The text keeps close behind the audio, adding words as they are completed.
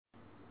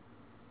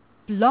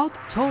Blog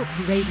Talk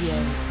Radio.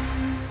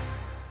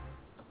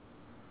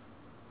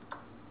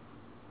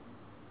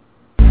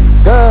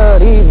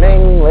 Good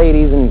evening,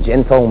 ladies and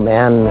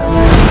gentlemen.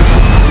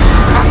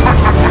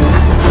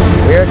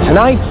 We're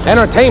tonight's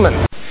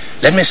entertainment.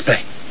 Let me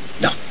explain.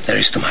 No, there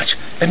is too much.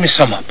 Let me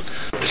sum up.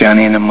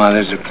 Johnny and the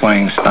Mothers are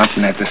playing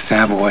something at the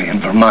Savoy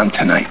in Vermont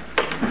tonight.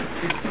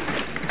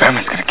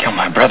 Berman's gonna kill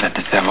my brother at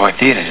the Savoy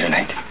Theater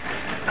tonight.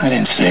 I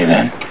didn't say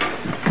that.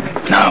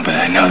 No, but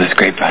I know this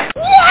grapevine.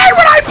 Why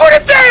would I put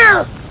it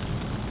there?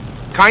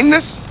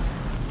 Kindness?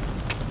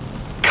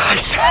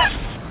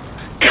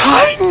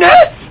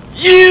 Kindness?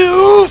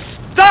 You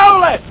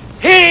stole it!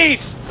 He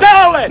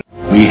stole it!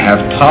 We have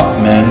top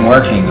men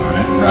working on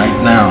it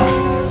right now.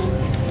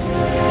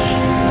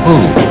 Who?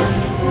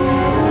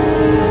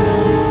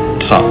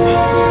 Top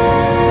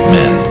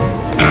men.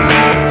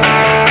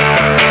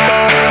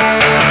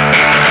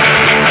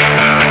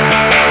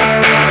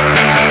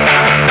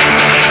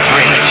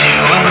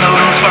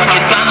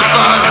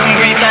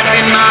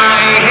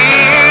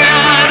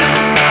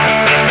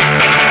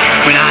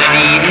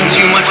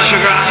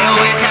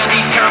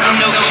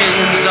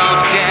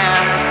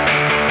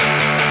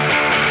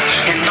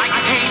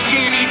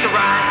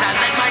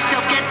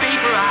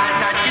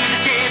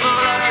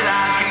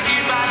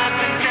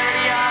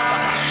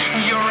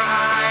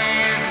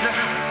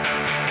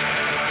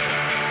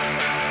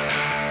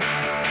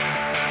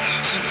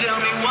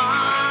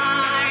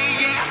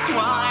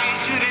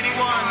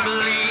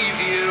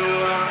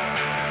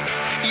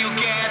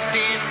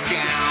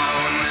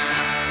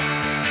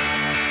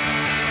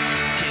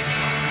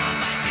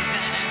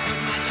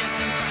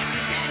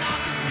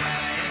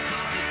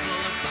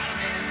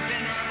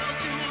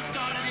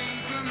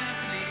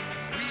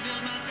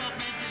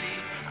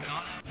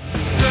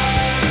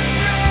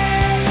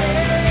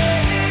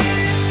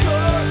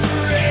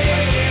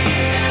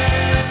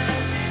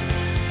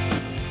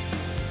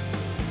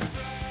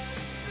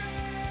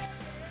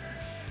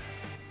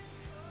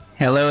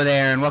 Hello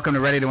there, and welcome to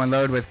Ready to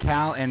Unload with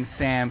Cal and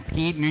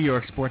Sanpete, New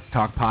York Sports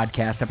Talk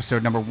Podcast,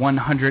 episode number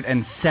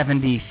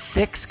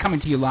 176,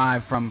 coming to you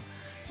live from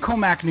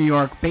Comac, New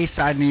York,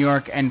 Bayside, New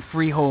York, and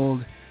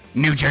Freehold,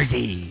 New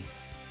Jersey.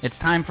 It's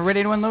time for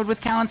Ready to Unload with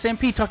Cal and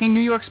Sanpete, talking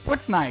New York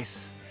sports nice.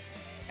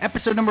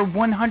 Episode number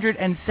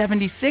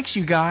 176,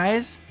 you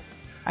guys.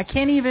 I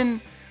can't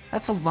even,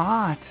 that's a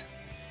lot.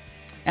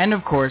 And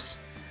of course,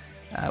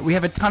 we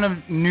have a ton of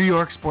New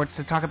York sports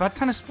to talk about,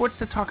 ton of sports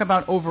to talk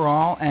about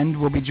overall,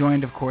 and we'll be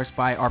joined, of course,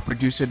 by our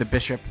producer, the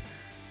Bishop,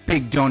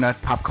 Big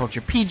Donut Pop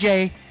Culture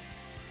PJ,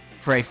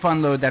 for a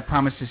fun load that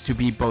promises to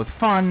be both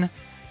fun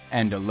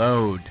and a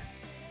load.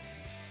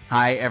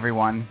 Hi,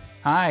 everyone.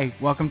 Hi,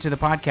 welcome to the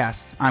podcast.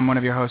 I'm one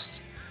of your hosts,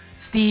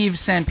 Steve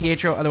San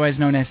Pietro, otherwise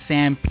known as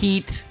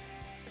Sanpete,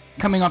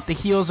 coming off the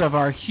heels of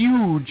our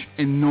huge,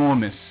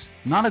 enormous,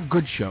 not a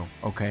good show,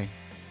 okay,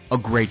 a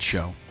great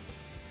show.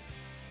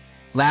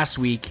 Last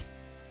week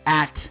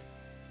at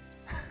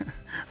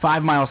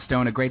 5 Mile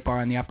Stone, a great bar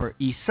on the Upper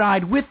East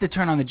Side, with the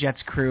Turn on the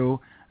Jets crew.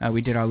 We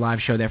did our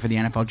live show there for the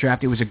NFL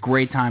Draft. It was a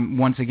great time.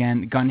 Once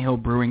again, Gun Hill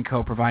Brewing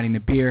Co. providing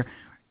the beer.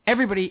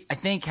 Everybody, I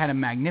think, had a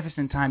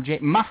magnificent time. Jay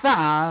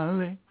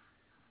Mafale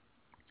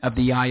of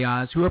the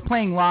Yayas, who are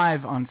playing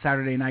live on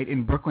Saturday night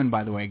in Brooklyn,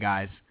 by the way,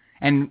 guys,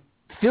 and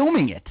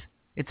filming it.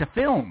 It's a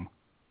film.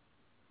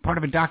 Part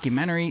of a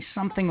documentary,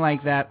 something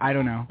like that. I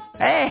don't know.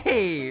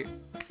 Hey!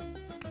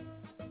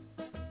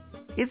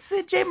 It's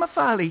Jay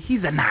Mafali.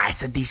 He's a nice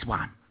at this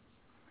one.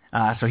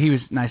 So he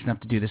was nice enough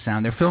to do the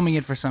sound. They're filming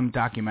it for some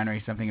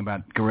documentary, something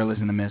about gorillas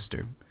in the mist.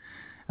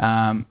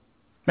 But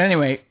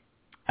anyway,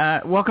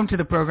 welcome to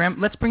the program.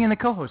 Let's bring in the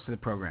co-host of the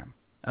program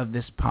of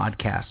this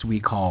podcast we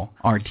call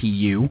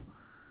RTU,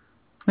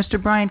 Mr.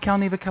 Brian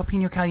Calneva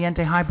Calpino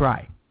Caliente. Hi,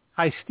 Bri.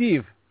 Hi,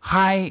 Steve.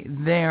 Hi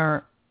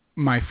there,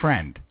 my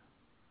friend.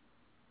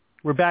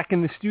 We're back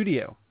in the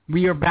studio.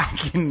 We are back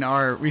in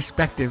our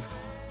respective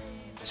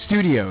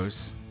studios.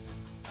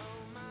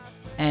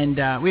 And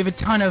we have a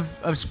ton of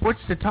sports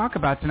to talk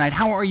about tonight.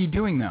 How are you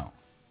doing, though?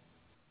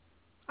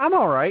 I'm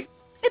all right.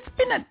 It's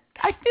been I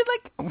feel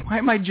like, why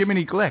am I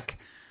Jiminy Glick?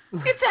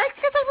 Because I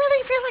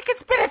really feel like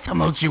it's been a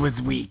tumultuous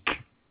week.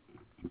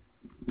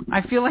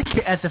 I feel like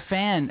as a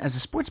fan, as a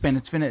sports fan,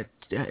 it's been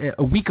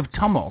a week of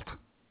tumult.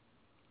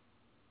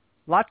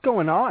 Lot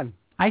going on.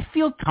 I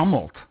feel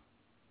tumult.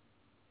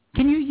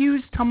 Can you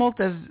use tumult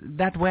as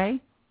that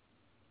way?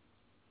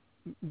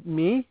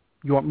 Me?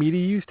 You want me to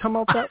use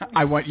tumult that way?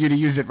 I want you to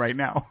use it right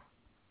now.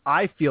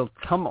 I feel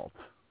tumult.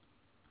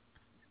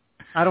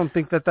 I don't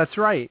think that's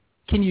right.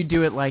 Can you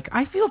do it like,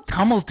 I feel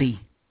tumulty?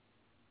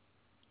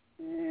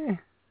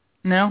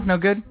 No? No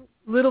good?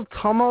 Little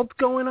tumult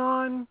going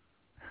on.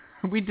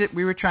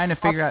 We were trying to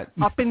figure out...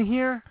 Up in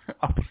here?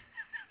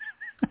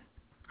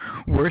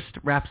 Worst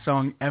rap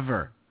song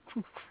ever.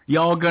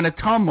 Y'all gonna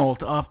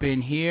tumult up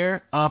in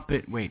here,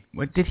 Wait,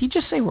 what did he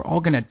just say? We're all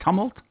gonna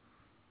tumult?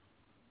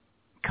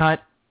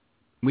 Cut.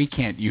 We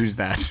can't use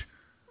that.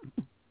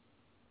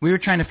 We were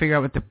trying to figure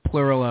out what the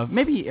plural of...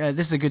 Maybe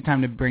this is a good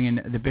time to bring in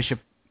the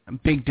Bishop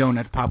Big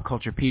Donut Pop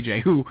Culture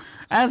PJ, who,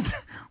 as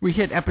we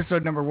hit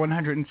episode number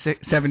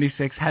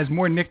 176, has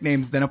more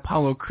nicknames than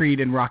Apollo Creed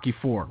in Rocky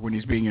IV when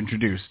he's being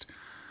introduced.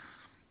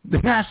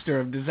 The Master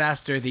of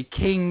Disaster, the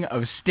King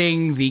of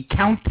Sting, the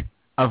Count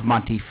of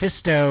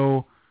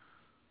Montefisto,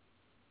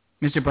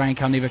 Mr. Brian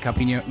Calneva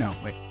Calpino. No,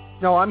 wait.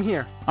 No, I'm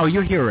here. Oh,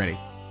 you're here already.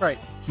 Right.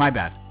 My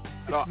bad.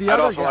 I'd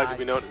also like to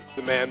be known as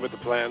the man with the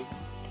plan.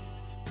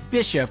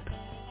 Bishop,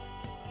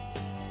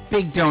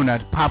 Big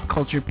Donut, Pop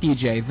Culture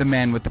PJ, the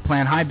man with the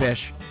plan. Hi, Bish.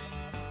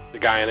 The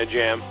guy in a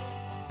jam.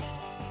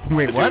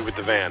 Wait, the what? Dude with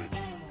the van.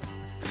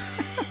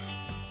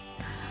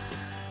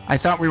 I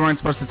thought we weren't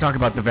supposed to talk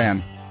about the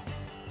van.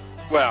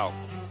 Well,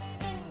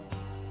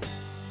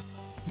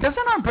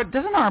 doesn't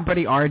our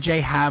buddy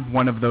RJ have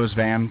one of those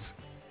vans?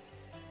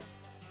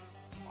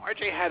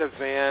 RJ had a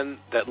van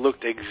that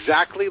looked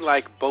exactly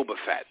like Boba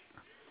Fett.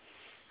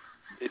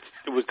 It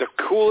was the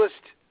coolest,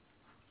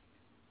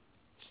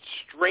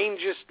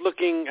 strangest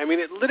looking. I mean,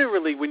 it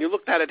literally, when you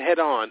looked at it head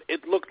on,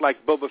 it looked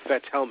like Boba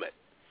Fett's helmet.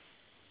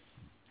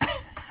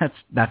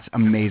 That's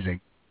amazing.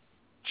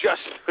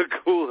 Just the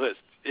coolest.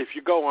 If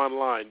you go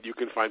online, you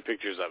can find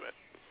pictures of it.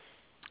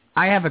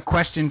 I have a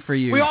question for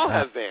you. We all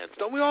have vans.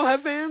 Don't we all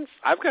have vans?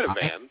 I've got a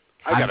van.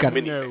 I've got a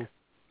minivan.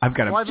 I've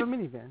got I have a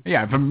minivan. Yeah,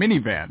 I have a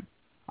minivan.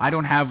 I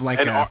don't have like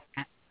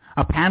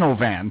a panel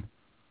van.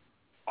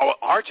 Oh,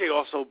 RJ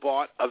also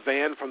bought a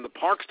van from the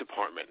Parks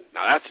Department.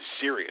 Now that's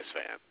a serious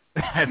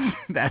van.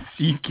 That's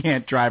you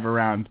can't drive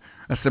around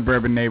a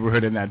suburban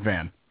neighborhood in that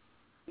van.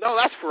 No,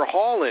 that's for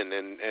hauling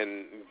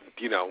and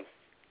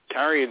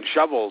carrying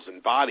shovels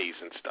and bodies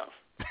and stuff.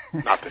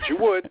 Not that you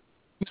would.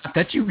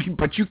 But you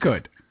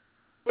could.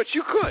 But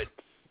you could.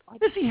 Why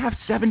does he have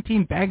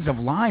 17 bags of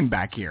lime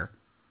back here?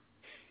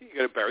 You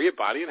got to bury a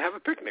body and have a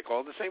picnic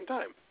all at the same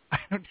time.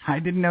 I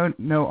didn't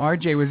know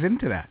RJ was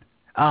into that.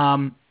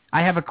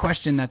 I have a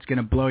question that's going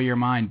to blow your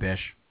mind,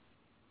 Bish.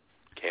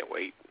 Can't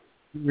wait.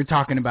 We're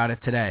talking about it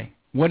today.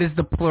 What is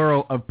the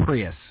plural of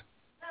Prius?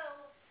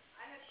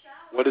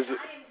 What is it?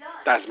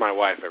 That's my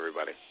wife,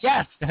 everybody.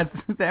 Yes.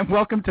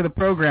 Welcome to the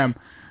program.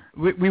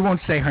 We won't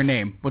say her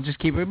name. We'll just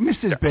keep it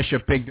Mrs.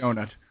 Bishop, Big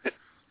Donut.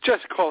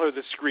 Just call her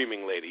the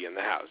screaming lady in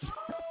the house.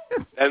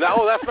 And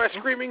that's my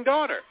screaming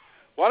daughter.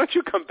 Why don't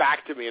you come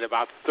back to me in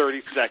about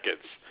 30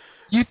 seconds?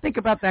 You think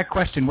about that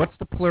question. What's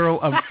the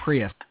plural of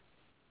Prius?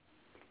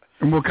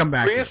 And we'll come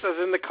back. Prius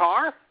is in the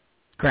car?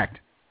 Correct.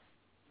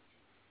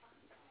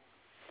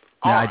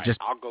 All Yeah, right, I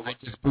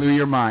just blew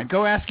your mind.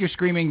 Go ask your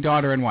screaming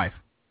daughter and wife.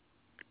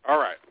 All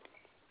right.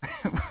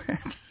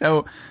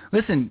 So,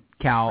 listen,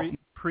 Cal.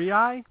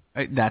 Pre-I?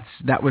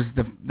 That was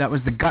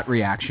the gut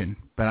reaction,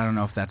 but I don't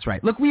know if that's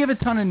right. Look, we have a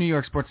ton of New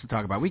York sports to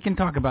talk about. We can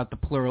talk about the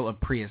plural of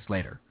Prius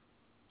later,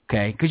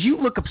 okay? Because you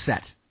look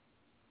upset.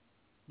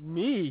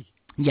 Me?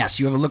 Yes,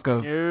 you have a look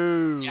of.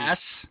 No. Yes,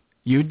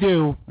 you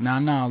do. No,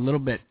 a little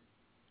bit.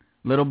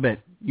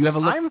 You have a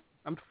look.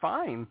 I'm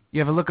fine. You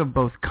have a look of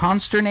both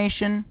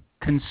consternation,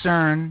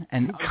 concern,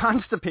 and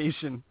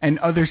constipation, and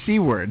other C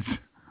words.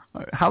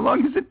 How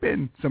long has it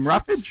been? Some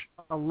roughage?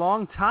 A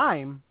long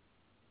time.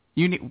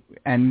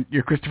 And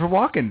you're Christopher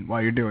Walken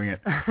while you're doing it.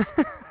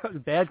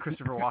 Bad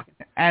Christopher Walken.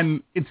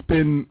 And it's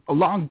been a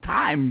long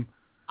time.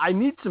 I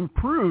need some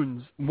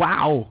prunes.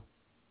 Wow.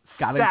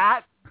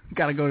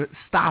 Gotta go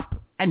stop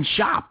and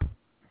shop.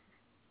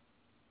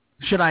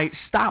 Should I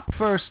stop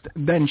first,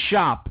 then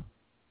shop?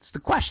 It's the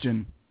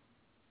question.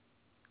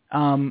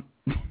 You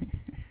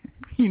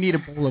need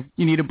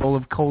a bowl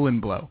of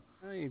colon blow.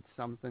 I need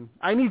something.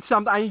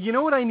 You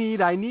know what I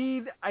need? I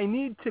need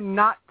to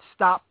not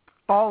stop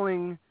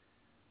falling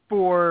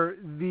for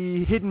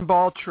the hidden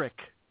ball trick.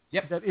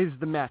 Yep. That is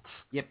the Mets.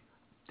 Yep.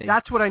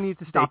 That's what I need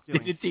to stop doing.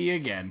 Did it to you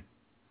again.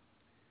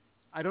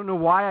 I don't know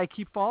why I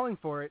keep falling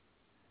for it.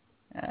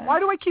 Why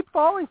do I keep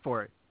falling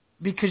for it?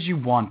 Because you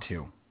want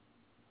to.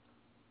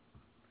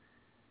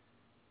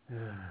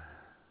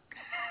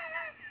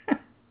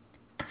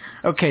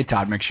 Okay,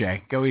 Todd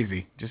McShay, go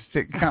easy. Just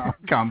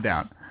calm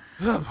down.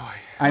 Oh boy.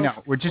 I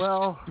know. We're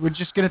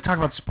just going to talk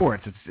about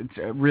sports. It's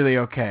really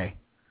okay.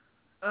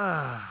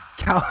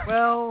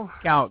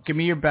 Cal, give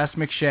me your best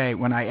McShay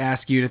when I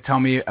ask you to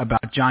tell me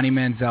about Johnny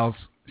Manziel's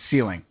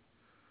ceiling.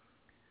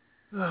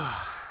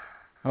 Well.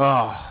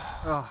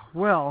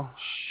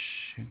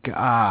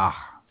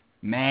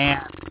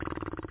 Man.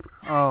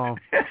 Oh.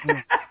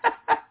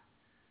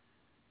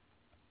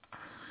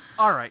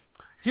 All right.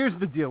 Here's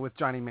the deal with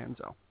Johnny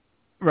Manziel.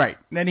 Right.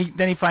 Then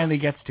he finally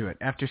gets to it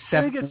after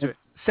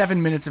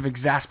 7 minutes of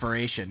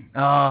exasperation.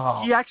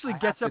 Oh. He actually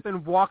gets up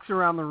and walks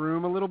around the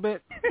room a little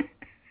bit.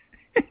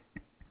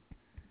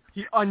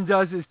 He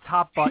undoes his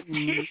top button.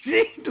 He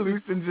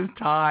loosens his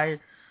tie.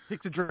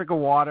 Takes a drink of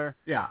water.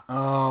 Yeah.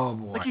 Oh,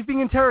 boy. Like he's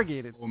being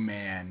interrogated. Oh,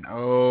 man.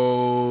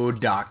 Oh,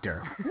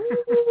 doctor.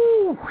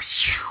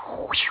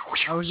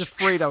 I was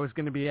afraid I was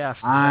going to be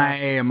asked.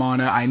 I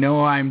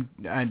know I'm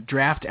a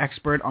draft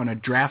expert on a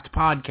draft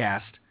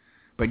podcast,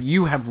 but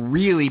you have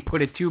really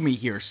put it to me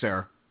here,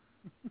 sir,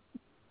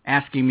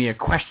 asking me a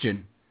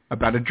question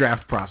about a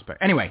draft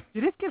prospect. Anyway.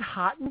 Did it get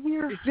hot in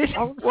here? Is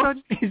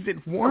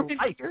it warm in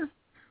here?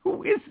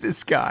 Who is this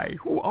guy?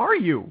 Who are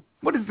you?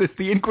 What is this,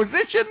 the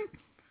Inquisition?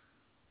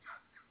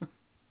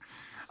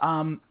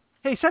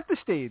 Hey, set the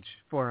stage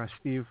for us,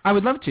 Steve. I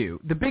would love to.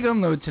 The big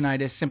unload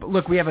tonight is simple.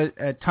 Look, we have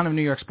a ton of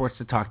New York sports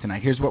to talk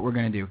tonight. Here's what we're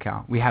going to do,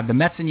 Cal. We have the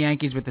Mets and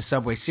Yankees with the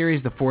Subway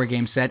Series, the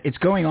 4-game set. It's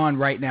going on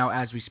right now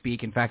as we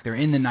speak. In fact, they're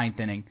in the 9th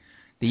inning.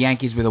 The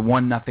Yankees with a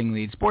 1-0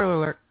 lead. Spoiler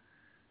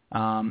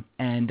alert.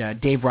 And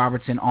Dave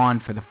Robertson on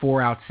for the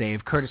 4-out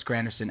save. Curtis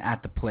Granderson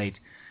at the plate.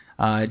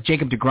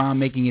 Jacob deGrom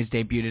making his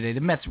debut today.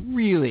 The Mets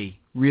really,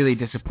 really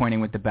disappointing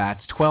with the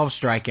bats. 12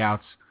 strikeouts.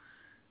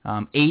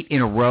 8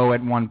 in a row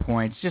at one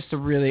point. It's just a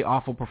really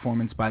awful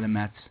performance by the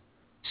Mets.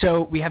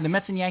 So we have the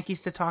Mets and Yankees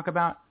to talk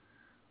about.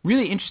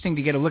 Really interesting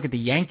to get a look at the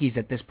Yankees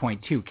at this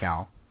point too,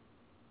 Cal,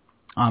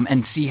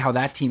 and see how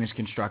that team is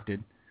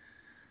constructed.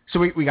 So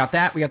we got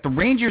that. We got the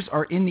Rangers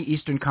are in the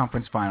Eastern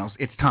Conference Finals.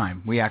 It's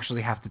time. We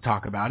actually have to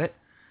talk about it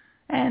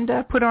and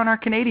put on our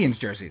Canadiens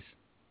jerseys.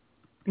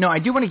 No, I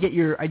do want to get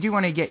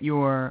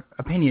your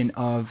opinion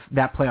of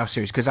that playoff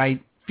series because I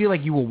feel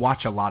like you will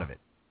watch a lot of it.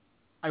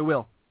 I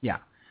will. Yeah.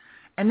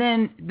 And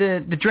then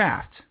the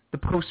draft, the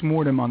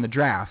post-mortem on the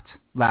draft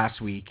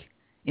last week,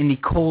 in the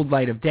cold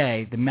light of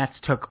day, the Mets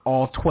took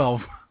all 12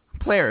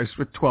 players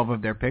with 12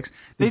 of their picks.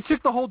 They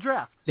took the whole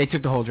draft. They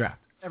took the whole draft.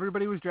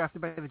 Everybody was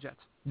drafted by the Jets.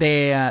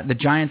 The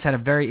Giants had a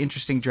very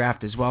interesting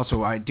draft as well,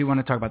 so I do want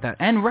to talk about that.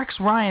 And Rex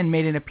Ryan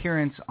made an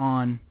appearance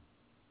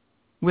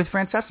with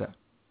Francesa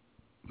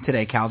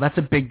today, Cal. That's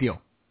a big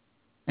deal.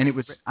 And it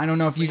was, I don't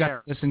know if you got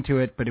to listen to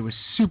it, but it was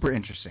super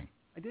interesting.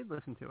 I did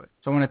listen to it.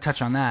 So I want to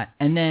touch on that.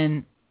 And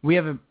then we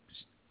have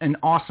an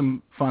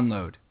awesome fun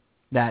load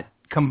that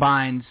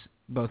combines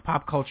both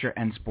pop culture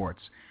and sports,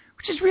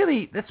 which is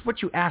really, that's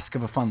what you ask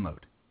of a fun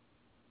load.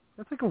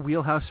 That's like a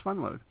wheelhouse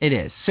fun load. It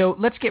is. So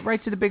let's get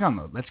right to the big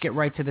unload. Let's get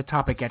right to the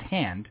topic at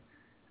hand.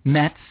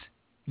 Mets,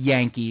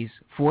 Yankees,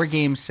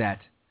 4-game set.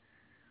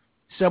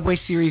 Subway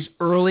Series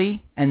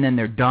early, and then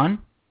they're done.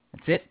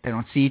 That's it. They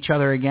don't see each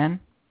other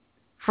again.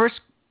 First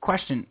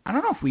question, I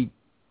don't know if we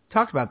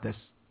talked about this,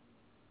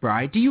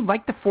 Bri. Do you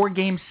like the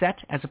 4-game set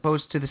as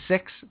opposed to the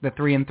 6, the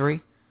 3 and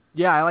 3?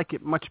 Yeah, I like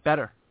it much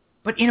better.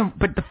 But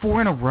the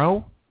 4 in a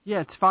row?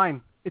 Yeah, it's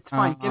fine. It's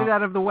fine. Get it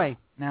out of the way.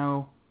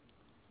 No.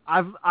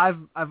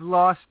 I've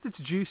lost its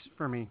juice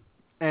for me.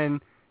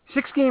 And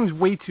 6 games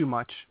way too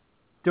much.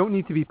 Don't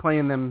need to be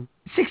playing them.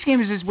 6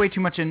 games is way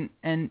too much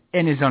and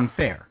is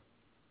unfair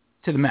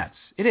to the Mets.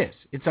 It is.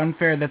 It's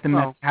unfair that the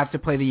Mets have to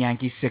play the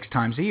Yankees 6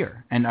 times a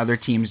year and other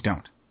teams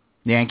don't.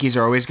 The Yankees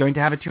are always going to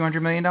have a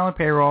 $200 million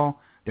payroll.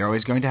 They're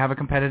always going to have a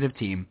competitive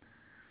team.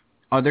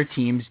 Other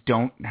teams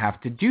don't have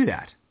to do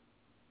that.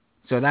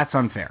 So that's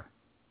unfair.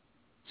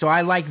 So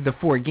I like the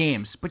 4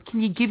 games, but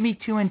can you give me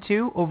 2 and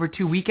 2 over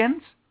 2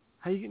 weekends?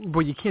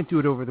 Well, you can't do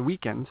it over the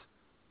weekends.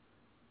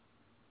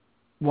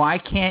 Why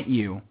can't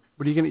you?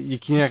 What are you gonna?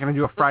 You're not gonna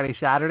do a Friday,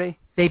 Saturday?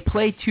 They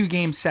play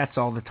 2-game sets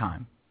all the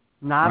time.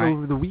 Not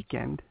over the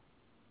weekend.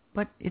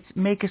 But it's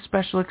make a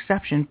special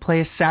exception.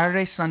 Play a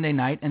Saturday, Sunday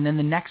night, and then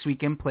the next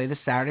weekend play the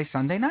Saturday,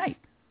 Sunday night.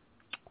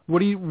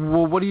 What are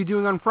you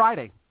doing on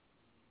Friday?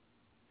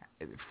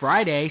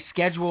 Friday,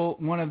 schedule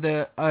one of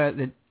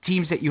the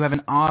teams that you have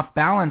an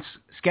off-balance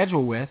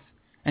schedule with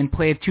and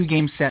play a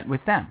 2-game set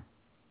with them.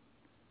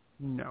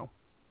 No.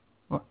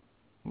 What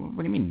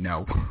do you mean,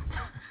 no?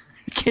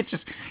 You can't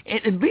just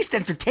at least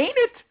entertain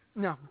it.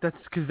 No, that's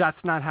because that's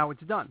not how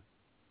it's done.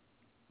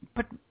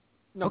 But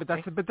no,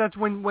 okay. but that's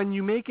when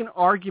you make an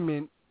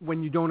argument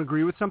when you don't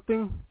agree with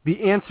something.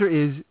 The answer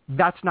is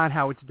that's not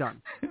how it's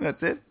done.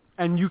 That's it.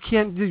 And you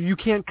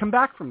can't come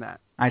back from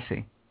that. I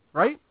see.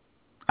 Right?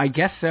 I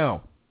guess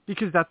so.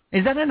 Because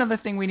is that another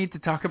thing we need to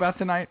talk about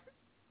tonight?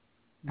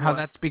 How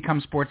that's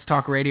become Sports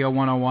Talk Radio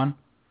 101?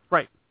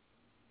 Right.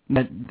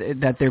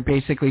 That they're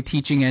basically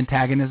teaching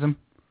antagonism?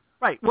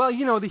 Right. Well,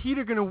 the Heat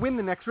are going to win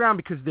the next round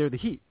because they're the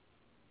Heat.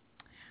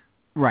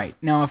 Right.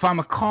 Now, if I'm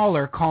a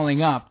caller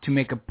calling up to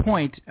make a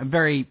point, a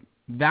very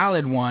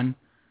valid one,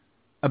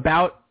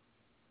 about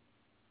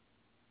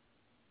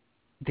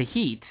the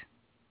Heat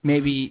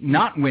maybe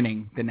not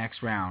winning the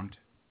next round,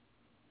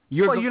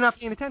 you're not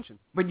paying attention.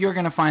 But you're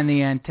going to find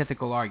the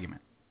antithetical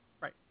argument.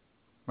 Right.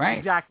 Right?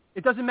 Exactly.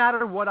 It doesn't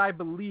matter what I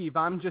believe.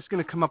 I'm just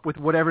going to come up with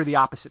whatever the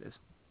opposite is.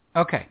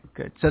 Okay,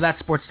 good. So that's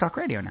Sports Talk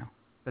Radio now.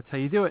 That's how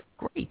you do it.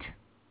 Great.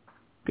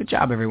 Good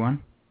job,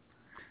 everyone.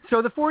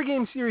 So the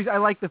 4-game series, I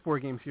like the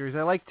 4-game series.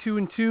 I like 2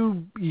 and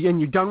 2, and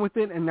you're done with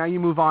it, and now you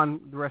move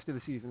on the rest of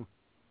the season.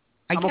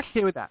 I'm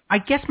okay with that. I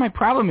guess my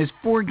problem is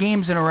 4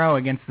 games in a row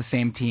against the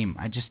same team.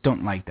 I just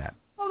don't like that.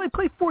 Well, they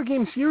play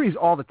 4-game series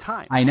all the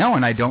time. I know,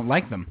 and I don't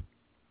like them.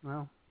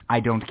 Well, I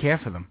don't care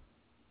for them.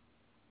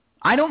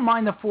 I don't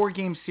mind the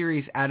 4-game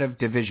series out of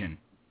division.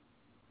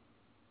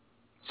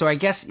 So I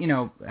guess,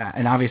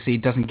 and obviously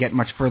it doesn't get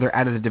much further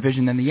out of the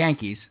division than the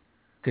Yankees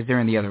because they're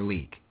in the other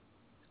league.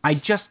 I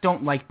just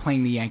don't like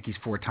playing the Yankees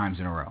 4 times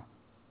in a row.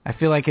 I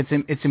feel like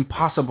it's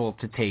impossible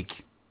to take.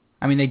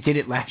 I mean, they did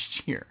it last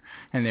year,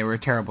 and they were a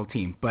terrible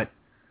team. But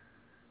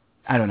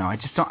I don't know.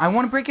 I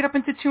want to break it up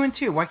into 2 and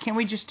 2. Why can't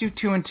we just do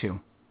 2 and 2?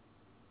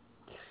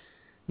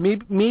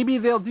 Maybe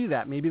they'll do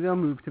that. Maybe they'll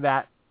move to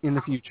that in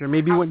the future.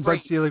 Maybe when Bud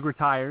Selig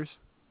retires.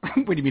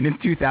 What do you mean, in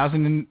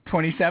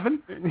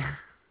 2027?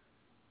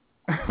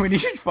 When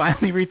he's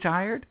finally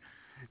retired?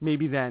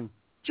 Maybe then.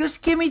 Just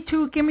give me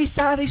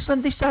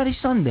Saturday,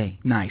 Sunday.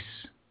 Nice.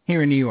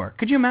 Here in New York.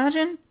 Could you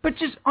imagine? But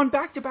just on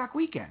back-to-back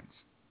weekends.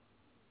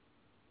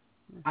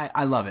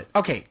 I love it.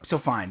 Okay, so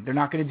fine. They're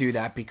not going to do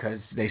that because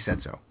they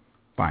said so.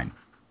 Fine.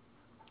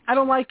 I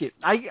don't like it.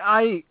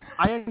 I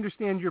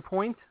understand your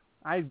point.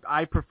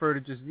 I prefer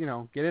to just,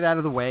 get it out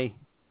of the way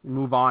and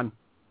move on.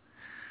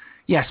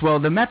 Yes, well,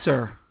 the Mets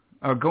are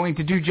going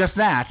to do just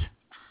that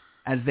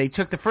as they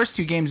took the first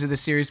two games of the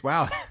series.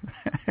 Wow.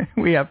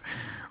 we have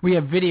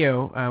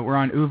video. We're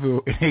on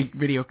Uvu in a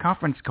video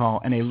conference call,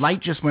 and a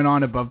light just went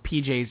on above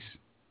PJ's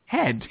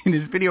head in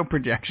his video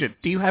projection.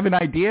 Do you have an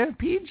idea,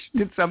 Peach?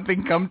 Did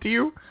something come to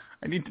you?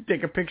 I need to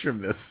take a picture of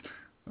this.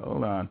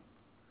 Hold on.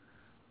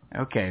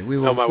 Okay, we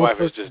will. No, my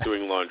wife is just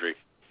doing laundry.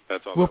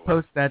 That's all. We'll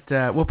post that.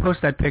 We'll post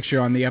that picture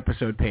on the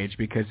episode page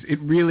because it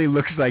really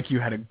looks like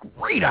you had a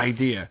great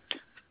idea.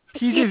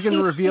 TJ's going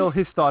to reveal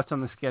his thoughts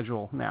on the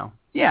schedule now.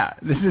 Yeah,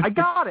 I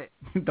got it.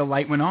 The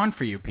light went on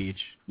for you, Peach.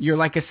 You're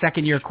like a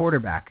second-year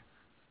quarterback.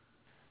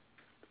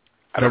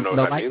 I don't know what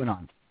the that light means. went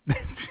on.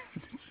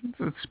 It's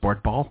a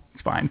sport ball.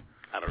 It's fine.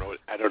 I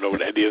don't know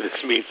what any of this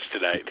means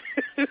tonight.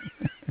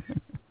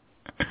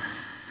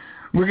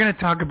 We're going to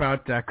talk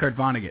about Kurt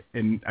Vonnegut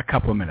in a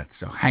couple of minutes,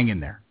 so hang in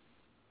there.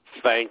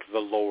 Thank the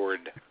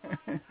Lord.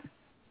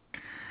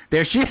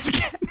 There she is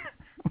again.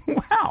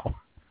 Wow.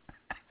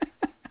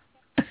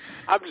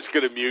 I'm just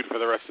going to mute for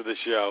the rest of the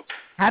show.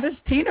 How does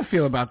Tina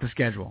feel about the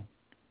schedule?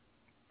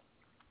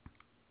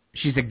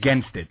 She's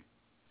against it.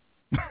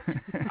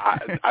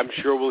 I'm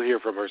sure we'll hear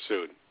from her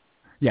soon.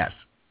 Yes.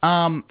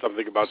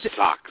 Something about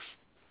socks.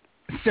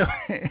 So,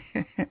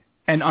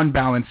 and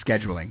unbalanced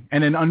scheduling,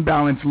 and an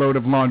unbalanced load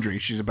of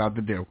laundry she's about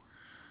to do.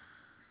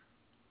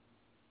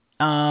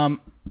 And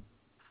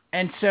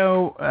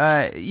so,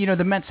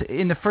 the Mets,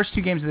 in the first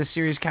two games of the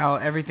series, Cal,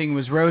 everything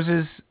was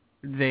roses.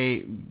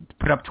 They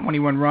put up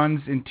 21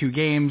 runs in 2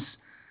 games,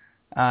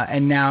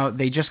 and now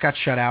they just got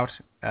shut out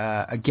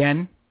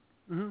again.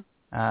 Mm-hmm.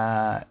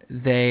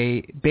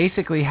 They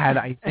basically had,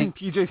 I think...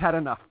 And PJ's had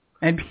enough.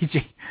 And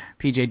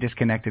PJ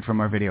disconnected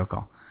from our video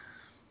call.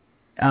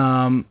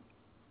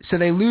 So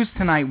they lose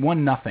tonight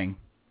 1-0.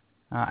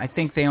 I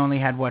think they only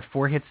had,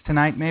 4 hits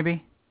tonight,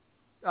 maybe?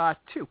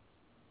 2.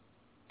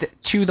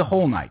 2 the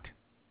whole night.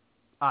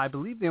 I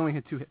believe they only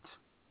had 2 hits.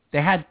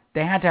 They had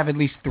to have at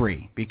least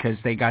 3 because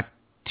they got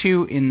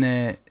 2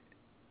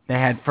 they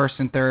had first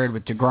and third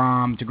with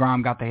DeGrom.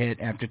 DeGrom got the hit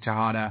after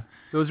Tejada.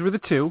 Those were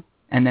the 2.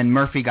 And then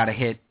Murphy got a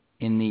hit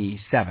in the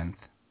 7th.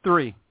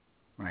 3.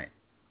 Right.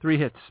 3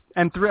 hits.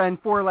 And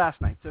 4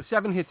 last night. So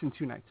 7 hits in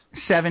 2 nights.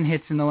 7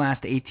 hits in the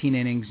last 18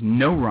 innings.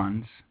 No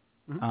runs.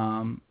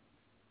 Mm-hmm.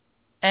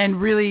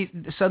 And really,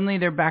 suddenly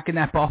they're back in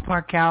that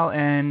ballpark, Cal,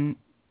 and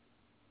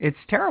it's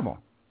terrible.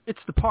 It's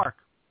the park,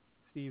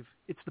 Steve.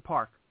 It's the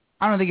park.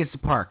 I don't think it's the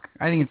park.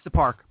 I think it's the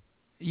park.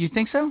 You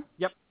think so?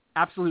 Yep,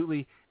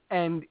 absolutely.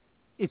 And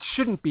it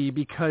shouldn't be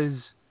because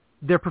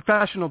they're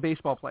professional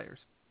baseball players,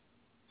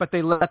 but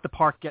they let the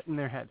park get in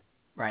their head.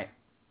 Right.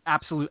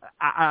 Absolutely.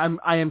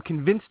 I am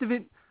convinced of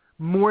it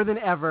more than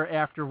ever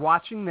after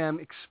watching them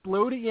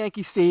explode at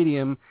Yankee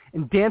Stadium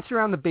and dance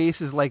around the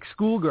bases like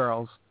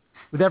schoolgirls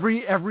with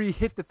every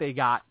hit that they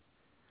got.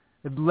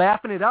 They're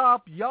laughing it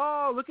up.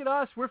 Yo, look at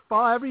us. We're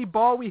fine. Every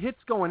ball we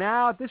hit's going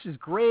out. This is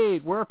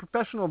great. We're a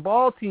professional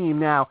ball team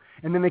now.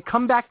 And then they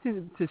come back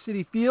to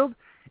Citi Field,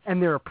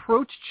 and their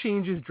approach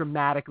changes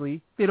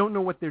dramatically. They don't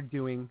know what they're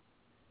doing.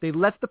 They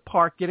let the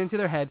park get into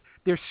their head.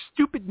 Their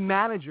stupid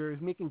manager is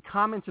making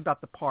comments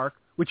about the park,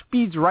 which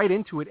feeds right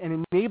into it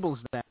and enables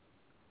them.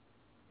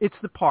 It's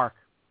the park.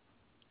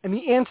 And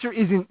the answer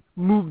isn't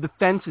move the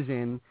fences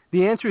in.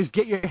 The answer is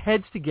get your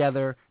heads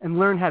together and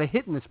learn how to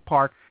hit in this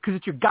park because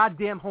it's your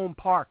goddamn home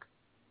park.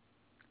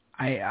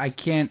 I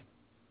can't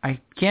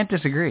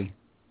disagree.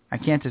 I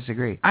can't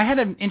disagree. I had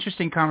an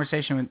interesting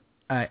conversation with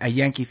a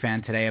Yankee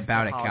fan today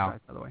about it, Cal.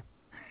 By the way.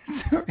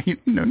 Sorry,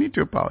 no need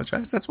to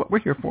apologize. That's what we're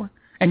here for.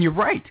 And you're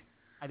right.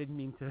 I didn't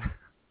mean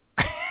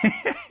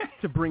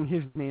to bring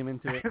his name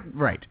into it.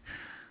 Right.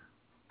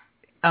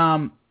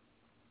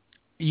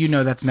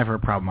 That's never a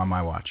problem on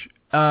my watch.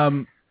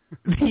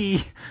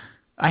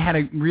 I had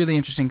a really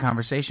interesting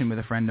conversation with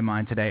a friend of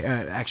mine today,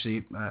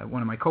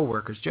 one of my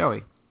coworkers,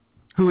 Joey,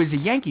 who is a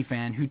Yankee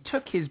fan who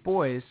took his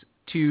boys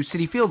to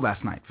Citi Field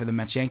last night for the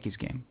Mets-Yankees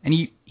game. And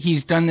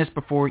he's done this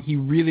before. He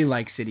really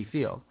likes Citi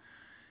Field.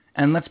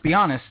 And let's be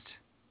honest,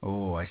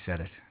 I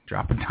said it,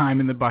 drop a dime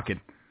in the bucket,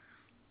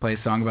 play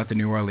a song about the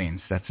New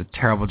Orleans. That's a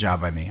terrible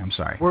job by me. I'm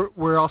sorry.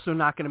 We're also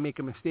not going to make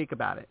a mistake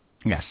about it.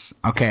 Yes.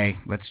 Okay,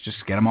 let's just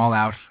get them all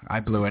out.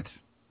 I blew it.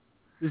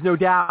 There's no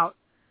doubt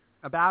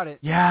about it.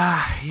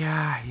 Yeah.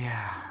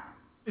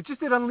 It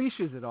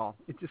unleashes it all.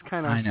 It just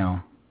kind of... I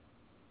know.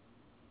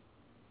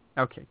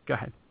 Okay, go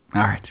ahead.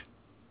 All right.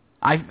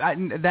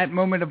 That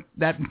moment of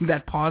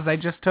that pause I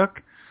just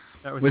took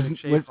that was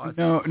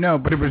no,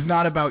 but it was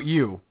not about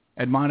you.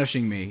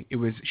 admonishing me. It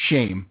was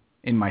shame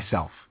in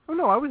myself. Oh,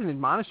 no, I wasn't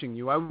admonishing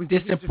you. I was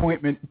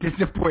Disappointment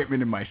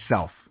in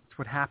myself. That's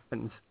what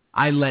happens.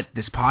 I let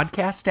this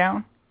podcast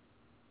down.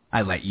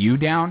 I let you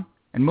down.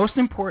 And most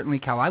importantly,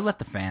 Cal, I let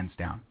the fans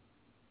down.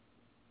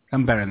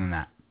 I'm better than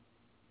that.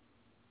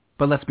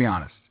 But let's be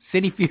honest.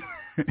 Citi Field...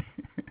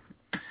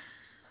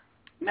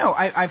 No,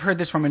 I've heard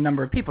this from a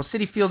number of people.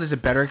 Citi Field is a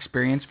better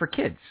experience for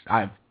kids.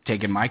 I've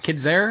taken my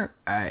kids there.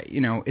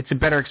 It's a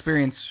better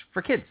experience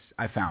for kids,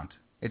 I found.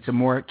 It's a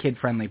more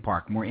kid-friendly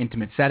park, more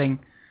intimate setting.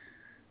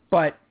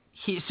 But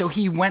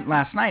he went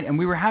last night, and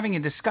we were having a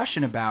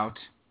discussion about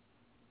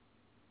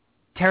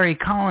Terry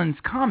Collins'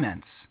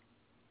 comments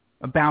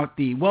about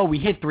we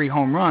hit 3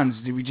 home runs,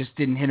 we just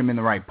didn't hit them in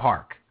the right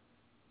park,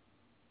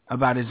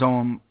 about his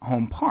own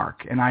home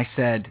park. And I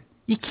said,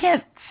 you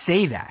can't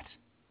say that.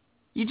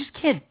 You just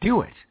can't do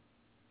it.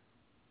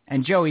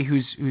 And Joey,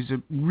 who's a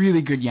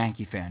really good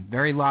Yankee fan,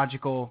 very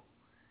logical,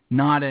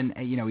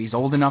 he's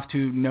old enough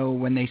to know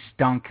when they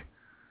stunk,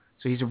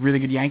 so he's a really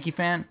good Yankee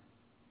fan,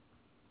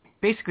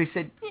 basically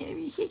said,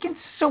 he can,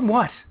 so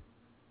what?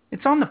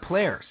 It's on the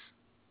players.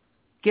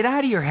 Get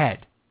out of your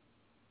head.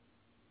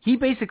 He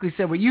basically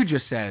said what you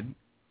just said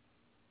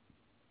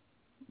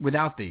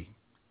without the,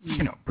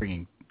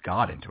 bringing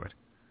God into it.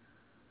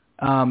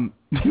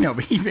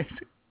 But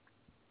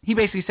he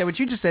basically said what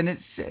you just said, and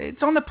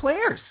it's on the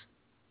players.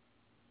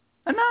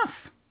 Enough.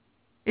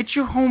 It's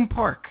your home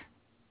park.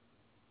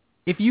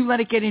 If you let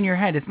it get in your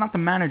head, it's not the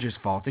manager's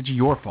fault. It's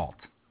your fault.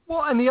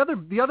 Well, and the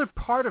other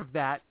part of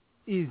that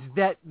is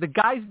that the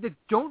guys that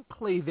don't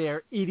play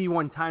there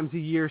 81 times a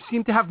year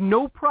seem to have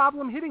no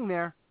problem hitting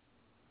there.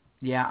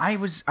 Yeah, I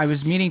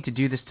was meaning to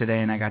do this today,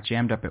 and I got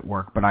jammed up at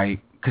work. But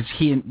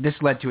this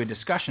led to a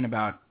discussion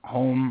about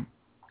how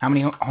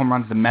many home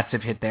runs the Mets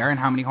have hit there, and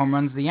how many home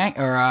runs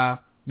the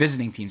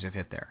visiting teams have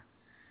hit there.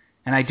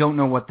 And I don't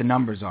know what the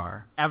numbers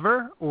are.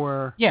 Ever?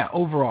 Or? Yeah,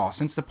 overall,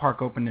 since the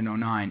park opened in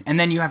 2009. And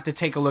then you have to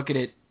take a look at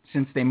it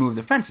since they moved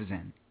the fences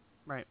in.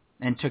 Right.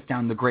 And took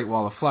down the Great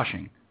Wall of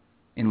Flushing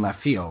in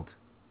left field.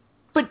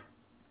 But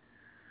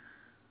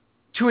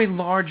to a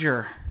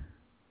larger...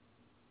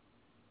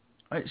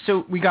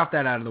 So we got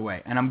that out of the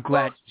way, and I'm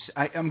glad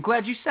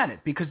you said it,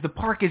 because the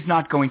park is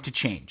not going to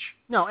change.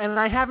 No, and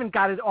I haven't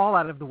got it all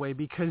out of the way,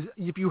 because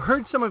if you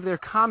heard some of their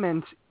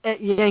comments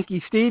at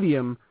Yankee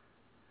Stadium,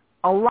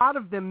 a lot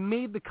of them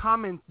made the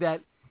comment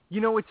that,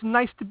 it's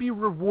nice to be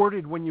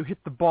rewarded when you hit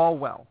the ball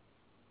well.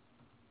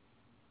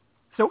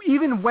 So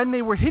even when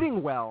they were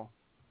hitting well,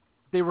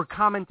 they were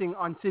commenting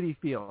on Citi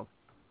Field.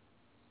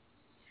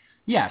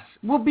 Yes,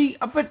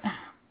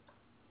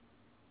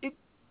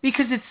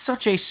 because it's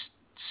such a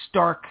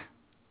stark,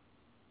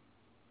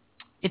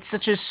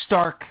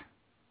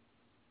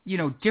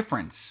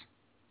 difference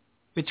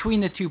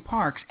between the two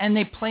parks, and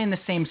they play in the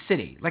same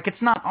city. Like,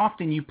 it's not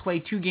often you play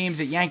 2 games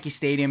at Yankee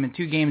Stadium and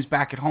 2 games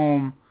back at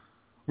home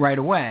right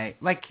away.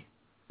 Like,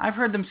 I've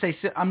heard them say,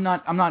 I'm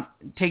not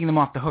taking them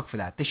off the hook for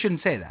that. They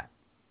shouldn't say that.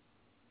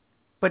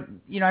 But,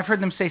 I've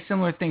heard them say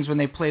similar things when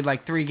they played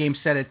like 3-game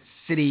set at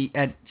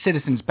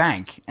Citizens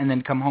Bank and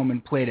then come home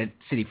and played at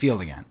Citi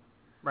Field again.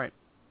 Right.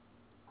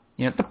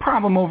 The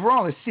problem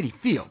overall is Citi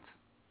Field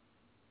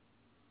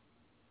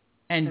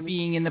and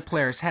being in the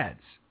players'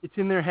 heads. It's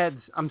in their heads.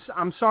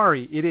 I'm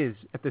sorry, it is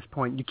at this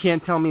point. You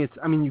can't tell me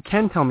you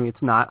can tell me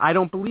it's not. I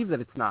don't believe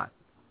that it's not.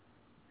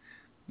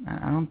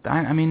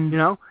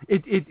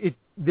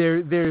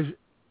 There's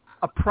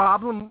a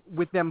problem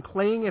with them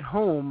playing at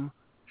home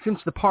since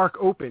the park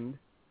opened.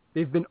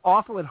 They've been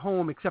awful at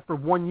home except for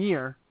 1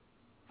 year,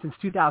 since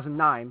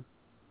 2009.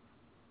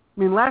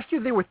 Last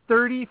year they were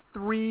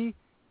 33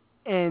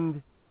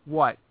 and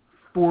what?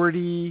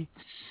 48.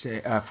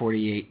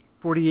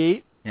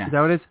 48? Yeah. Is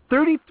that what it is?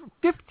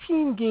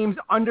 15 games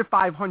under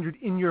 500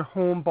 in your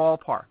home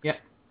ballpark. Yeah.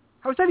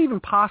 How is that even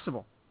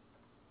possible?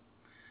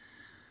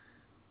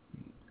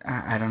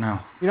 I don't know.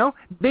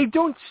 They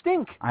don't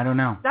stink. I don't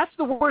know. That's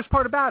the worst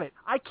part about it.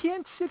 I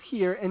can't sit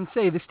here and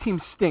say this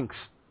team stinks.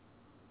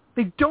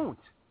 They don't.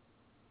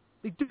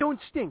 They don't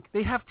stink.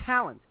 They have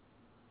talent.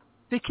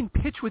 They can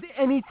pitch with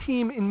any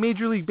team in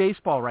Major League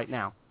Baseball right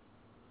now.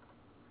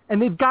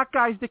 And they've got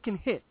guys that can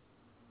hit.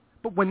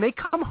 But when they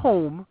come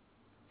home,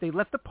 they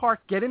let the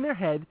park get in their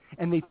head,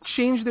 and they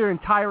change their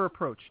entire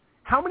approach.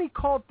 How many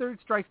called third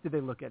strikes did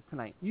they look at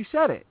tonight? You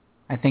said it.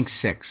 I think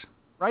 6.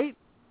 Right?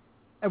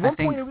 At one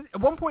point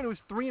it was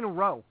 3 in a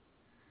row.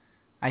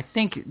 I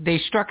think they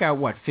struck out,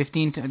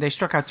 15? They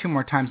struck out 2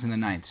 more times in the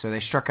ninth, so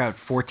they struck out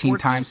 14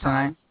 times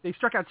tonight. They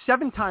struck out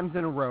 7 times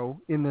in a row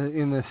in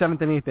the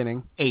 7th and 8th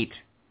inning. 8.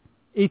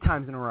 8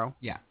 times in a row.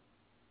 Yeah.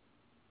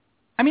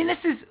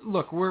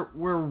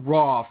 We're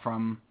raw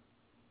from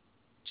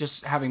just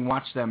having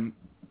watched them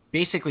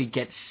basically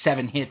get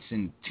 7 hits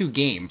in 2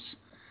 games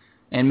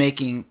and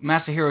making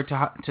Masahiro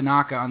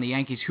Tanaka on the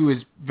Yankees, who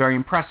is very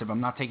impressive.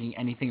 I'm not taking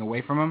anything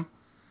away from him,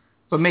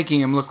 but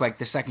making him look like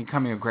the second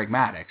coming of Greg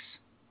Maddux.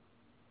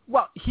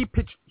 Well, he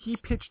pitched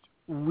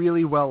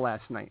really well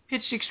last night.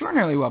 Pitched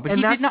extraordinarily well, but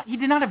he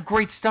did not have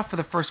great stuff for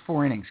the first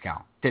 4 innings,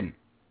 Cal. Didn't.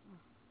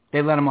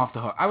 They let him off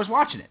the hook. I was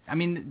watching it. I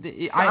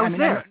mean,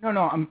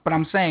 but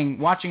I'm saying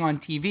watching on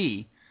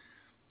TV,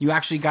 you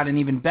actually got an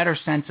even better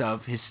sense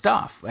of his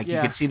stuff. Like you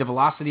could see the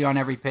velocity on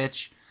every pitch.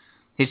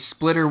 His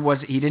splitter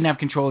he didn't have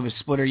control of his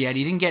splitter yet.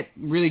 He didn't get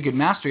really good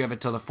mastery of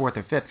it till the 4th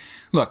or 5th.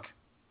 Look,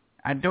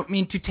 I don't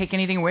mean to take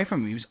anything away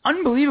from him. He was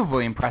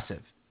unbelievably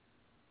impressive.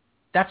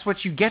 That's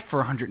what you get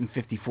for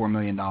 $154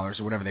 million or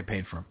whatever they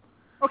paid for him.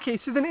 Okay,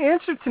 so then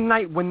answer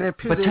tonight when they're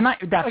pitching. But tonight,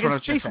 that's what I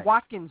was Chase saying.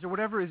 Watkins or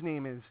whatever his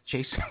name is.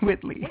 Chase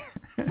Whitley.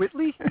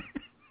 Whitley?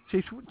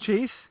 Chase?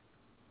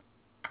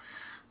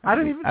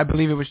 I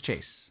believe it was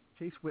Chase.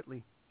 Chase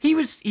Whitley. He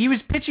was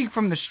pitching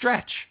from the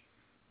stretch.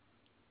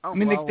 Oh, I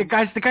mean, the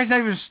guy's not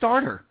even a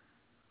starter.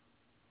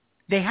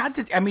 They had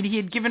to. I mean, he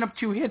had given up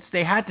 2 hits.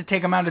 They had to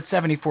take him out at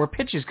 74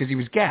 pitches because he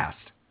was gassed.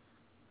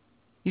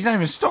 He's not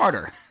even a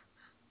starter.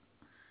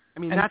 I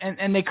mean,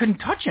 and they couldn't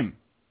touch him.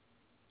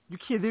 You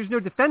can't. There's no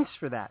defense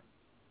for that.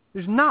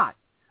 There's not.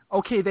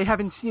 Okay, they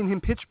haven't seen him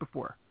pitch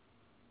before.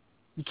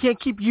 You can't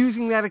keep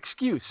using that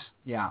excuse.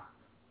 Yeah.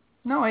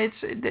 No, it's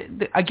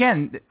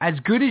again, as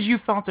good as you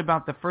felt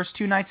about the first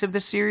 2 nights of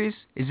this series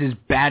is as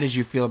bad as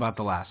you feel about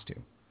the last 2.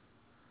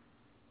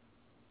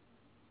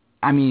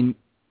 I mean,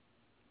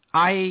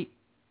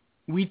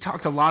 we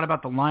talked a lot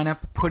about the lineup,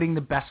 putting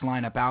the best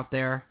lineup out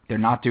there. They're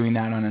not doing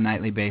that on a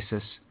nightly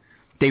basis.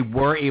 They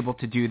were able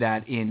to do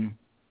that in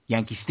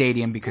Yankee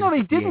Stadium because they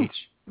of the didn't. DH.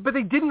 But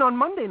they didn't on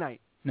Monday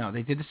night. No,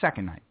 they did the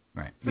second night,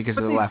 right, because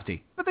of the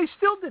lefty. But they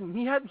still didn't.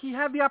 He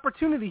had the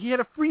opportunity. He had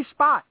a free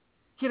spot.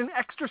 He had an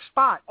extra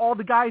spot, all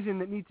the guys in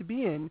that need to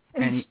be in,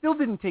 and he still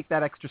didn't take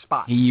that extra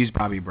spot. He used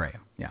Bobby Abreu,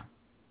 yeah.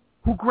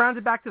 Who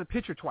grounded back to the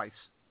pitcher twice.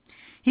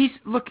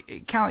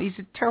 Cal, he's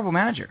a terrible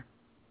manager.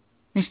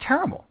 He's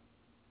terrible.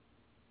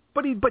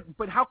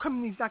 But how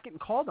come he's not getting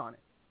called on it?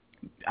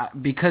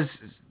 Because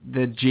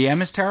the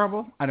GM is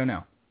terrible? I don't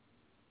know.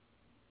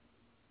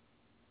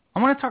 I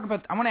want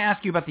to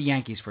ask you about the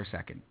Yankees for a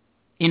second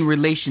in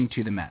relation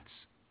to the Mets.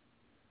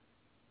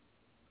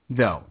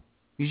 Though,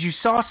 because you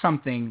saw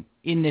something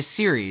in this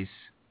series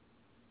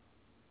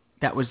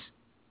that was,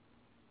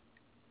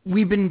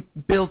 we've been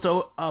built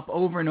up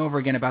over and over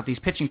again about these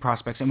pitching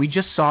prospects, and we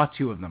just saw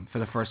 2 of them for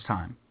the first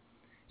time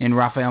in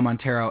Rafael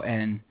Montero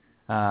and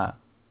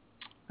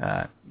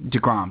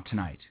DeGrom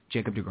tonight,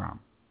 Jacob DeGrom,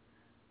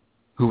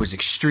 who was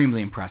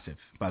extremely impressive,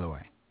 by the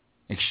way.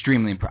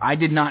 Extremely impressive. I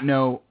did not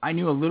know. I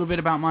knew a little bit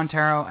about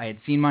Montero. I had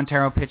seen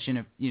Montero pitch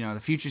in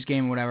the Futures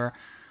game or whatever.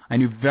 I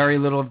knew very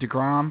little of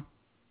DeGrom.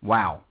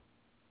 Wow.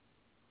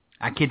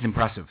 That kid's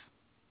impressive.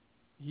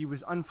 He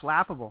was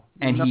unflappable.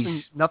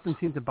 And nothing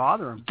seemed to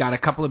bother him. Got a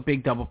couple of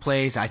big double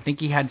plays. I think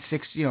he had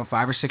 5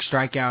 or 6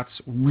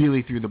 strikeouts.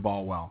 Really threw the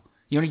ball well.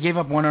 He only gave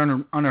up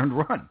 1 unearned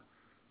run.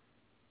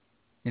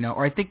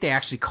 Or I think they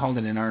actually called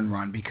it an earned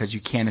run because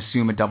you can't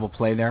assume a double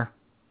play there.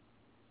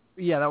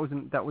 Yeah, that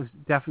was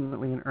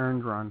definitely an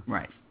earned run.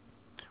 Right.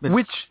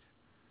 Which,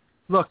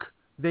 look,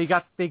 they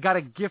got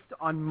a gift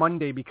on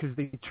Monday because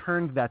they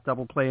turned that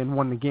double play and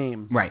won the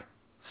game. Right.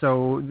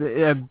 So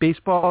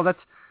baseball,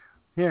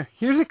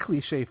 here's a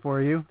cliche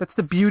for you. That's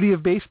the beauty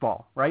of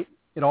baseball, right?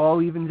 It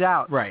all evens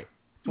out. Right.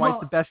 That's why it's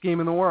the best game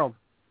in the world.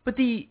 But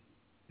the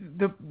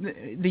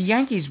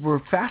Yankees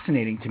were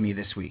fascinating to me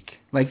this week.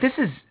 Like this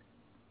is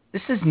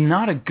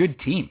not a good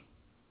team.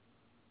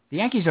 The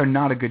Yankees are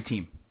not a good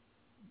team.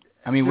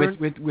 I mean,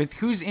 with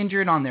who's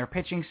injured on their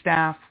pitching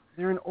staff.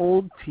 They're an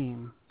old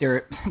team.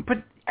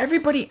 But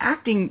everybody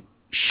acting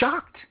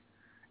shocked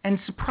and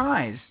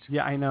surprised.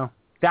 Yeah, I know.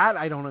 That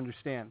I don't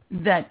understand.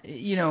 That,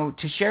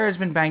 Teixeira's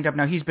been banged up.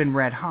 Now, he's been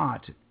red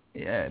hot,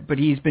 but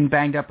he's been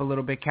banged up a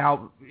little bit.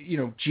 Cal,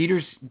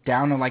 Jeter's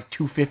down to like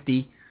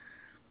 250,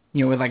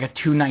 with like a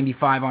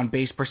 295 on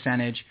base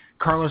percentage.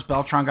 Carlos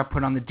Beltran got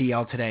put on the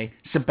DL today.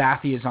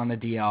 Sabathia's on the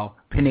DL.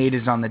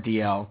 Pineda's on the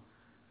DL.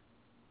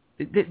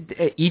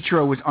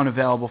 Ichiro was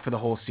unavailable for the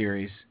whole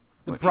series.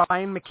 The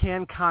Brian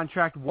McCann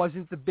contract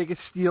wasn't the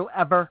biggest steal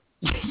ever.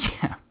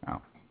 Yeah.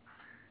 Oh.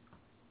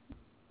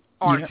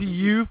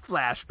 RTU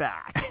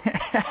flashback.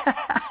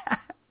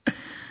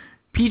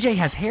 PJ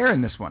has hair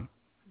in this one.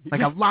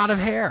 Like a lot of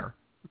hair.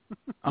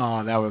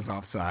 Oh, that was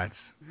offsides.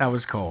 That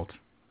was cold.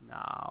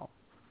 No.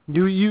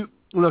 You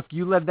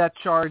led that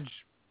charge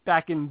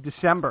back in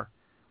December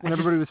when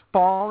everybody was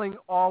falling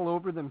all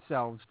over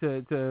themselves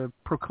to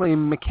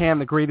proclaim McCann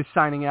the greatest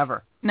signing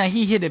ever. Now,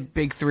 he hit a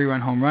big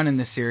 3-run home run in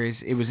this series.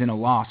 It was in a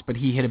loss, but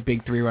he hit a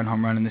big 3-run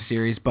home run in the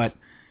series. But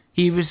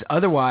he was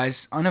otherwise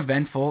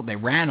uneventful. They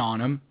ran on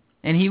him,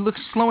 and he looked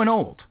slow and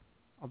old.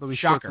 Although he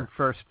struck him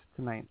first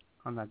tonight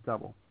on that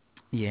double.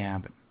 Yeah,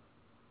 but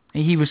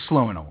he was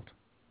slow and old.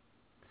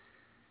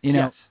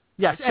 Yes.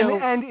 So,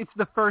 and it's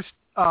the first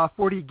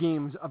 40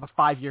 games of a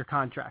 5-year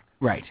contract.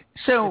 Right.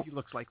 So he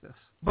looks like this.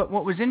 But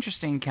what was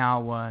interesting,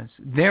 Cal, was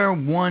their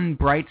one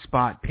bright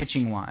spot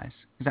pitching-wise,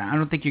 because I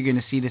don't think you're going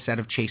to see this out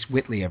of Chase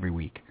Whitley every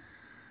week.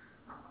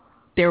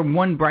 Their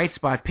one bright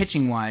spot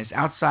pitching-wise,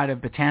 outside of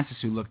Betances,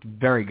 who looked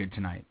very good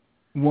tonight,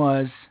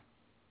 was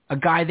a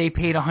guy they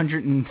paid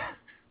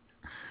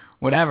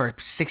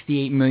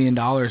 $68 million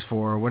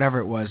for, or whatever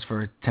it was,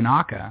 for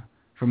Tanaka,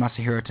 for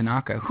Masahiro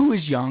Tanaka, who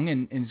is young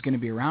and is going to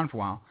be around for a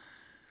while.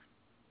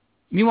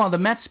 Meanwhile, the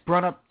Mets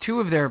brought up two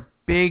of their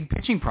big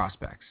pitching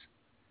prospects.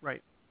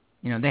 Right.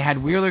 They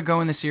had Wheeler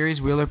go in the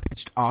series. Wheeler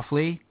pitched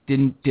awfully,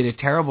 did a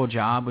terrible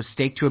job, was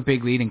staked to a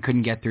big lead and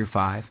couldn't get through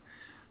 5.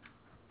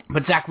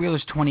 But Zach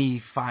Wheeler's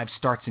 25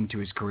 starts into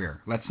his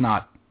career. Let's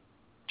not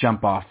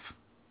jump off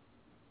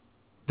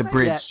the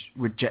bridge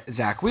with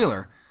Zach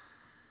Wheeler.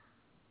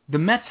 The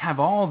Mets have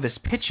all this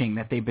pitching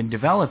that they've been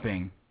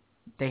developing.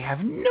 They have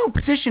no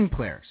position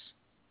players,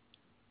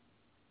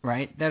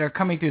 right, that are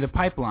coming through the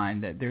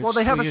pipeline. Well,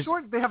 they have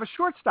a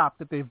shortstop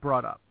that they've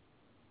brought up.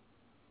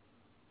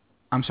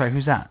 I'm sorry,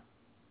 who's that?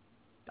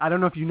 I don't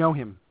know if you know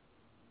him.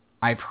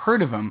 I've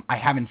heard of him. I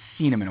haven't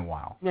seen him in a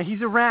while. Yeah,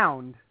 he's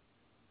around.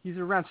 He's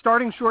around.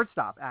 Starting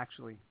shortstop,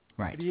 actually.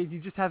 Right. But he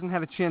just hasn't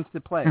had a chance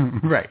to play.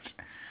 Right.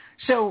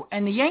 So,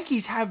 and the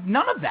Yankees have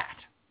none of that.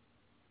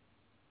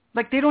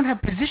 Like, they don't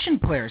have position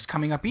players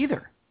coming up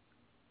either.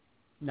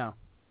 No.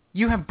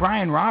 You have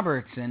Brian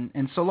Roberts, and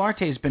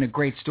Solarte has been a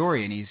great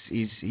story, and he's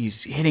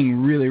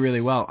hitting really,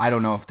 really well. I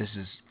don't know if this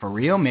is for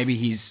real. Maybe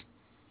he's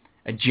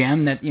a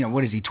gem that,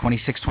 what is he,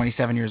 26,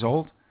 27 years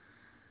old?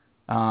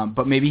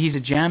 But maybe he's a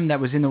gem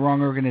that was in the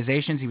wrong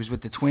organizations. He was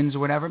with the Twins or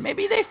whatever.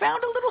 Maybe they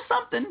found a little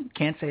something.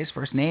 Can't say his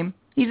first name.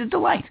 He's a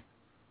delight.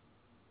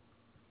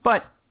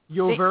 But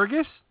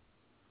Vergas?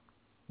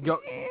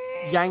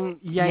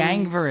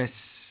 Yangervis.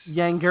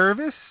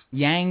 Yangervis.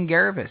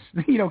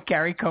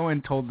 Gary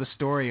Cohen told the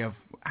story of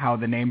how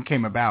the name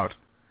came about.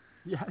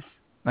 Yes.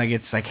 Like,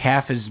 it's like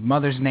half his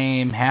mother's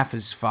name, half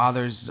his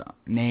father's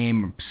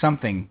name, or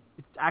something.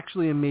 It's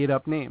actually a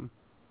made-up name.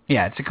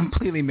 Yeah, it's a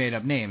completely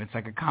made-up name. It's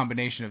like a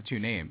combination of two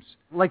names.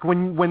 Like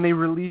when they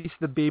release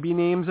the baby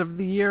names of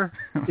the year,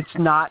 it's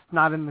not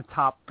in the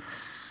top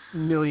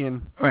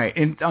million. Right.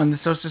 On the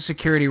Social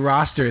Security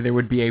roster, there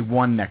would be a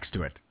 1 next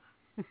to it.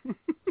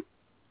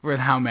 With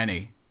how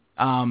many?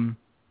 And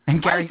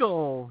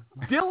Michael,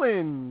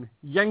 Dylan,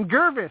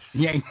 Yangervis.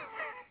 You're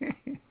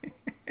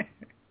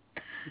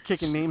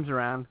kicking names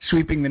around.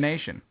 Sweeping the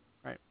nation.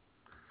 Right.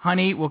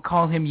 Honey, we'll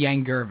call him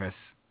Yangervis.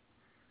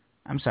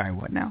 I'm sorry,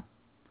 what now?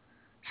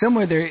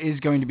 Somewhere there is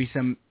going to be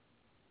some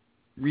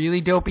really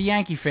dopey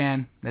Yankee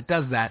fan that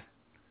does that.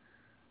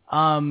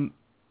 And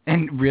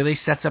really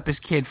sets up his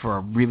kid for a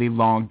really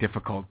long,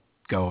 difficult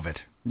go of it.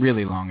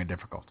 Really long and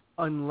difficult.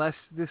 Unless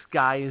this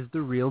guy is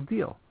the real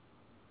deal.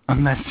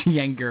 Unless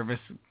Yangervis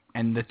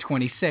and the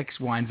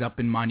 26 winds up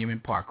in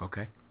Monument Park,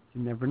 okay?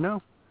 You never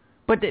know.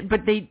 But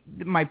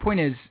my point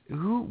is,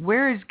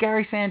 where is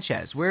Gary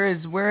Sanchez?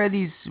 Where's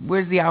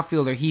the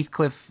outfielder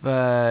Heathcliff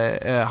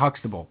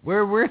Huxtable?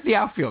 Where are the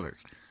outfielders?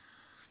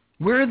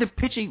 Where are the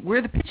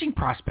pitching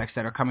prospects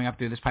that are coming up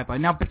through this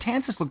pipeline? Now,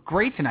 Betances looked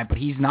great tonight, but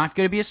he's not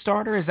going to be a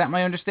starter. Is that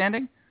my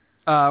understanding?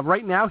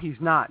 Right now, he's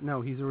not.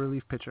 No, he's a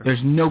relief pitcher.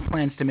 There's no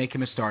plans to make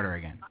him a starter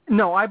again.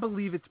 No, I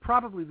believe it's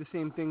probably the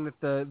same thing that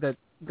the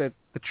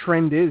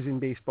trend is in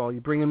baseball.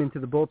 You bring him into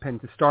the bullpen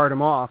to start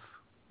him off,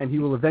 and he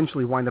will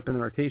eventually wind up in the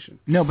rotation.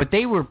 No, but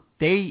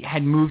they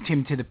had moved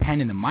him to the pen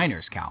in the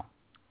minors, Cal.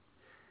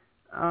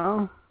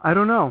 Oh, I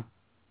don't know.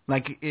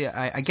 Like,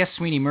 I guess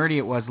Sweeney Murdy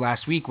it was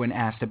last week when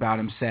asked about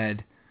him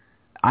said,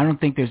 I don't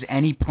think there's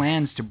any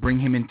plans to bring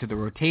him into the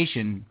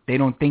rotation. They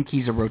don't think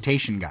he's a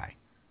rotation guy.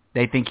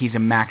 They think he's a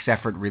max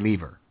effort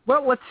reliever.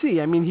 Well, let's see.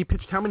 I mean, he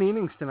pitched how many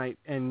innings tonight?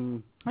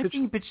 And I think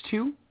he pitched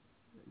 2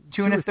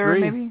 and a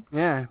third, maybe.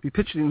 Yeah, he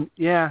pitched in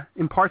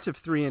parts of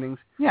 3 innings.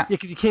 Yeah,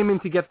 because he came in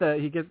to get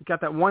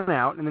got that 1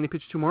 out, and then he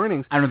pitched 2 more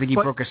innings. I don't think he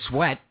broke a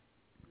sweat.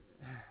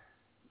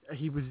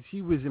 He was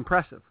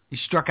impressive. He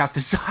struck out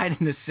the side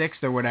in the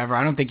 6th or whatever.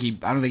 I don't think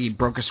he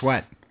broke a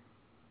sweat.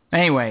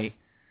 Anyway,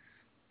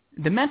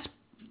 the Mets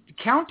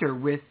counter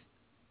with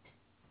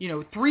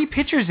 3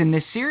 pitchers in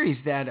this series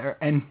that are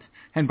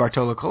and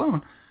Bartolo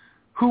Colon,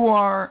 who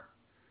are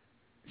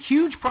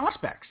huge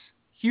prospects.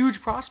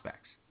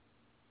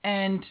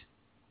 And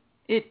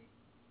it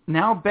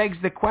now begs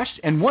the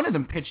question, and one of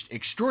them pitched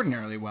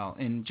extraordinarily well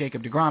in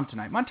Jacob deGrom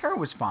tonight. Montero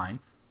was fine.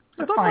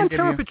 I thought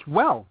Montero pitched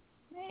well.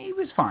 He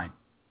was fine.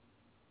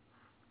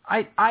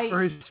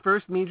 For his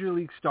first major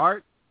league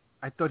start,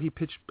 I thought he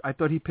pitched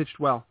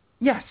well.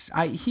 Yes,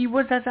 he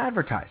was as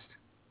advertised.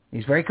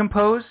 He's very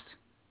composed.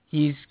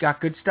 He's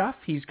got good stuff.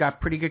 He's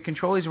got pretty good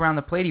control. He's around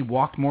the plate. He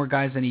walked more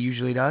guys than he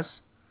usually does.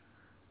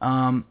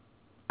 I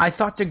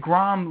thought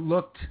deGrom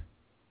looked,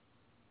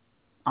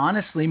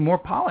 honestly, more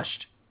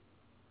polished.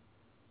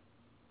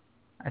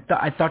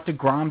 I thought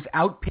deGrom's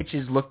out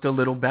pitches looked a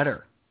little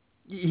better.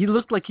 He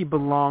looked like he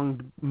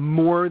belonged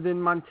more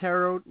than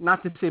Montero.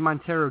 Not to say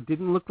Montero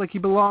didn't look like he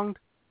belonged.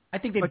 I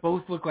think they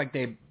both look like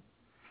they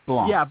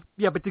belong.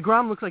 Yeah, but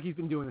deGrom looks like he's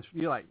been doing this.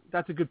 You're like,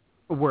 that's a good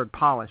word,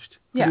 polished.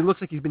 Yeah. He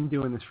looks like he's been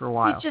doing this for a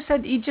while. He just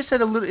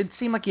had a little. It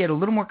seemed like he had a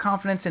little more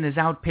confidence in his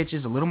out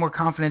pitches, a little more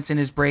confidence in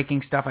his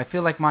breaking stuff. I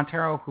feel like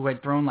Montero, who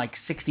had thrown like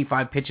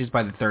 65 pitches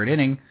by the 3rd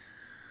inning,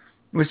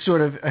 was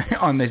sort of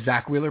on the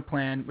Zach Wheeler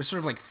plan, was sort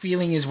of like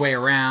feeling his way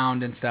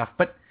around and stuff.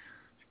 But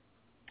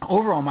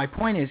overall, my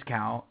point is,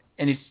 Cal,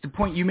 and it's the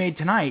point you made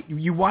tonight,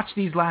 you watch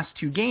these last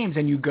 2 games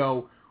and you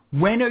go,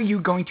 When are you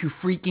going to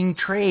freaking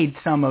trade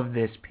some of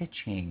this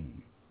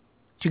pitching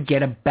to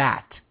get a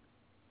bat?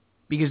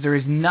 Because there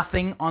is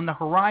nothing on the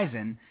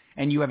horizon,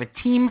 and you have a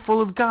team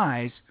full of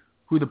guys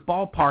who the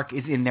ballpark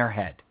is in their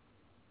head.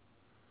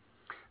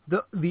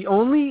 The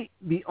only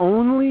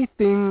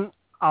thing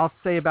I'll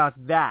say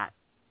about that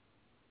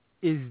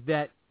is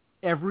that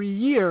every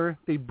year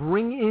they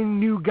bring in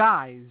new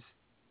guys,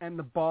 and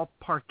the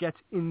ballpark gets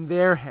in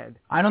their head.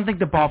 I don't think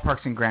the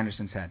ballpark's in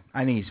Granderson's head.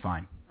 I think he's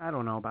fine. I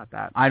don't know about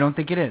that. I don't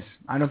think it is.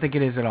 I don't think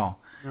it is at all.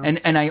 No.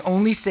 And I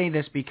only say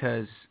this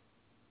because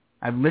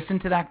I've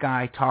listened to that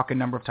guy talk a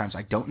number of times.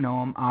 I don't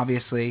know him,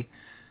 obviously,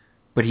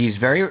 but he's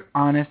very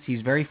honest.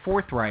 He's very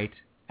forthright,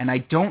 and I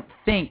don't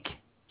think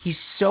he's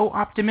so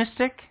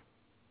optimistic.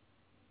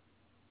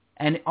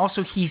 And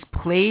also, he's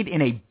played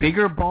in a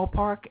bigger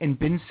ballpark and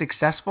been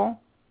successful,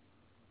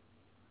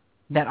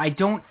 that I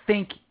don't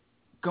think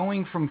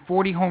going from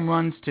 40 home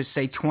runs to,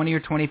 say, 20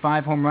 or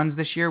 25 home runs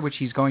this year, which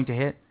he's going to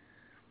hit,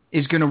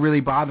 is going to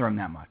really bother him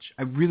that much.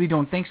 I really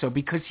don't think so,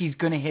 because he's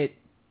going to hit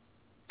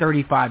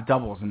 35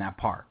 doubles in that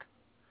park.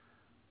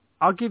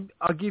 I'll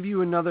give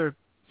you another.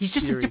 He's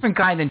just theory. A different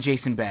guy than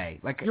Jason Bay.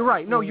 Like, you're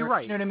right. No, you're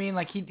right. You know what I mean?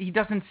 Like, he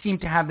doesn't seem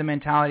to have the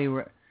mentality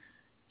where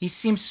he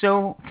seems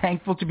so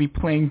thankful to be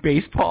playing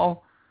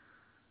baseball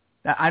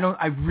that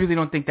I really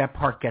don't think that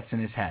park gets in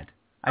his head.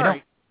 I don't.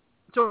 Right.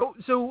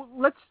 So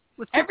let's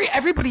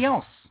everybody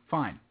else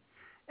fine.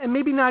 And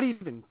maybe not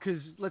even,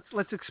 because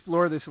let's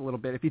explore this a little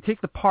bit. If you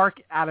take the park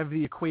out of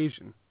the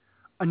equation,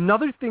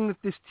 another thing that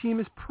this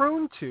team is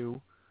prone to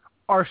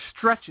are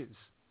stretches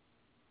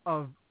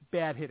of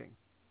bad hitting.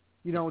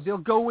 You know, they'll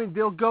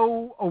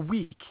go a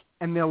week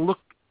and they'll look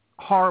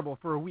horrible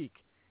for a week,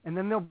 and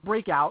then they'll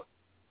break out,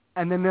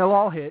 and then they'll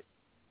all hit,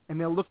 and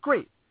they'll look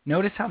great.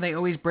 Notice how they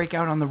always break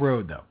out on the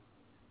road, though.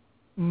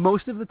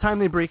 Most of the time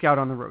they break out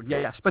on the road,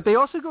 yes. But they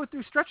also go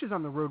through stretches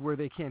on the road where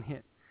they can't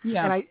hit.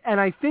 Yeah. And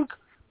I think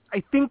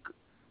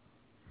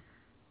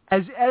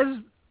as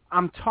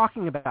I'm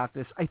talking about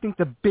this, I think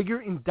the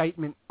bigger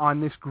indictment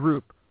on this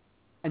group,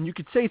 and you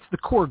could say it's the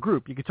core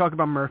group. You could talk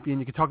about Murphy, and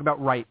you could talk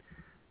about Wright,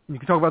 and you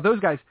could talk about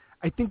those guys.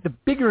 I think the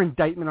bigger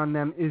indictment on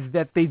them is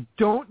that they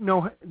don't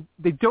know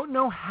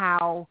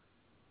how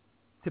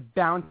to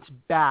bounce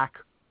back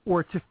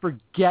or to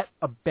forget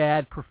a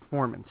bad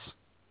performance.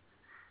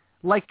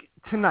 Like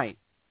tonight,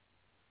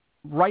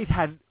 Wright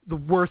had the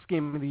worst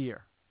game of the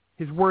year.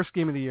 His worst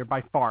game of the year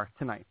by far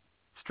tonight.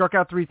 Struck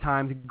out 3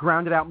 times. He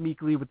grounded out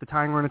meekly with the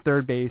tying run at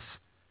third base.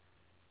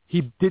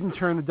 He didn't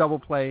turn the double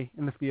play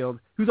in the field.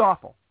 He was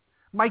awful.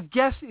 My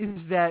guess is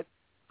that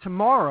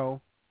tomorrow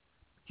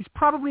he's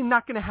probably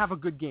not going to have a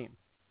good game.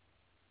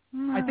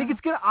 No. I think it's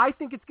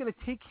going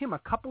to take him a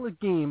couple of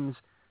games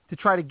to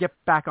try to get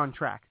back on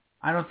track.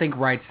 I don't think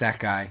Wright's that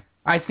guy.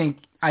 I think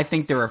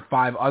there are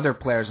 5 other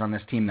players on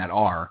this team that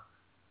are.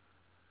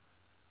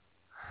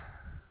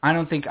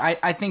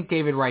 I think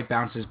David Wright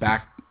bounces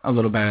back a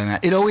little better than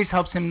that. It always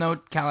helps him, though,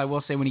 Cal, I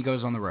will say, when he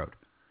goes on the road.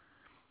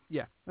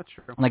 Yeah, that's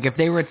true. Like, if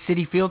they were at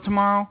Citi Field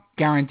tomorrow,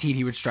 guaranteed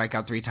he would strike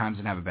out 3 times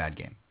and have a bad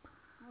game.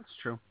 That's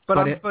true. But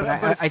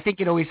I think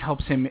it always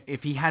helps him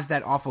if he has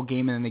that awful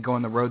game and then they go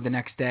on the road the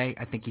next day.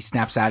 I think he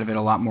snaps out of it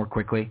a lot more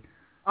quickly.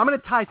 I'm going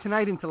to tie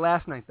tonight into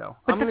last night, though.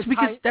 But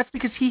that's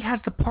because he has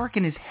the park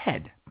in his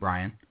head,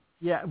 Brian.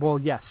 Yeah, well,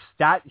 yes.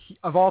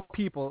 Of all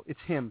people, it's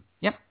him.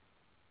 Yep.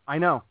 I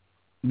know.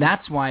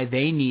 That's why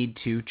they need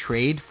to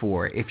trade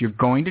for, if you're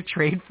going to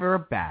trade for a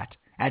bat,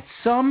 at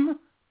some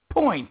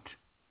point,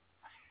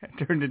 I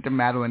turned into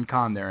Madeline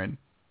Kahn there in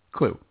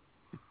Clue.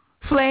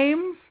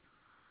 Flames,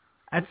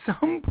 at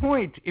some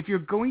point, if you're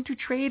going to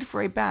trade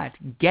for a bat,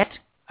 get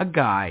a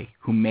guy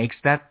who makes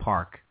that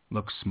park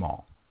look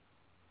small.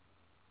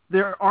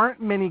 There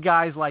aren't many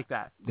guys like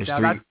that. There's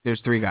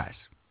 3 guys.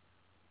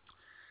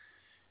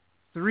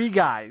 3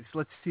 guys.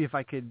 Let's see if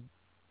I could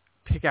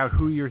pick out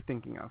who you're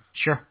thinking of.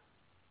 Sure.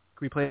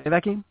 Can we play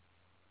that game?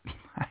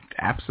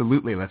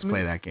 Absolutely, let's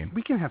play that game.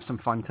 We can have some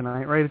fun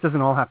tonight, right? It doesn't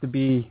all have to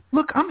be...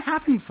 Look, I'm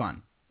having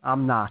fun.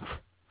 I'm not.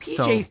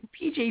 PJ's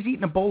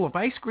eating a bowl of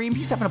ice cream.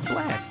 He's having a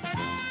blast.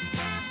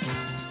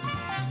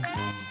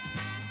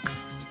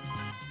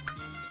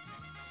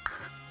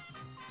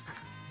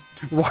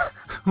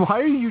 Why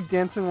are you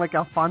dancing like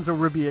Alfonso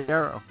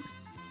Ribeiro?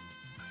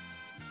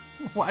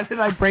 Why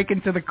did I break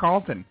into the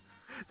Carlton?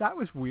 That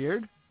was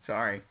weird.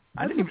 Sorry.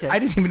 I didn't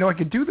even know I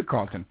could do the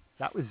Carlton.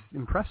 That was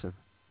impressive.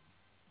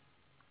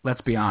 Let's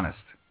be honest.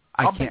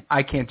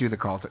 I can't do the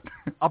Carlton.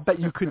 I'll bet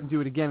you couldn't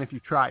do it again if you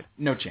tried.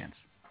 No chance.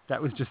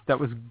 That was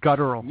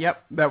guttural.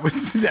 Yep. That was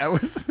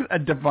a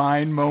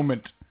divine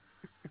moment.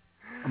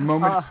 A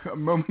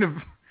moment of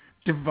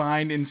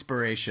divine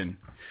inspiration.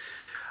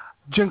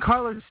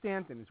 Giancarlo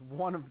Stanton is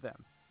one of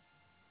them.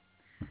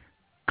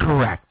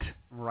 Correct.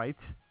 Right.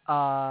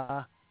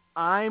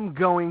 I'm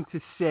going to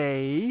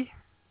say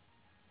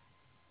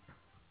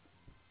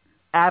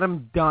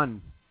Adam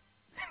Dunn.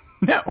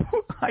 No,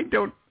 I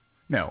don't.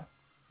 No,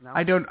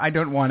 I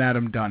don't want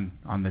Adam Dunn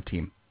on the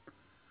team.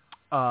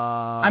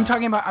 I'm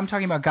talking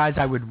about guys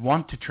I would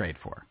want to trade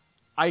for.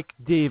 Ike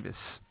Davis.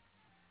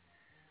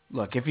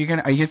 Look, if are you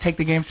gonna take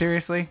the game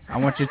seriously? I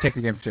want you to take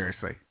the game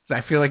seriously.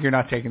 I feel like you're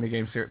not taking the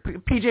game seriously.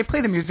 PJ,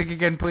 play the music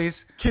again, please.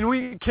 Can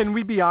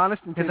we be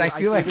honest? Because I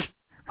feel like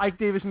Ike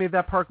Davis made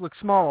that park look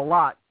small a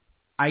lot.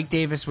 Ike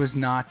Davis was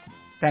not.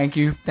 Thank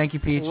you,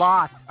 Peach. A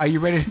lot. Are you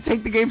ready to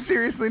take the game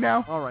seriously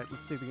now? All right,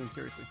 let's take the game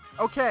seriously.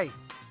 Okay.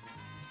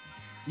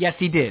 Yes,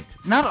 he did.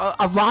 Not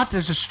a lot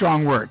is a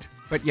strong word,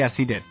 but yes,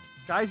 he did.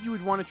 Guys you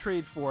would want to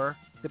trade for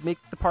that make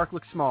the park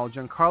look small.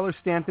 Giancarlo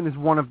Stanton is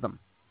one of them.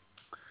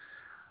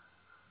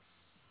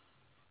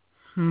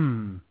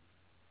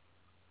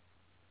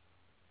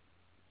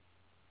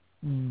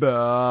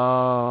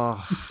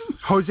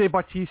 Jose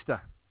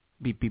Bautista.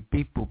 Beep, beep,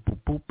 beep, boop, boop,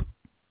 boop.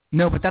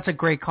 No, but that's a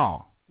great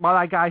call. Well,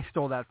 that guy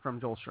stole that from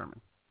Joel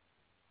Sherman.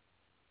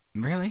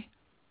 Really?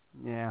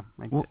 Yeah,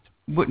 I did.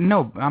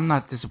 No, I'm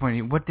not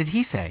disappointed. What did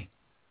he say?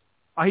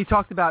 He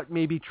talked about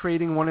maybe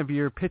trading one of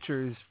your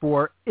pitchers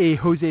for a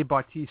Jose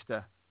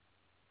Bautista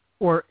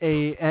or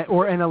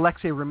an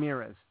Alexei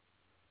Ramirez.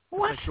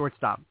 What? A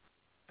shortstop.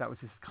 That was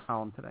his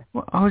column today.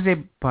 Well, Jose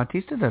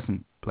Bautista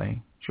doesn't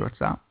play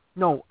shortstop.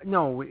 No.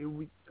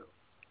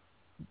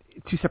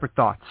 Two separate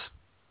thoughts.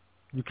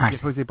 You can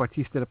get Jose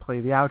Bautista to play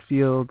the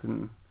outfield,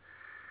 and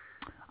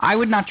I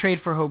would not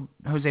trade for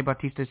Jose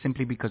Bautista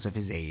simply because of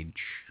his age.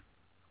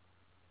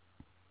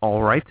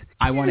 All right.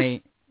 I want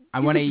a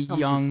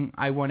young.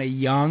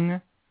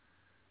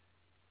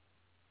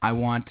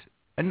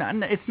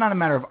 And it's not a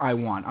matter of I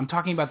want. I'm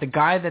talking about the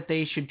guy that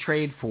they should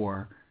trade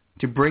for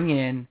to bring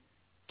in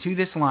to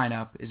this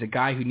lineup is a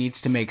guy who needs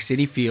to make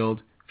Citi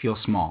Field feel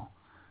small,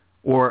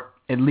 or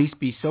at least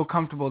be so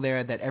comfortable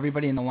there that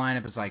everybody in the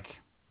lineup is like,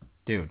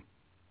 dude,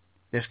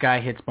 this guy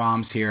hits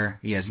bombs here.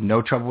 He has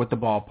no trouble with the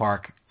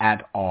ballpark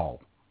at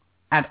all.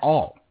 At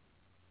all.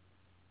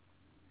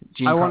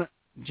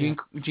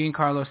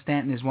 Giancarlo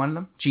Stanton is one of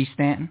them. G.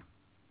 Stanton.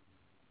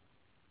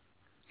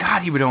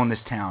 God, he would own this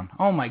town.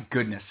 Oh, my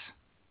goodness.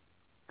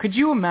 Could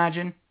you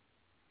imagine?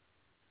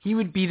 He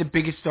would be the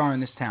biggest star in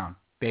this town,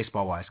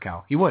 baseball-wise,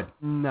 Cal. He would.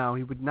 No,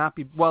 he would not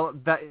be. Well,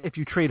 if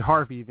you trade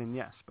Harvey, then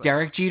yes. But.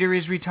 Derek Jeter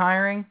is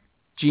retiring.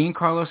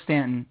 Giancarlo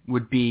Stanton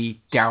would be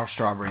Darryl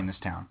Strawberry in this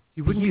town.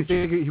 He wouldn't be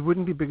bigger. He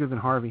wouldn't be bigger than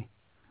Harvey.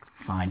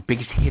 Fine,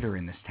 biggest hitter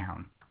in this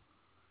town.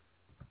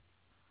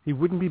 He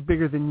wouldn't be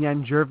bigger than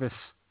Yan Jervis.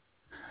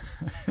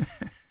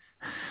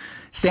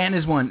 Stanton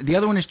is one. The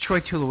other one is Troy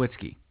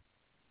Tulowitzki.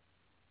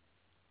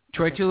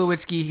 Troy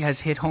Tulowitzki has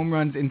hit home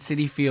runs in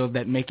Citi Field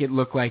that make it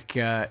look like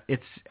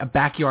it's a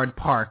backyard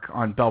park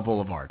on Bell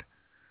Boulevard.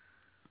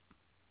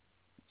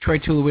 Troy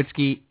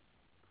Tulowitzki,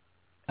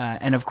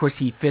 and of course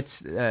he fits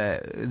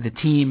the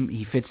team.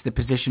 He fits the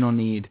positional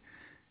need.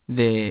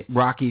 The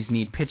Rockies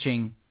need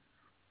pitching.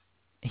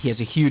 He has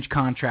a huge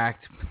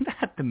contract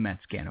that the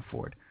Mets can't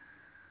afford.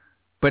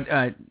 But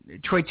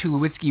Troy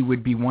Tulowitzki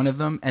would be one of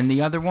them. And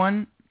the other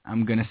one,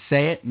 I'm going to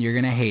say it, and you're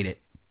going to hate it.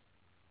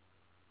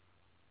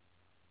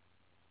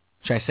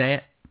 Should I say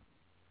it?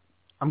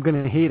 I'm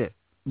going to hate it.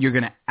 You're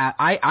going to.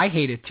 I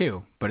hate it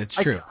too, but it's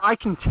true. I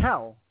can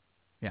tell.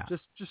 Yeah.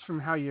 Just from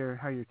how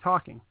you're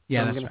talking.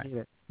 Yeah, so that's right. Hate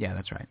it. Yeah,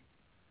 that's right.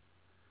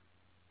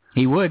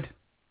 He would.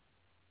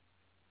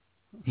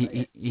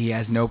 He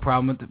has no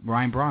problem with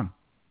Ryan Braun.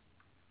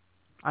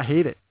 I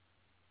hate it.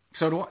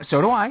 So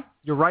do I.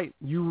 You're right.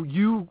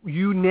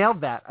 You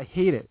nailed that. I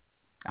hate it.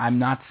 I'm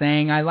not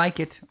saying I like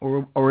it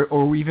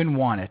or even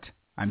want it.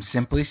 I'm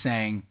simply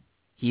saying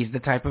he's the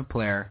type of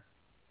player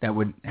that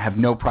would have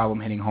no problem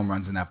hitting home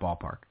runs in that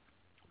ballpark.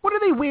 What are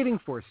they waiting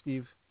for,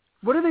 Steve?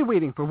 What are they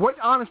waiting for?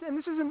 And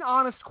this is an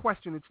honest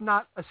question. It's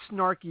not a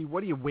snarky,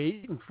 what are you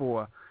waiting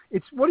for?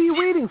 It's, what are you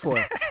waiting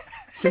for?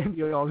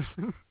 Sandy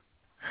Alderson.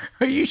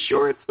 Are you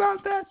sure it's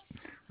not that?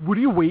 What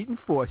are you waiting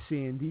for,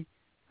 Sandy?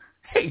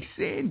 Hey,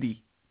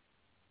 Sandy.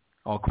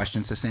 All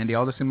questions to Sandy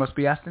Alderson must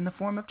be asked in the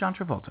form of John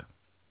Travolta.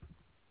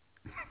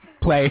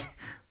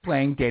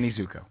 Playing Danny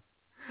Zucko.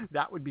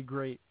 That would be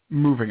great.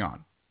 Moving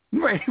on.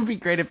 Right, it would be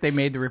great if they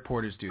made the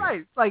reporters do that.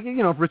 Right, like,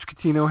 if Rich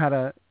Catino had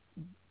to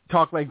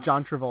talk like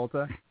John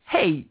Travolta.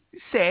 Hey,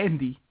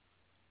 Sandy,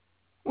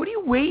 what are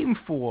you waiting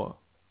for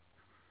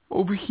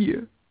over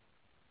here?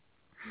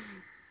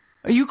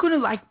 Are you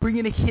going to, bring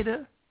in a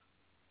hitter?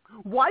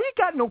 Why you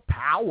got no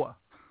power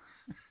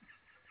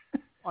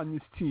on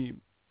this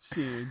team,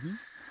 Sandy?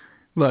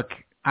 Look,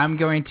 I'm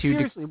going to...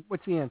 Seriously,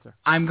 what's the answer?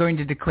 I'm going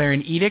to declare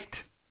an edict.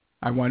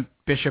 I want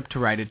Bishop to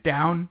write it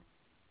down.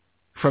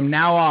 From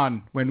now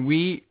on, when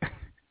we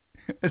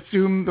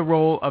assume the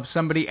role of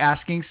somebody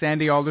asking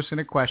Sandy Alderson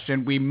a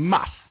question, we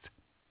must,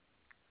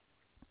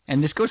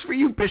 and this goes for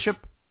you, Bishop,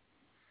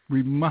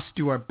 we must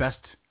do our best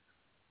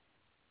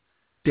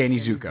Danny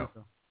Zucko.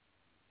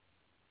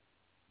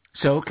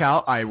 So,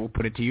 Cal, I will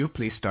put it to you.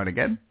 Please start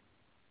again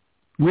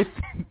with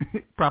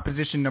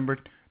proposition number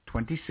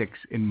 26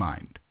 in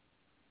mind.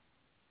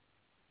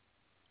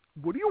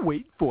 What are you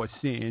waiting for,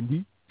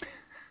 Sandy?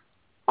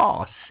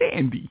 Oh,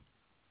 Sandy.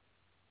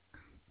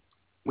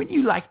 When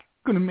you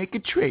going to make a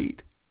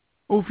trade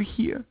over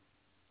here?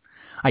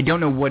 I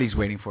don't know what he's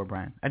waiting for,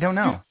 Brian. I don't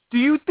know. Do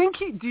you think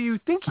he will?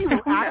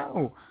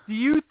 Do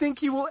you think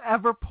he will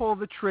ever pull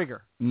the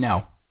trigger?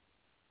 No.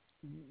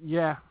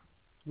 Yeah.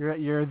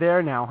 You're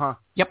there now, huh?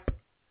 Yep.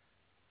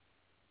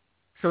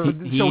 So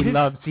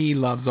he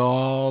loves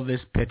all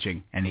this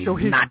pitching, and he's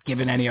not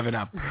giving any of it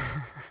up.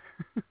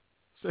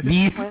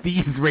 These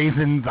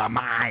raisins are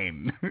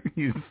mine.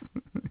 he's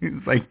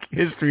like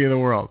history of the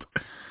world.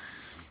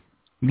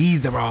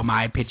 These are all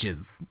my pitches.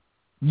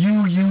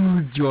 You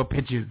used your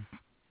pitches.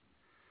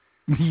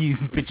 These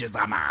pitches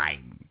are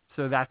mine.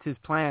 So that's his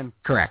plan.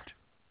 Correct.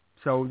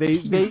 So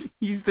he's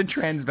the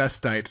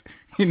transvestite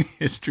in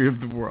history of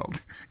the world.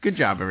 Good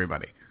job,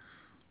 everybody.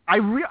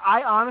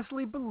 I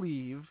honestly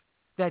believe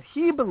that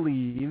he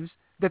believes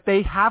that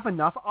they have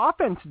enough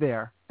offense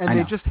there, and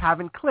they just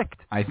haven't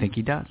clicked. I think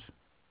he does.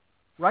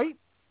 Right?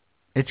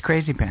 It's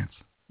crazy pants.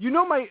 You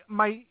know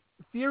my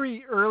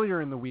theory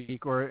earlier in the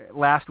week or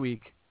last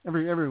week.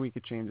 Every week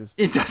it changes.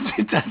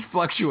 It does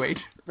fluctuate.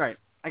 Right.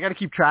 I got to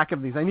keep track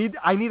of these. I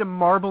need a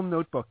marble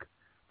notebook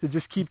to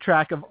just keep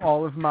track of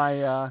all of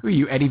my. Who are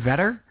you, Eddie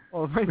Vedder?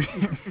 All of my.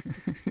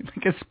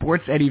 Like a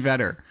sports Eddie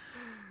Vedder.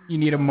 You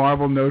need a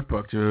marble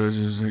notebook.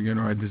 Just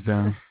gonna write this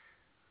down.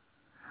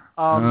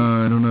 I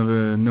don't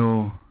ever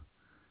know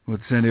what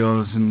Sandy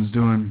Alderson's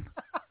doing,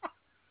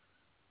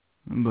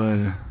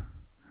 but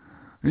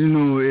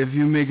if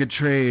you make a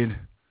trade,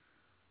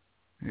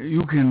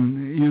 you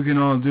can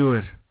all do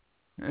it.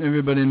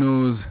 Everybody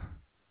knows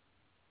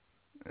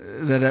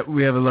that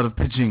we have a lot of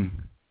pitching.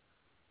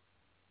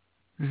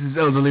 This is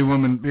elderly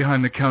woman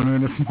behind the counter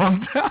in a small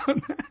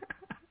town.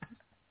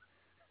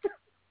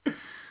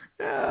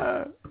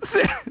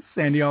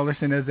 Sandy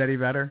Alderson as Eddie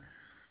Vedder.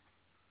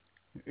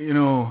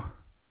 A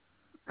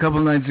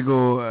couple nights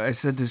ago, I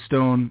said to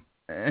Stone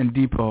and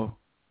Depot,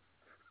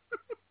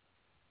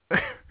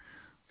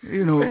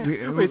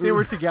 wait, they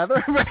were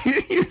together?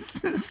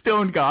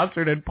 Stone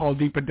Gossard and Paul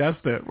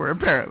DePodesta were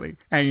apparently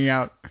hanging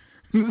out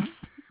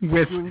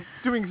with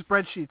doing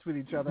spreadsheets with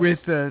each other. With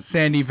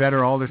Sandy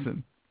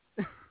Alderson.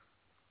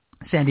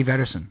 Sandy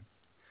VedderSon.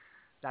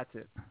 That's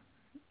it.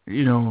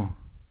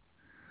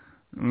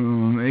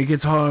 It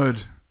gets hard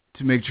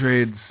to make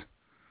trades.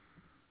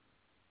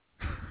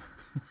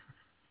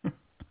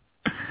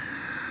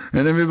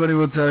 And everybody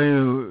will tell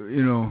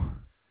you,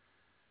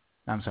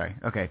 I'm sorry.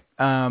 Okay.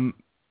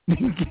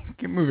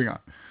 Keep moving on.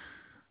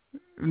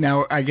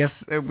 Now, I guess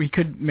we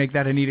could make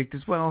that an edict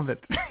as well, that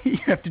you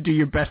have to do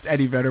your best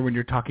Eddie Vedder when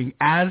you're talking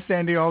as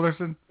Sandy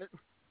Alderson.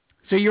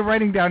 So you're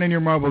writing down in your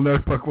marble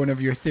notebook one of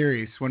your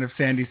theories, one of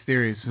Sandy's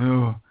theories.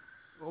 Oh.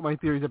 All my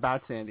theories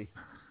about Sandy.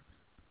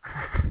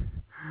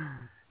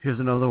 Here's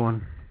another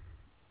one.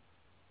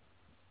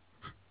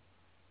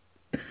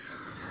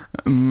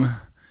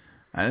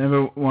 I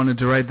never wanted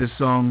to write this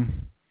song,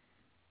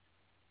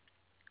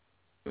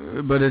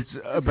 but it's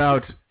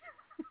about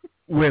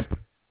whip.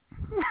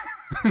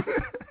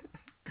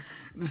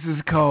 This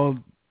is called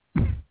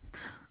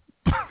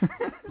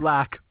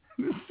Black.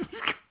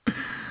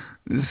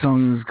 This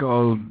song is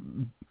called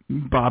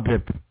Bob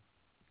Hip.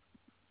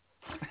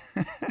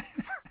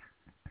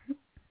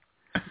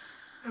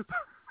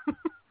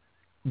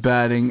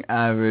 Batting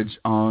average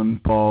on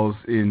balls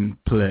in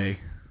play.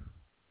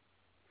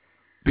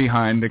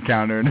 Behind the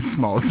counter in a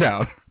small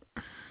town.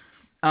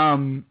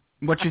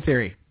 What's your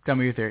theory? Tell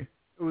me your theory.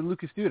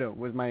 Lucas Duda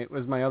was my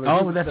other.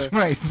 Oh, that's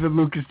right. The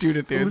Lucas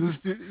Duda theory.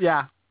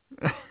 Yeah.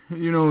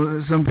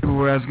 Some people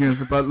were asking us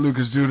about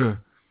Lucas Duda.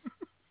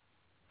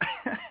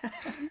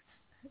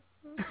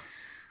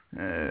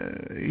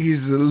 He's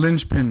a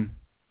linchpin.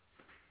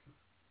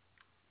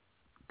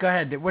 Go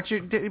ahead.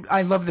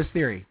 I love this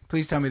theory.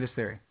 Please tell me this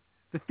theory.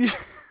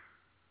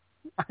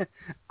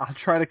 I'll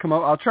try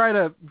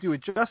to do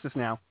it justice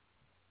now.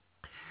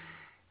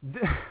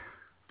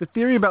 The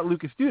theory about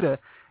Lucas Duda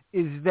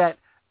is that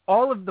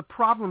all of the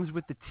problems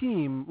with the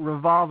team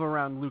revolve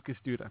around Lucas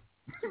Duda.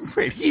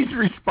 Wait, he's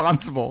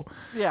responsible.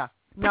 Yeah.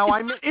 Now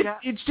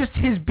it's just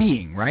his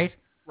being, right?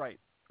 Right.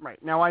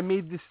 Now I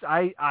made this.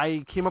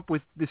 I came up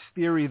with this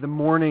theory the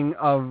morning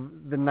of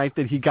the night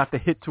that he got the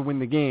hit to win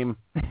the game.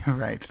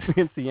 Right.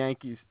 Against the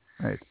Yankees.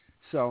 Right.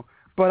 So,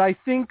 but I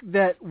think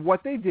that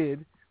what they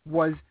did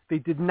was they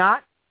did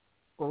not.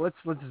 Well, let's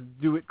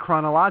do it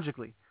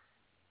chronologically.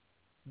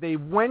 They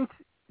went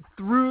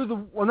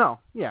through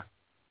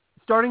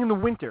starting in the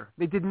winter,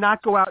 they did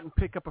not go out and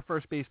pick up a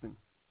first baseman.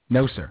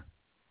 No, sir.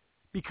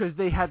 Because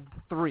they had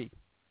 3.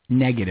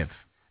 Negative.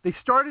 They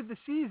started the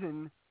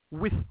season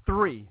with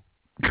 3.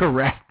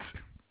 Correct.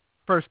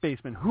 First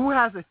baseman. Who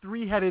has a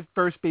 3-headed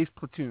first base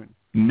platoon?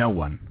 No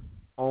one.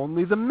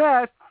 Only the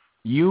Mets.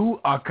 You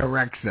are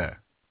correct, sir.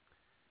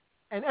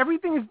 And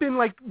everything has been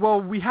like,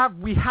 well, we have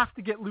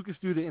to get Lucas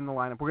Duda in the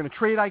lineup. We're going to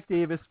trade Ike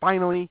Davis,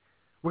 finally.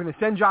 We're going to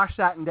send Josh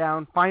Satin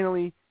down,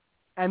 finally.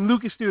 And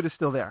Lucas Duda is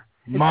still there.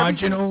 And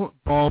marginal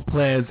ball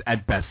players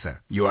at best, sir.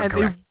 You are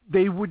correct.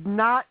 They would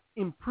not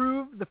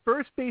improve the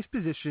first base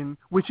position,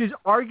 which is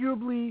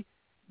arguably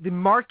the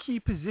marquee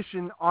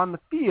position on the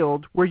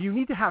field where you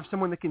need to have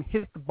someone that can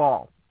hit the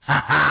ball.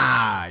 Ha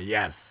ha!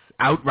 Yes.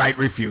 Outright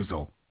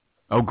refusal.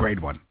 Oh, grade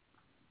 1.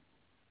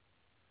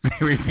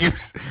 refuse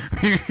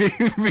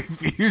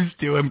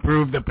to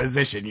improve the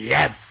position.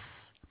 Yes.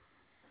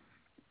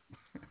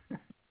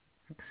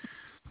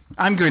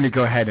 I'm going to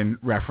go ahead and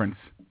reference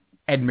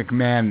Ed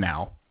McMahon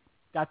now.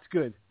 That's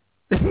good.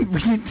 We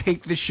can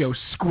take the show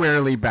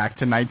squarely back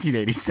to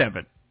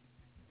 1987.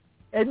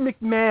 Ed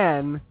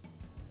McMahon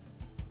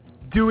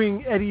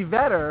doing Eddie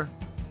Vedder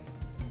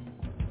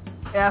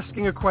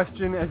asking a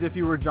question as if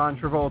you were John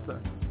Travolta.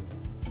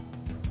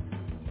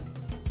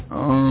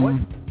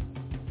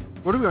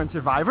 What are we on,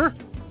 Survivor?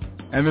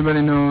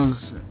 Everybody knows...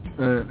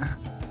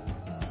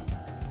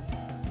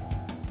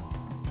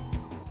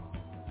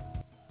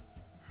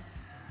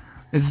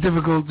 it's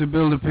difficult to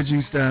build a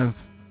pitching staff.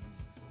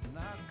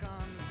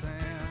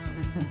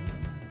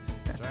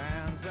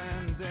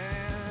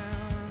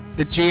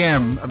 The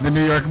GM of the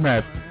New York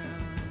Mets,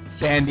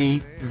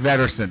 Sandy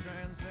VedderSon.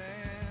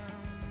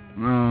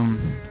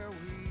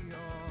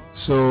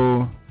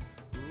 So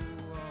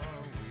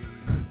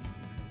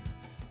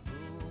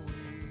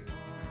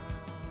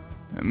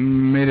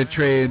made a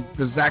trade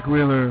for Zach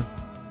Wheeler.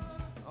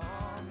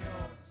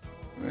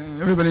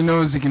 Everybody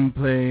knows he can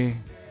play.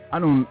 I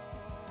don't.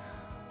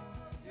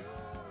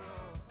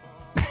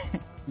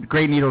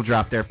 Great needle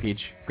drop there,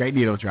 Peach. Great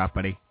needle drop,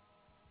 buddy.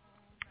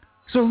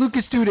 So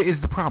Lucas Duda is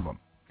the problem.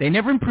 They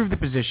never improved the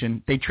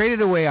position. They traded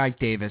away Ike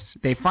Davis.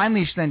 They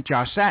finally sent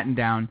Josh Satin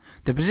down.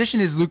 The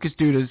position is Lucas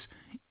Duda's,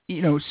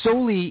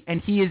 solely,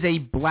 and he is a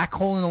black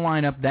hole in the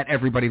lineup that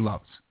everybody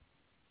loves.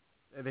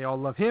 They all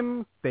love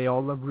him. They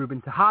all love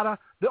Ruben Tejada.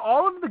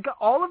 All of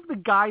the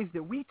guys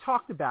that we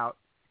talked about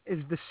as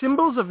the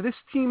symbols of this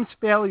team's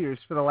failures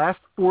for the last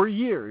 4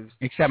 years.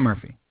 Except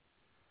Murphy.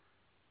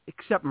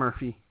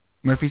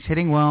 Murphy's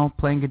hitting well,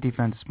 playing good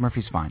defense.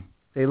 Murphy's fine.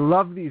 They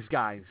love these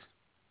guys.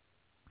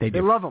 They do.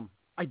 They love them.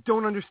 I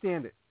don't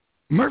understand it.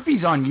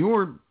 Murphy's on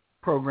your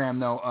program,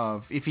 though,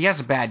 of if he has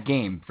a bad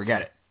game,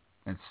 forget it.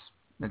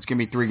 That's going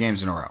to be 3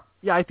 games in a row.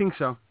 Yeah, I think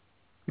so.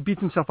 He beats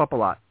himself up a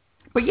lot.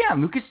 But yeah,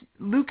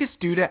 Lucas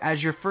Duda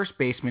as your first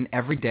baseman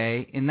every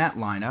day in that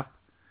lineup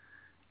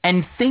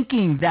and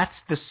thinking that's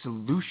the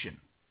solution.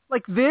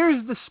 Like,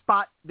 there's the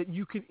spot that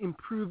you can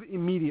improve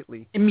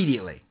immediately.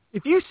 Immediately.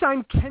 If you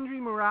sign Kendry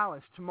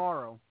Morales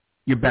tomorrow,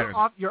 you're better.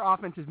 Your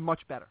offense is much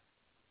better.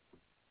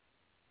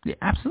 Yeah,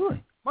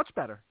 absolutely. Much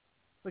better.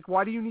 Like,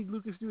 why do you need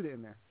Lucas Duda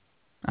in there?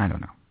 I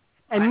don't know.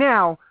 And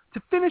now,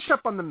 to finish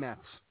up on the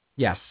Mets.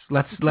 Yes,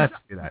 let's do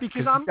that.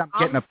 Because I'm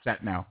getting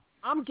upset now.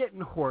 I'm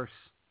getting hoarse.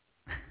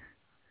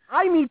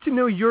 I need to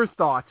know your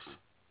thoughts,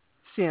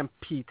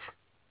 Sanpete,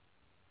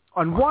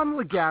 on Juan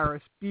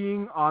Lagares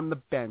being on the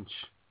bench.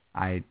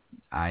 3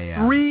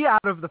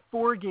 out of the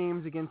 4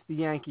 games against the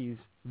Yankees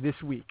this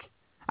week.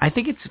 I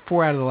think it's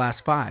 4 out of the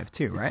last 5,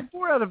 too, right?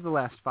 4 out of the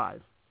last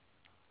 5.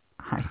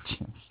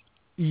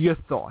 Your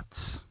thoughts?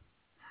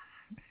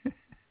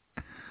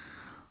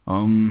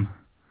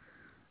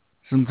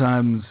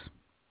 Sometimes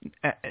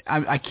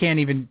I can't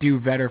even do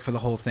Vedder for the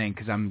whole thing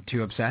because I'm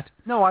too upset.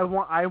 No, I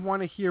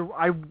want to hear.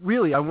 I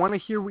want to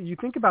hear what you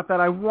think about that.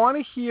 I want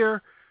to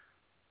hear.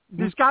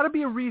 There's got to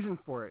be a reason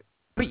for it.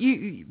 But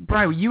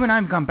Brian, you and I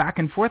have gone back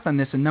and forth on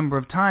this a number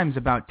of times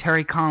about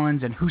Terry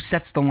Collins and who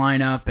sets the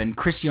lineup, and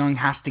Chris Young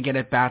has to get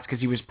at bats because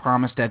he was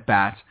promised at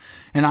bats,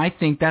 and I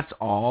think that's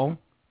all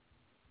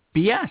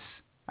BS.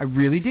 I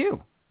really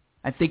do.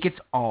 I think it's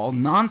all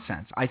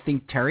nonsense. I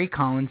think Terry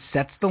Collins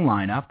sets the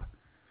lineup,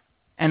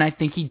 and I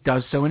think he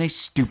does so in a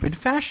stupid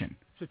fashion.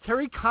 So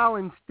Terry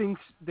Collins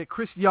thinks that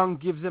Chris Young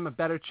gives him a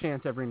better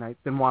chance every night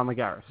than Juan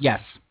Lagares?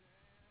 Yes.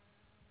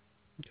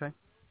 Okay.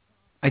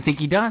 I think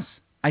he does.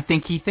 I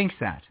think he thinks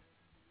that.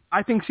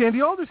 I think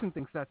Sandy Alderson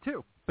thinks that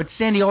too. But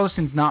Sandy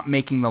Alderson's not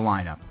making the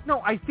lineup.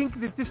 No, I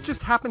think that this just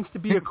happens to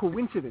be a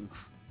coincidence.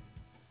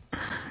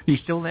 He's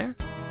still there?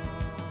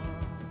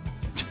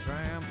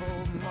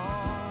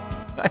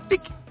 I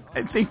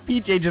think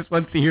PJ just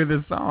wants to hear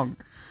this song.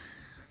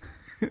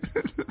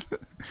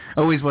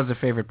 Always was a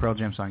favorite Pearl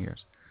Jam song of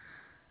yours.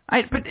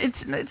 But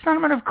it's not a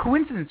matter of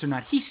coincidence or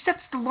not. He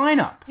sets the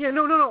lineup. Yeah,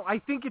 no. I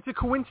think it's a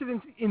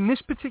coincidence in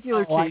this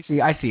particular case.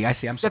 I see.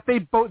 I'm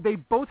sorry. That they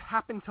both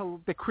happen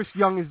to that Chris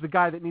Young is the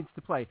guy that needs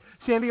to play.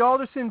 Sandy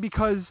Alderson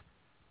because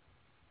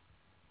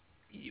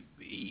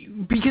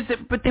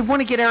they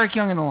want to get Eric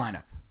Young in the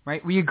lineup,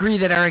 right? We agree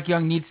that Eric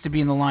Young needs to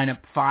be in the lineup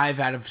 5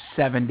 out of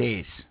 7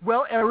 days.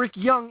 Well, Eric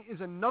Young is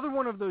another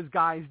one of those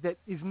guys that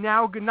is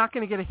now not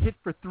going to get a hit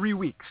for 3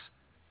 weeks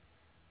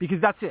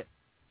because that's it.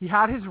 He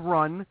had his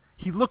run.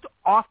 He looked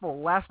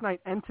awful last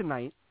night and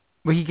tonight.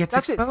 Well, he gets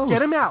exposed. That's it.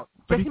 Get him out.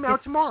 Get him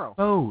out tomorrow.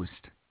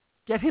 Exposed.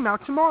 Get him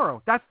out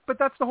tomorrow. That's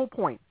the whole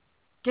point.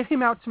 Get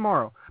him out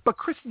tomorrow. But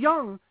Chris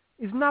Young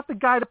is not the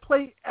guy to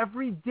play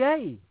every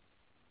day.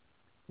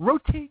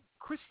 Rotate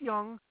Chris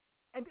Young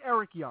and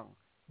Eric Young.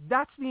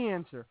 That's the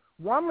answer.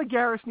 Juan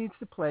Lagares needs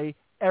to play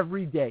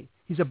every day.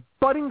 He's a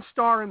budding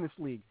star in this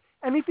league.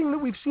 Anything that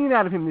we've seen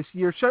out of him this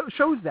year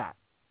shows that.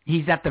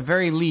 He's at the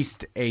very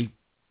least a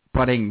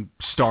budding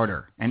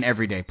starter and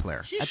everyday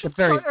player. He at should the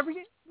very start every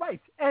day.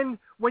 Right. And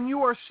when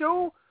you are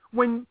so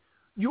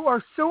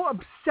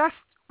obsessed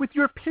with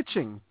your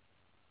pitching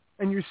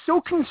and you're so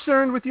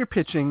concerned with your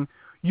pitching,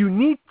 you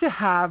need to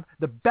have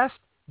the best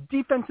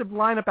defensive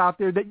lineup out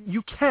there that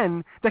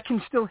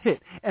can still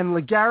hit. And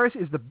Lagares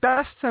is the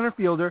best center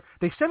fielder.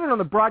 They said it on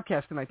the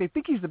broadcast tonight. They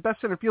think he's the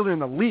best center fielder in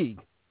the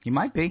league. He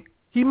might be.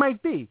 He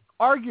might be,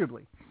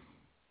 arguably,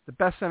 the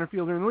best center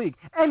fielder in the league.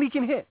 And he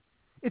can hit.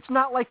 It's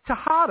not like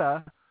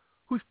Tejada,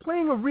 who's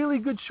playing a really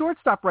good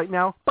shortstop right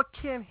now, but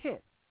can't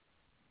hit.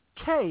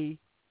 K,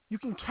 you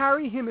can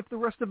carry him if the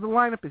rest of the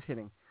lineup is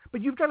hitting.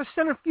 But you've got a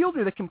center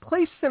fielder that can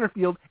play center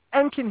field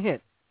and can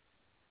hit.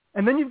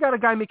 And then you've got a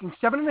guy making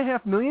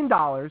 $7.5 million,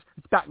 that's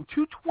batting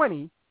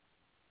 .220,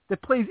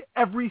 that plays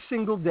every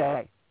single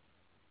day.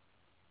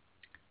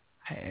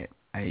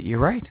 You're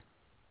right.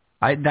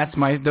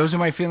 Those are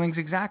my feelings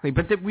exactly.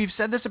 But we've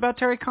said this about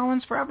Terry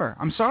Collins forever.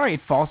 I'm sorry,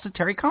 it falls to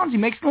Terry Collins. He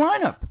makes the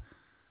lineup.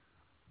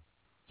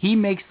 He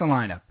makes the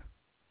lineup.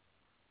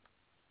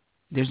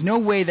 There's no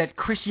way that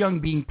Chris Young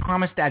being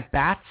promised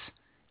at-bats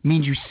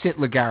means you sit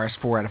Lagares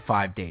 4 out of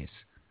 5 days.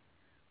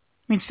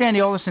 I mean, Sandy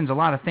Alderson's a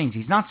lot of things.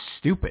 He's not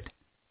stupid.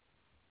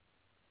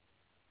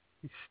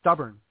 He's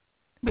stubborn.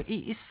 But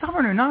he's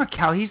stubborn or not,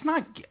 Cal, he's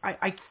not...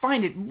 I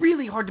find it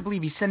really hard to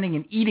believe he's sending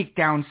an edict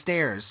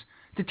downstairs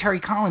to Terry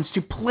Collins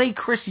to play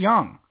Chris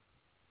Young.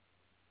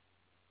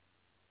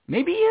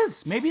 Maybe he is.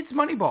 Maybe it's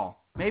Moneyball.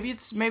 Maybe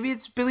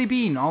it's Billy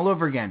Beane all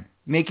over again,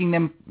 making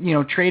them,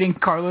 trading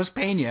Carlos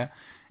Pena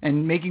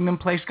and making them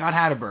play Scott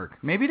Hatterberg.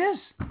 Maybe it is.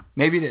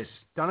 Maybe it is.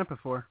 Done it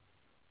before.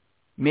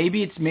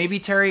 Maybe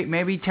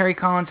Terry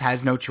Collins has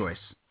no choice.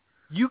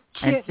 You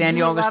can't.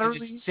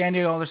 And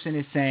Sandy Alderson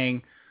is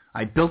saying,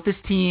 I built this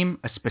team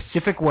a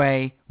specific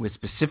way with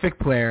specific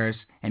players,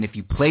 and if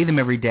you play them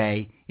every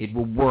day, it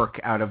will work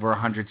out over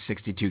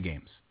 162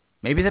 games.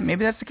 Maybe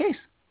that's the case.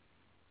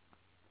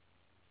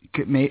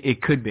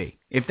 It could be.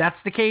 If that's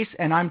the case,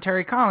 and I'm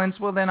Terry Collins,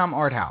 well, then I'm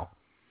Art Howe.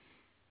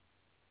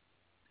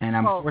 And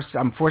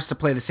I'm forced to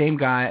play the same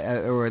guy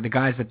or the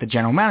guys that the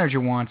general manager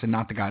wants, and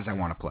not the guys I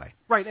want to play.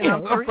 Right. And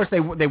of course,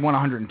 they won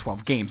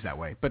 112 games that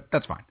way, but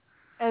that's fine.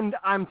 And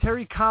I'm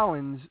Terry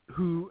Collins,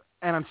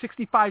 and I'm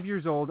 65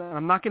 years old, and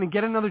I'm not going to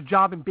get another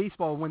job in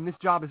baseball when this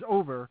job is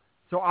over,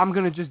 so I'm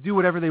going to just do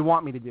whatever they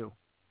want me to do.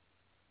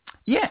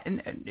 Yeah,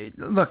 and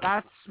look.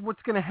 That's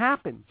what's going to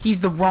happen.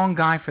 He's the wrong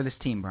guy for this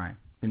team, Brian.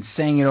 Been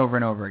saying it over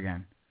and over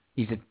again.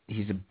 He's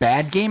a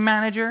bad game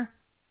manager,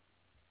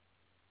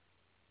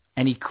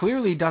 and he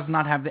clearly does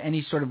not have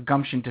any sort of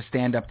gumption to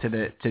stand up to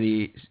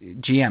the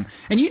GM.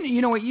 And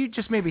you know what? You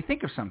just made me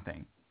think of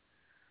something.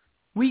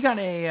 We got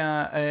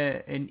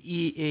a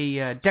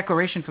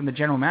declaration from the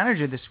general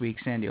manager this week,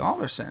 Sandy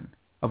Alderson,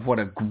 of what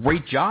a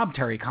great job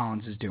Terry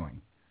Collins is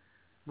doing.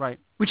 Right.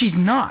 Which he's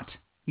not.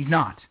 He's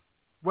not.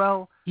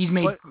 Well, he's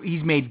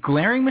made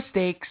glaring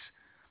mistakes,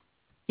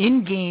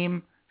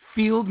 in-game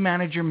field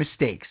manager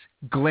mistakes.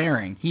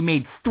 Glaring. He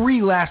made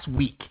 3 last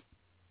week.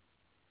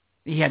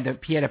 He had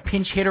a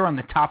pinch hitter on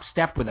the top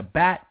step with a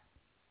bat.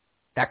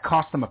 That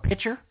cost him a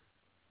pitcher.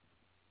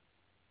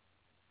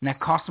 And that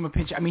cost him a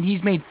pinch. I mean,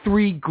 he's made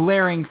 3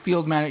 glaring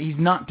field managers. He's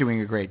not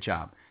doing a great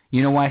job.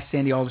 You know why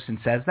Sandy Alderson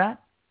says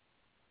that?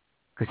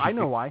 I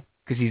know why.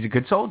 Because he's a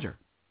good soldier.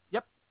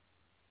 Yep.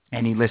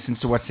 And he listens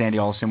to what Sandy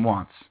Alderson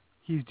wants.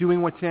 He's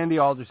doing what Sandy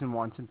Alderson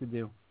wants him to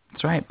do.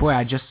 That's right.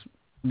 Boy,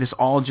 this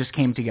all just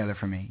came together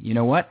for me. You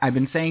know what? I've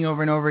been saying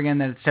over and over again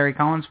that it's Terry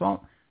Collins'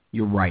 fault.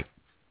 You're right.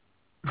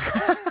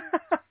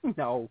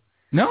 No.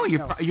 No,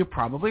 you're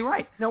probably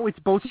right. No, it's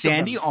both.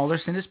 Sandy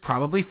Alderson is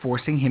probably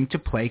forcing him to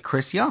play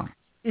Chris Young.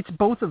 It's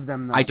both of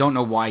them, though. I don't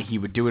know why he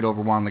would do it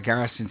over Juan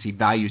Lagares since he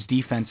values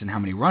defense and how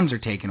many runs are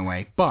taken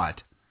away, but...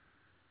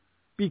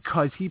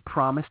 Because he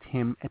promised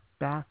him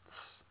at-bats.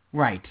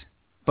 Right.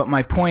 But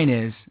my point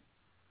is,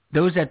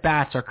 those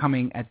at-bats are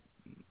coming at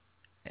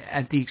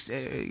the...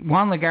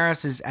 Juan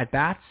Lagares'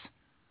 at-bats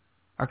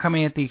are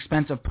coming at the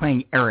expense of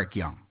playing Eric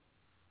Young,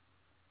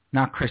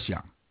 not Chris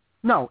Young.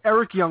 No,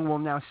 Eric Young will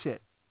now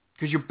sit.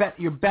 Because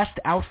your best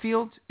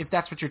outfield, if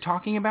that's what you're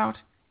talking about,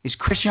 is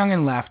Chris Young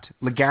in left,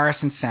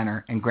 Lagares in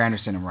center, and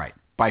Granderson in right,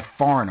 by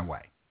far and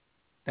away.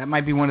 That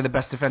might be one of the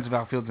best defensive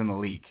outfields in the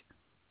league.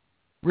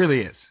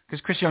 Really is,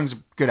 because Chris Young's a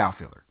good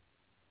outfielder.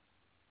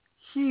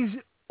 He's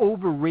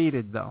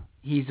overrated, though.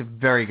 He's a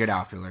very good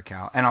outfielder,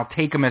 Cal, and I'll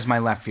take him as my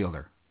left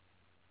fielder.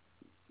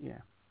 Yeah.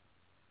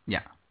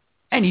 Yeah.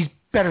 And he's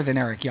better than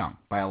Eric Young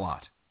by a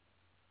lot.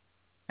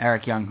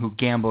 Eric Young, who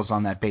gambles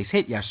on that base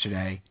hit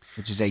yesterday,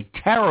 which is a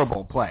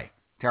terrible play.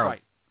 Terrible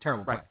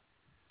play.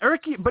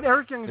 Eric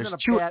Young is not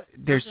a bad...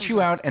 There's 2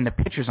 out and the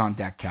pitcher's on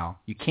deck, Cal.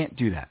 You can't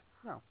do that.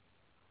 No.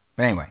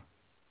 But anyway.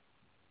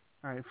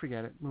 All right,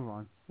 forget it. Move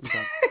on. I'm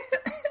done.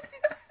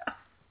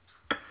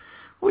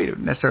 We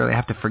don't necessarily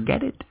have to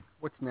forget it.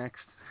 What's next?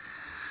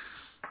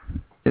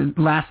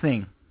 Last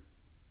thing,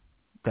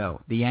 though,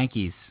 the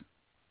Yankees.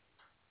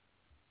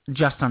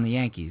 Just on the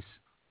Yankees.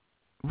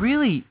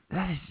 Really,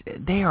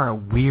 they are a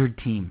weird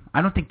team.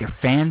 I don't think their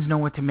fans know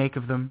what to make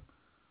of them.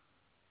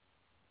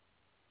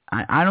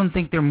 I don't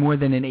think they're more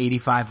than an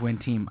 85-win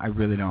team. I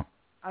really don't.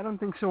 I don't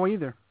think so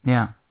either.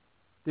 Yeah.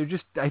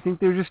 I think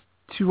they're just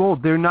too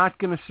old. They're not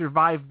going to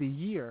survive the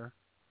year.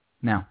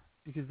 No.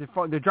 Because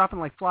they're dropping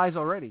like flies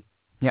already.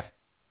 Yep.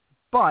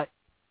 But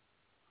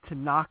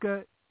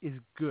Tanaka is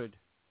good.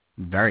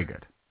 Very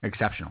good.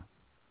 Exceptional.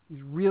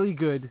 He's really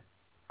good.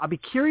 I'll be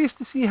curious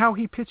to see how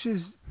he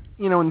pitches,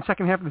 in the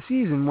second half of the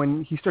season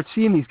when he starts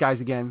seeing these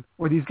guys again,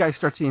 or these guys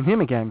start seeing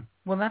him again.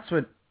 Well, that's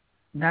what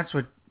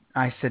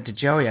I said to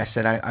Joey. I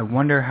said, I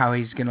wonder how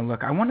he's going to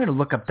look. I wanted to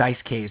look up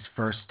Dice K's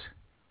first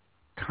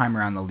time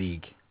around the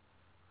league.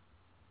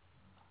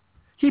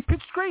 He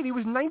pitched great. He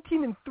was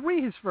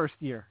 19-3 his first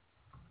year.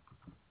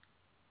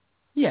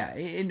 Yeah,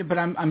 but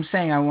I'm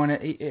saying I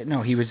want to.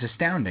 No, he was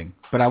astounding.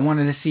 But I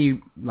wanted to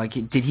see,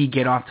 did he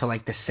get off to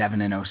the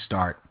 7-0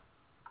 start?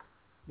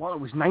 Well, it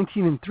was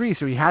 19-3,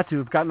 so he had to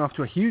have gotten off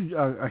to a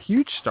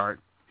huge start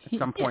at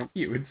some point.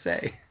 You would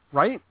say,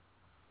 right?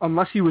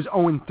 Unless he was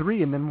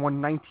 0-3 and then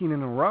won 19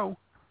 in a row.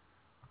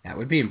 That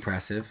would be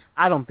impressive.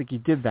 I don't think he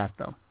did that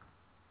though.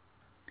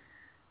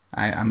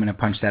 I'm going to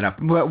punch that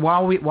up.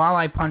 While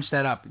I punch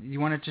that up, you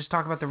want to just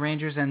talk about the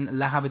Rangers and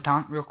La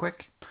Habitante real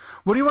quick?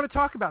 What do you want to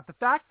talk about? The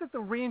fact that the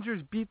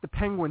Rangers beat the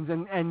Penguins,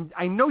 and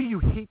I know you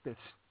hate this.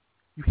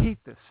 You hate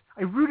this.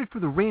 I rooted for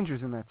the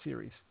Rangers in that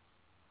series.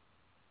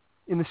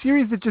 In the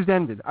series that just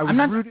ended, I was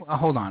rooting.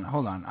 Hold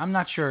on. I'm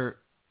not sure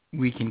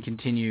we can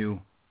continue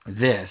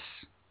this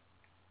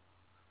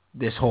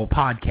whole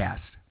podcast.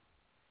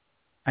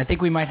 I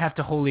think we might have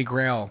to holy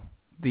grail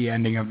the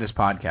ending of this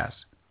podcast.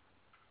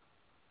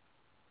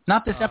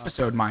 Not this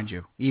episode, mind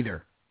you,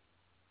 either.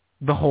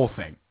 The whole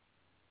thing.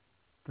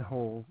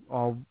 All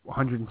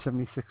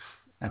 176.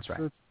 That's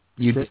right.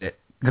 You did it.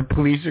 The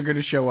police are going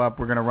to show up.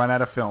 We're going to run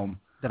out of film.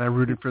 That I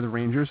rooted for the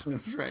Rangers?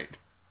 That's right.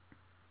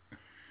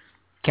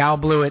 Cal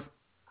blew it.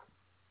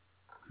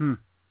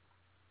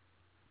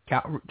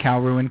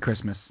 Cal ruined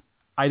Christmas.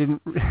 I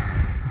didn't.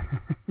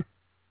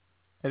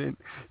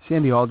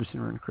 Sandy Alderson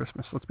ruined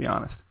Christmas, let's be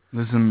honest.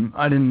 Listen,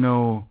 I didn't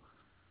know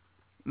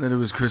that it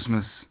was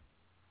Christmas.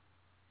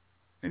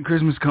 And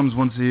Christmas comes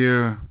once a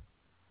year.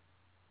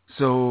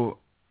 So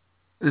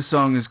this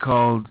song is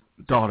called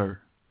Daughter.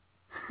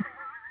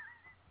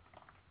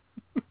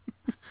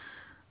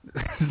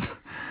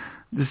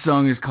 This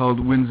song is called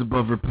Winds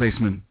Above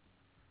Replacement.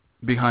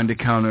 Behind a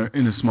counter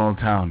in a small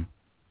town.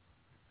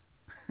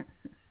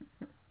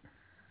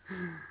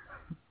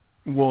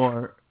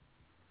 War.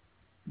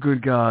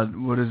 Good God,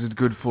 what is it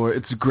good for?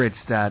 It's a great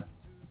stat.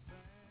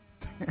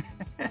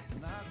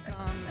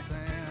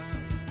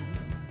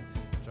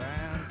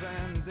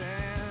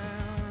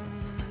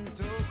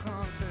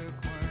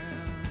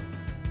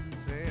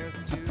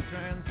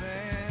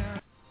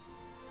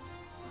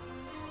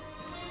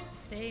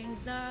 Things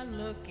are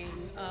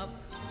looking up.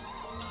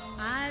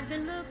 I've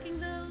been looking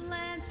the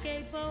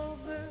landscape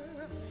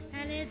over,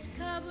 and it's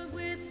covered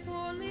with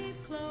four-leaf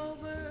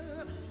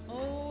clover.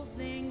 Oh,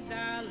 things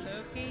are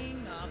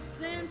looking up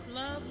since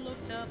love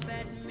looked up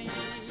at me.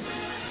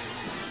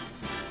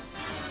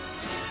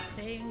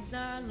 Things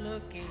are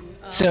looking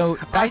up. So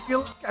I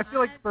feel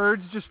like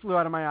birds just flew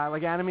out of my eye,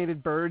 like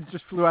animated birds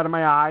just flew out of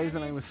my eyes,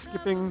 and I was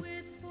skipping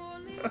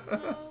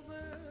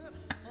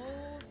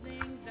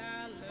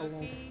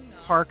along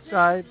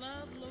Parkside.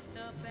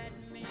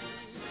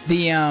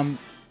 The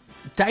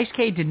Dice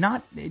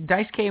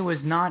K was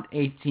not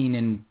 18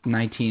 and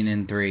 19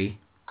 and 3.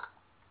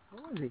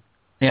 What was he?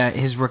 Yeah,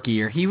 his rookie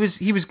year. He was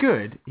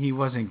good. He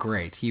wasn't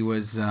great. He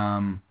was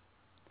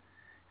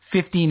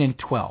 15 and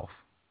 12.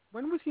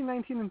 When was he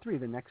 19 and 3?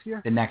 The next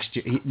year? The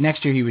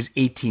next year he was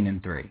 18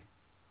 and 3.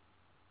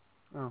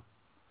 Oh.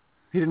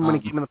 He didn't win a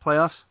game in the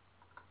playoffs?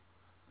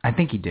 I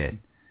think he did.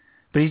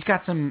 But he's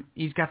got some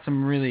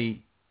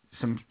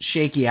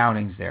shaky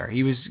outings there.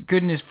 He was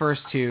good in his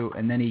first two,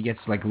 and then he gets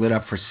lit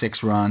up for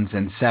 6 runs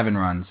and 7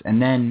 runs,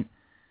 and then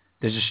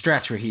there's a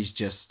stretch where he's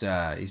just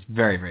he's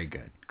very, very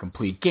good.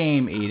 Complete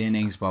game, 8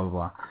 innings, blah blah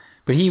blah.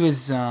 But he was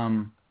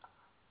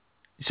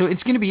so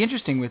it's going to be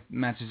interesting with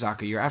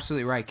Matsuzaka. You're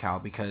absolutely right, Cal,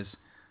 because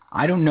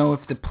I don't know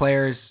if the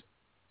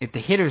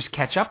hitters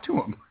catch up to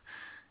him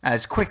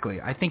as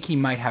quickly. I think he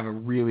might have a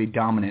really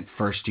dominant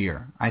first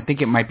year. I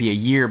think it might be a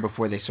year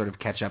before they sort of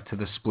catch up to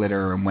the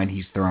splitter and when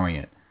he's throwing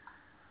it.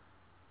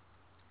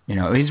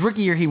 His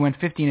rookie year he went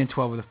 15 and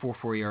 12 with a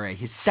 4.4 ERA.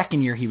 His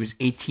second year he was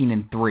 18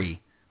 and 3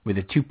 with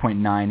a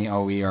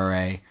 2.90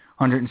 ERA,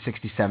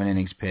 167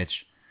 innings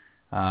pitched.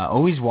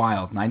 Always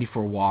wild,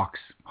 94 walks,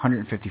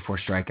 154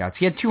 strikeouts.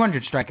 He had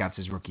 200 strikeouts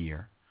his rookie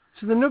year.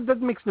 So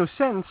that makes no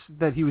sense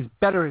that he was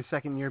better his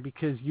second year,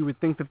 because you would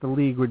think that the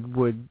league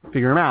would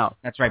figure him out.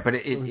 That's right, but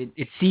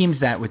it seems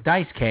that with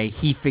Dice K,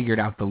 he figured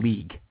out the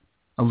league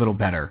a little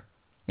better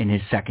in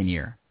his second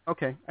year.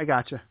 Okay, I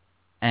gotcha.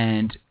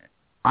 And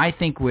I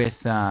think with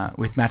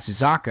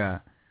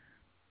Matsuzaka,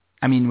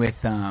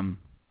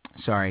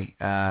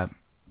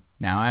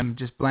 now I'm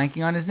just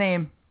blanking on his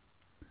name.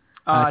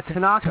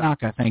 Tanaka.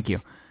 Tanaka, thank you.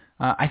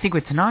 I think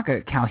with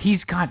Tanaka, Cal,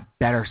 he's got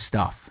better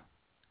stuff.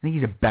 I think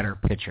he's a better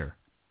pitcher.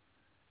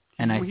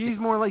 And he's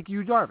more like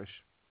Yu Darvish.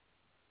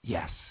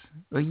 Yes.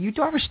 Well, Yu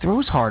Darvish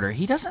throws harder.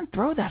 He doesn't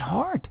throw that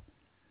hard.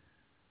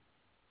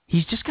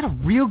 He's just got a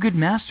real good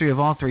mastery of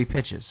all 3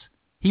 pitches.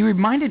 He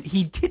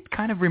did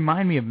kind of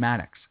remind me of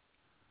Maddox.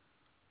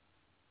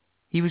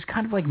 He was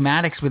kind of like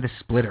Maddox with a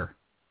splitter.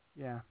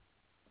 Yeah.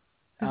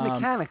 His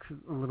mechanics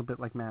a little bit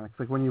like Maddox,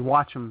 like when you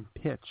watch him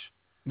pitch.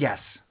 Yes.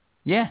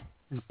 Yeah.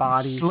 His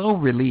body. Slow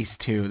release,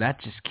 too.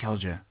 That just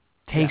kills you.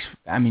 Takes,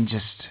 yeah. I mean,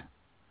 just...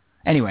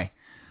 Anyway.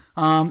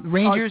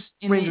 Rangers...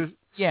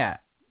 Yeah.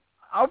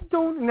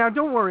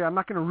 Don't worry. I'm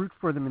not going to root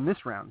for them in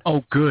this round.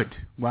 Oh, good.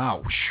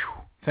 Wow.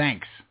 Whew.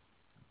 Thanks.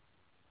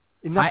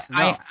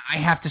 I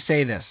have to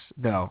say this,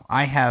 though.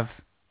 I have,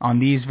 on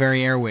these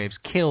very airwaves,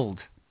 killed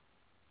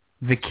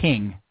the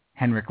king,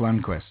 Henrik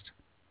Lundqvist.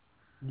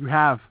 You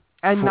have.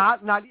 And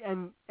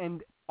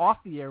and off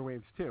the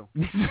airwaves, too.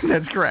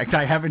 That's correct.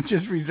 I haven't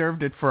just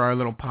reserved it for our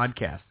little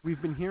podcast.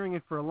 We've been hearing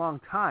it for a long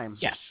time.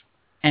 Yes.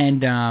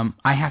 And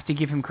I have to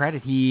give him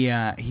credit. He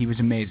was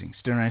amazing.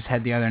 Stood on his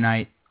head the other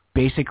night,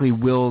 basically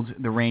willed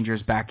the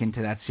Rangers back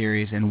into that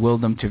series and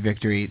willed them to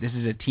victory. This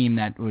is a team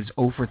that was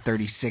 0 for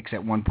 36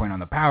 at one point on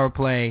the power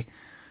play,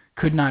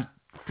 could not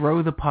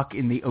throw the puck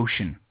in the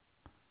ocean.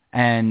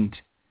 And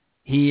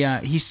he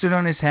stood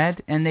on his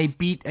head, and they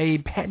beat a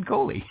bad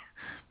goalie.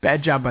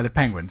 Bad job by the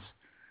Penguins.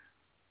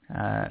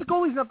 The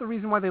goalie's not the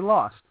reason why they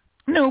lost.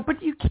 No,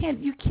 but you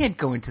can't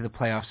go into the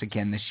playoffs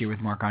again this year with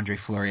Marc-Andre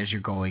Fleury as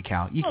your goalie,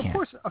 Cal. You can't.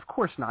 Of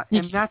course not.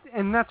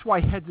 And that's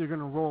why heads are going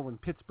to roll in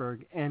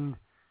Pittsburgh. And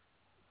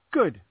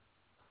good.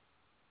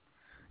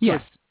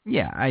 Yes. Good.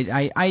 Yeah.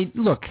 I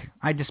look.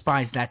 I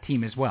despise that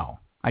team as well.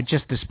 I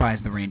just despise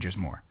the Rangers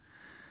more.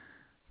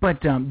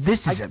 But this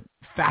is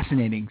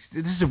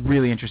This is a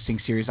really interesting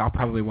series. I'll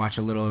probably watch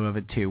a little of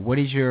it too.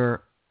 Where's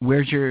your,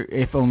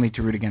 if only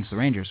to root against the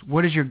Rangers?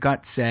 What does your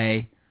gut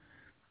say?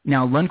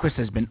 Now, Lundqvist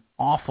has been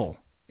awful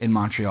in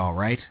Montreal,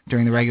 right,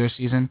 during the regular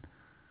season?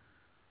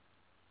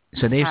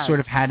 So they've sort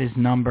of had his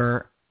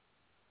number.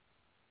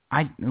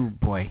 Oh,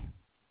 boy.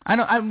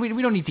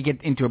 We don't need to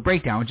get into a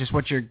breakdown. Just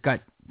what's your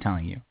gut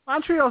telling you?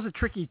 Montreal's a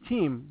tricky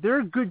team. They're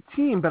a good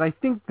team, but I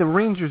think the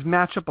Rangers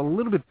match up a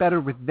little bit better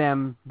with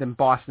them than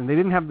Boston. They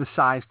didn't have the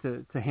size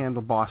to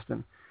handle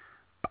Boston.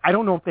 I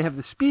don't know if they have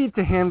the speed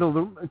to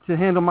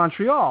handle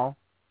Montreal,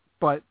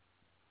 but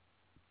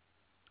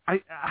I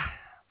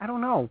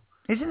don't know.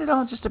 Isn't it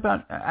all just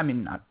about? I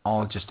mean, not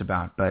all just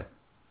about, but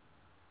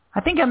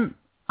I think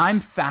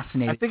I'm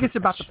fascinated. I think it's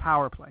about the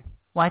power play.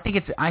 Well, I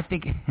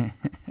think.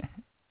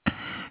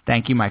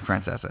 Thank you, Mike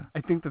Francesa.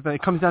 I think that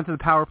it comes down to the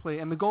power play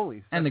and the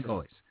goalies.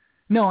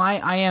 No,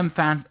 I am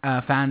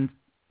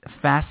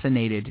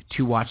fascinated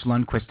to watch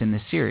Lundqvist in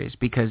this series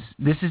because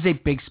this is a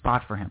big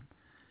spot for him.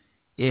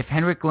 If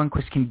Henrik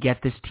Lundqvist can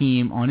get this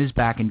team on his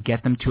back and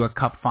get them to a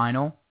cup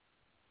final,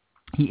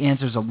 he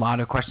answers a lot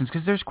of questions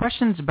because there's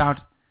questions about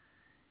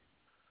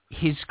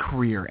his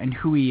career and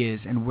who he is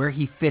and where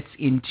he fits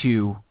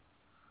into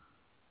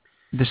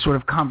the sort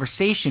of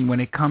conversation when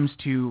it comes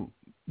to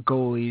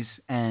goalies.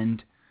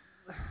 And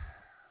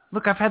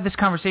look, I've had this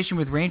conversation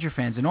with Ranger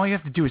fans, and all you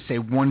have to do is say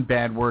one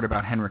bad word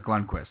about Henrik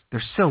Lundqvist.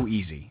 They're so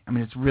easy. I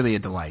mean, it's really a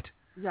delight.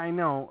 Yeah, I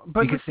know.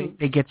 But because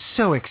they get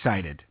so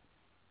excited.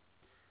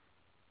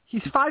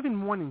 He's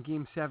 5-1 in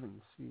Game 7,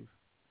 Steve.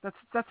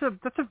 That's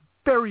a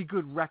very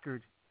good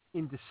record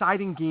in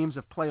deciding games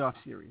of playoff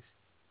series.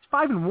 He's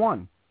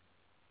 5-1.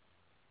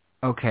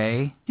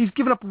 Okay. He's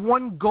given up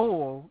one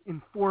goal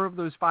in 4 of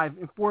those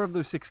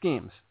 6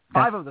 games.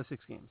 5 of those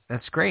 6 games.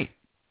 That's great.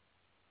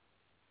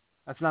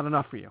 That's not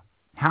enough for you.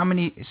 How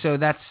many? So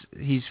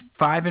he's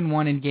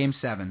 5-1 in Game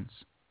 7s.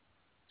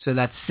 So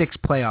that's 6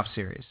 playoff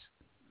series.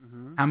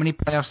 Mm-hmm. How many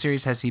playoff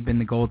series has he been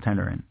the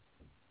goaltender in?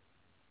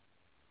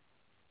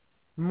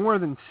 More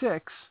than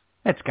 6.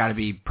 That's got to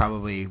be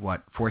probably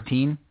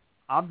 14?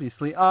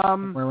 Obviously.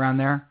 Somewhere around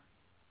there.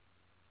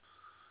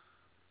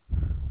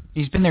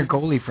 He's been their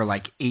goalie for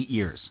 8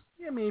 years.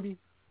 Yeah, maybe.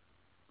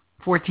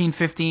 14,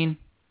 15?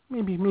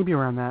 Maybe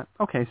around that.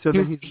 Okay, so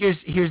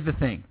here's the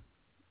thing.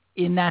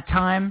 In that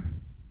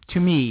time, to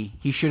me,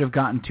 he should have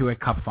gotten to a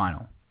cup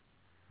final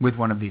with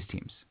one of these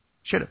teams.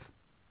 Should have.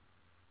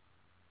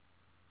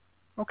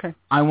 Okay.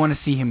 I want to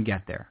see him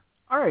get there.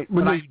 All right.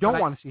 Well, you don't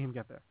want to see him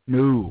get there.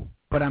 No.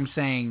 But I'm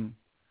saying...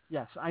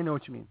 Yes, I know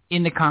what you mean.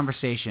 In the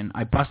conversation,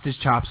 I bust his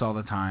chops all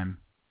the time.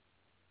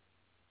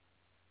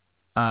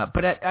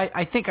 But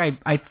I think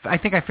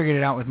I figured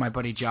it out with my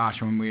buddy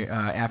Josh when we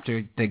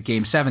after the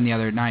Game 7 the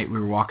other night. We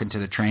were walking to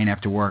the train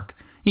after work.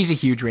 He's a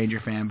huge Ranger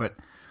fan, but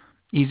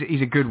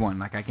he's a good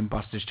one. I can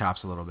bust his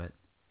chops a little bit.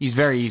 He's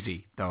very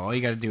easy, though. All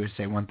you got to do is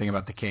say one thing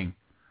about the king.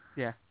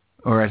 Yeah.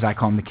 Or as I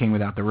call him, the king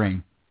without the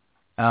ring.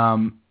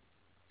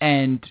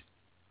 And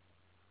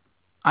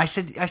I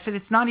said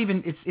it's not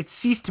even it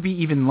ceased to be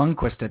even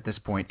Lundqvist at this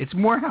point. It's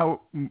more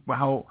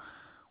how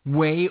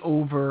way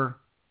over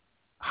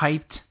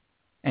hyped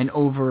and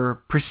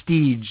over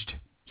prestiged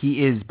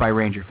he is by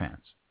Ranger fans.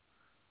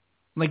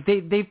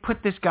 They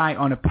put this guy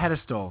on a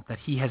pedestal that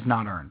he has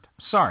not earned.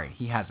 Sorry,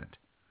 he hasn't.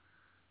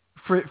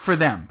 For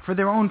them, for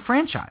their own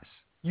franchise.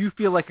 You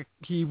feel like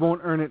he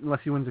won't earn it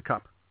unless he wins a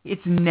cup.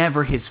 It's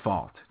never his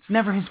fault. It's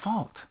never his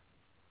fault.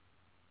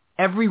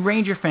 Every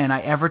Ranger fan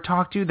I ever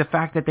talked to, the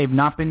fact that they've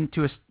not been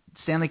to a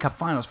Stanley Cup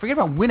Finals, forget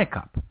about win a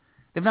cup.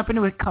 They've not been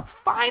to a Cup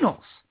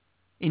Finals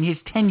in his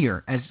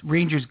tenure as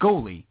Rangers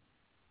goalie.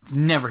 It's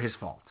never his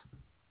fault.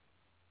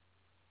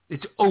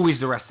 It's always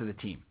the rest of the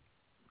team.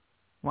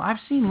 Well, I've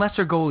seen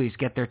lesser goalies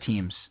get their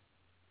teams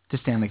to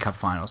Stanley Cup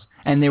Finals,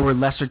 and they were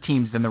lesser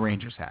teams than the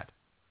Rangers had.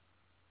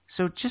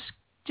 So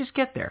just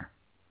get there,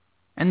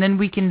 and then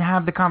we can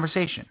have the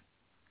conversation.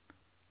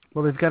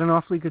 Well, they've got an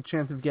awfully good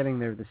chance of getting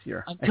there this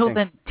year. Until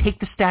then, take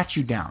the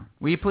statue down.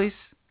 Will you please?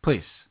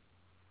 Please.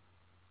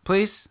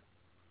 Please?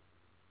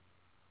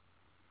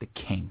 The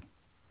king.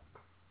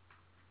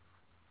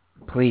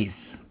 Please.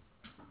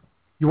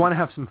 You want to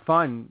have some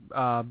fun,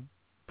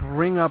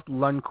 bring up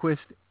Lundqvist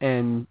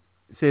and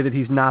say that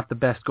he's not the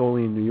best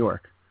goalie in New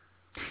York.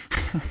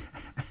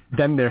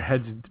 Then their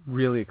heads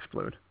really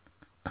explode.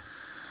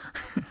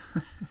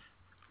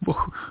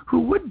 Well,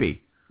 who would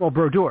be? Well,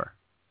 Brodeur.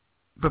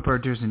 But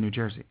Brodeur's in New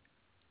Jersey.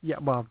 Yeah,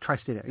 well,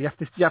 tri-state area.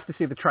 You have to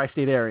say the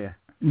tri-state area.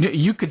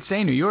 You could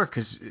say New York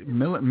because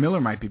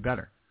Miller might be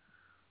better.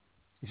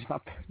 He's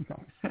not.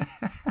 No.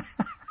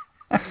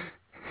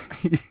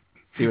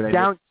 See what I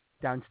did?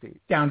 Downstate.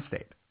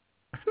 Downstate.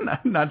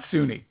 Not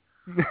SUNY.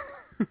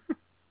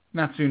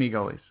 Not SUNY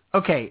goalies.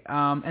 Okay,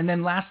 and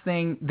then last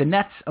thing, the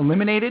Nets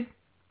eliminated.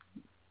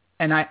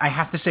 And I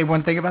have to say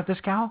one thing about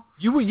this, Cal.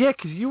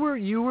 Because you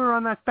were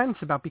on that fence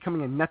about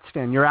becoming a Nets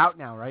fan. You're out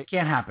now, right?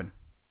 Can't happen.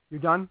 You're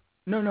done?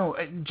 No,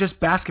 just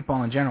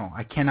basketball in general.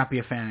 I cannot be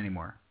a fan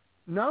anymore.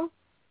 No?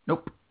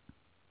 Nope.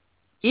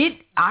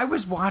 I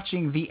was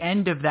watching the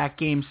end of that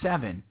Game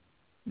 7.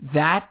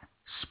 That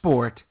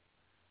sport,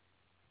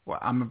 well,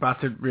 I'm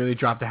about to really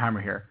drop the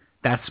hammer here.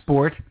 That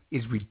sport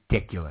is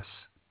ridiculous.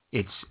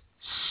 It's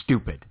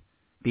stupid.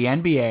 The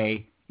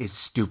NBA is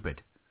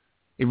stupid.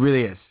 It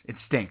really is. It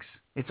stinks.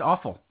 It's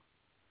awful.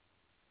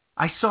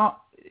 I saw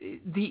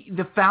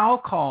the foul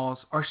calls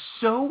are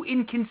so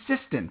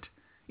inconsistent.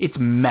 It's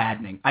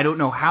maddening. I don't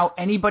know how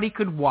anybody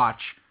could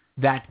watch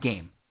that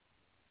game.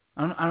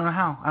 I don't know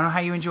how. I don't know how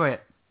you enjoy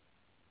it.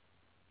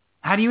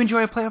 How do you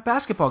enjoy a playoff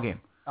basketball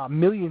game?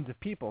 Millions of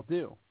people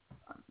do.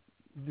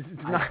 It's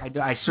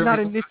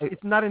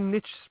not a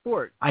niche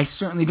sport. I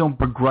certainly don't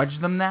begrudge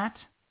them that.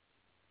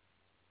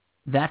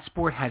 That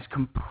sport has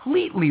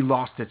completely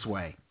lost its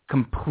way.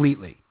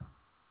 Completely.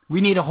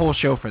 We need a whole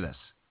show for this.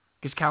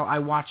 Because, Cal, I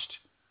watched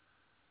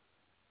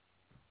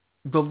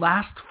the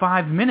last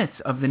 5 minutes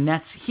of the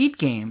Nets Heat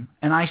game,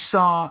 and I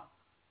saw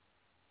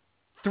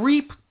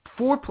 3,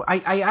 4...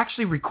 I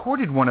actually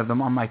recorded one of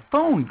them on my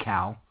phone,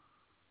 Cal.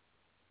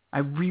 I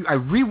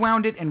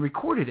rewound it and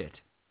recorded it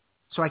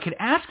so I could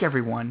ask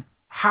everyone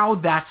how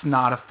that's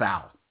not a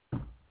foul.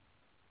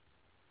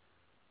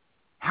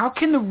 How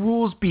can the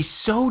rules be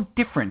so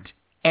different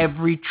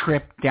every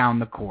trip down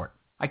the court?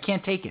 I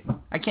can't take it.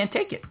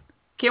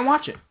 Can't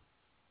watch it.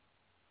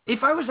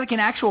 If I was like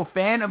an actual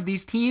fan of these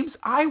teams,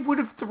 I would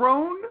have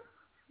thrown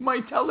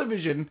my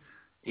television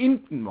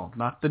in, well,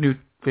 not the new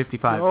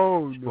 55.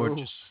 No.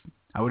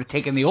 I would have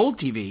taken the old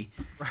TV,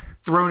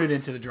 thrown it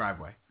into the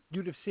driveway.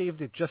 You'd have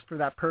saved it just for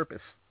that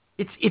purpose.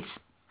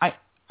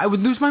 I would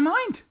lose my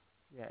mind.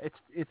 Yeah,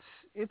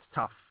 it's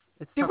tough.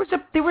 There was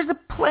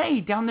a play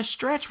down the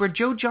stretch where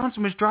Joe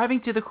Johnson was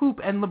driving to the hoop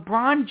and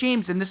LeBron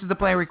James, and this is the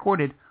play I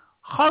recorded,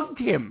 hugged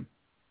him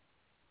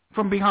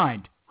from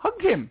behind.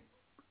 Hugged him.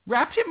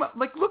 Wrapped him up,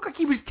 looked like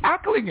he was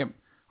tackling him.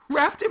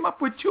 Wrapped him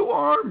up with 2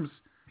 arms.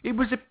 It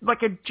was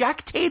like a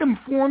Jack Tatum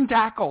form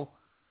tackle.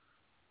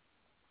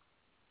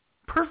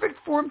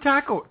 Perfect form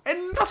tackle.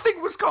 And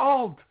nothing was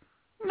called.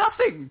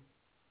 Nothing.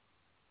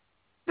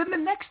 Then the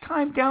next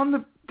time down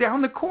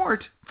the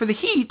court for the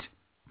Heat,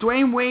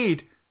 Dwayne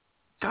Wade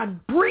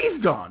got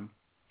breathed on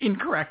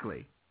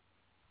incorrectly.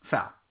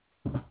 Foul.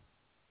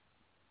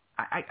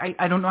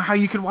 I don't know how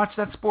you could watch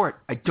that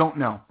sport. I don't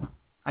know.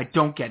 I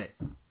don't get it.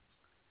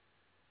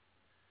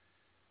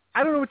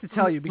 I don't know what to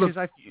tell you because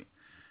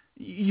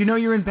you know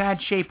you're in bad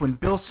shape when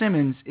Bill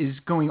Simmons is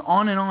going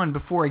on and on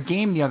before a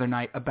game the other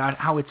night about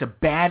how it's a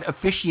bad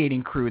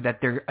officiating crew that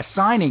they're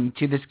assigning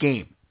to this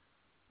game.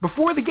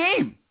 Before the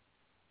game.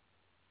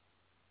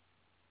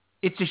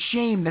 It's a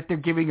shame that they're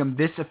giving him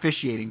this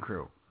officiating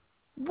crew.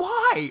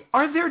 Why?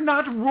 Are there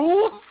not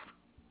rules?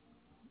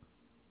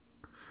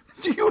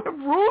 Do you have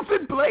rules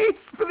in place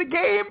for the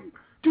game?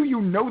 Do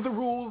you know the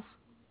rules?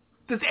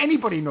 Does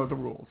anybody know the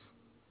rules?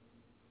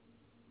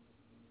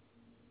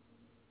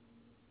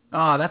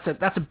 Oh,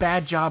 that's a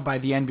bad job by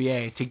the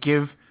NBA to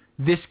give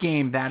this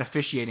game that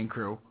officiating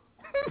crew.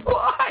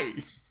 Why?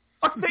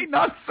 Are they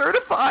not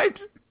certified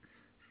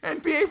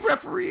NBA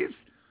referees?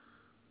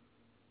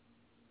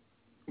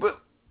 Well,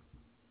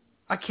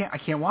 I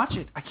can't watch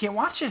it. I can't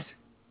watch it.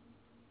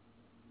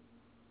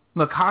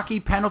 Look, hockey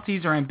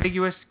penalties are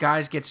ambiguous.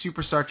 Guys get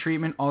superstar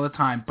treatment all the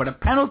time, but a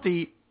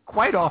penalty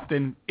quite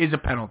often is a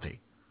penalty.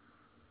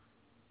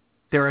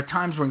 There are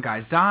times when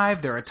guys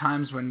dive. There are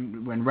times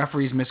when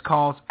referees miss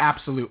calls.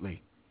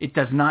 Absolutely. It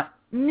does not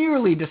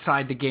nearly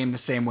decide the game the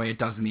same way it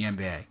does in the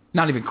NBA.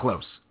 Not even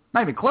close.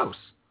 Not even close.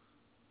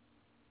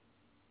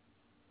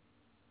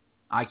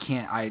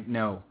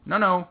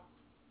 No.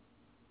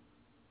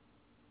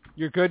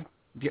 You're good?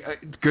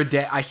 Good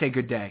day. I say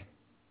good day.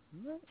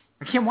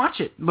 I can't watch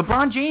it.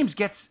 LeBron James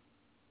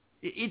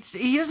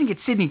he doesn't get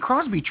Sidney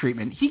Crosby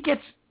treatment. He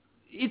gets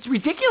it's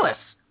ridiculous.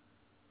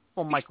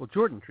 Well, Michael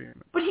Jordan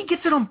treatment. But he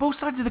gets it on both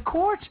sides of the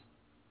court.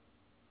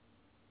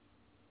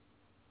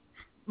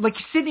 Like,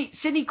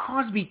 Sidney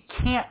Crosby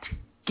can't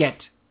get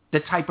the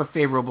type of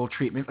favorable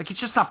treatment. Like, it's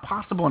just not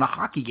possible in a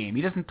hockey game.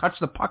 He doesn't touch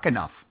the puck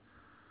enough.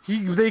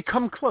 They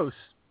come close.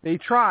 They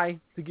try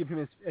to give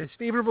him as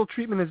favorable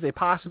treatment as they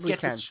possibly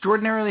can.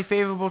 Extraordinarily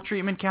favorable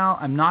treatment, Cal.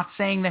 I'm not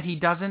saying that he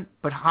doesn't,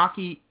 but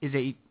hockey is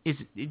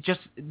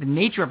just the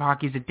nature of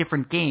hockey is a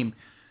different game.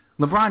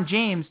 LeBron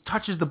James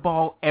touches the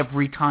ball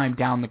every time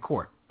down the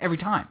court. Every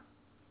time.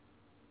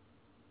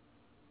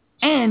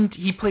 And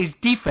he plays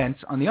defense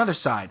on the other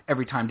side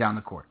every time down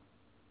the court.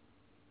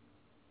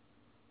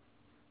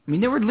 I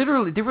mean, there were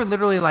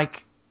literally like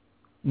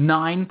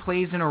 9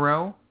 plays in a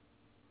row.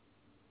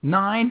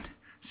 9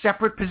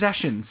 separate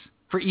possessions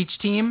for each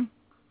team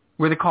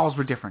where the calls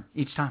were different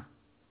each time.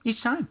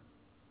 Each time.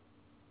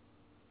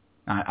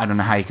 I don't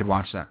know how you could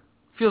watch that.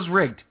 Feels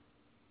rigged.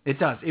 It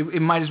does.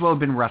 It might as well have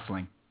been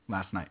wrestling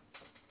last night.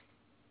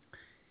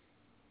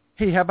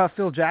 Hey, how about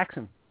Phil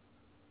Jackson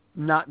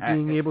not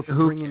being able to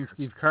bring in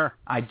Steve Kerr?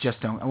 I just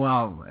don't.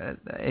 Well,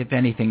 if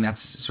anything, that's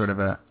sort of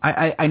a...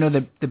 I know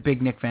that the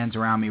big Knick fans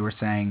around me were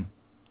saying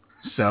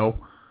so.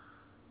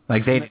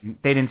 Like, they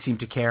didn't seem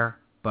to care.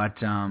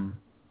 But,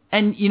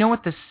 and you know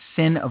what the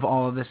sin of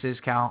all of this is,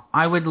 Cal?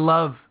 I would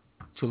love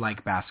to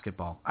like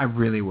basketball. I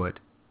really would.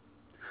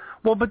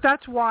 Well, but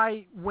that's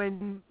why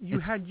when you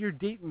had your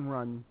Dayton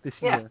run this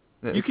year,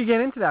 you could get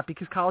into that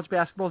because college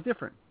basketball is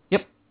different.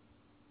 Yep.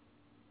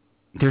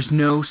 There's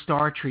no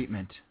star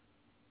treatment.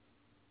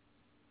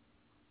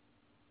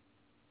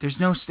 There's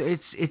no.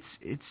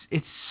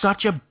 It's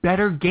such a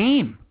better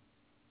game.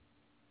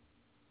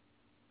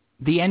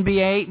 The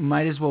NBA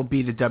might as well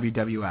be the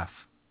WWF.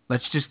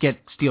 Let's just get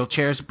steel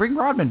chairs. Bring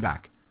Rodman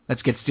back.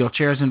 Let's get steel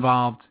chairs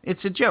involved.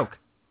 It's a joke.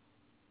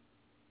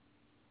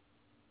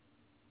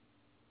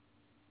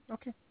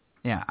 Okay.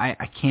 Yeah,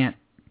 I can't.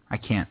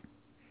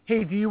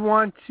 Hey, do you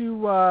want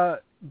to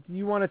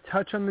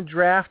touch on the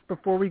draft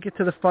before we get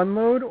to the fun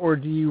load, or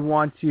do you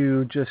want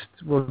to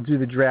we'll do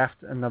the draft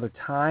another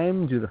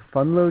time, do the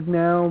fun load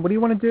now? What do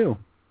you want to do?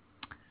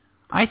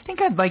 I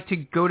think I'd like to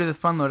go to the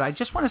fun load. I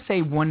just want to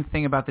say one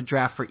thing about the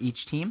draft for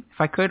each team,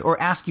 if I could,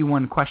 or ask you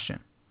one question.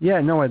 Yeah,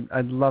 no,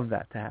 I'd love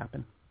that to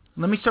happen.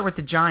 Let me start with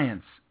the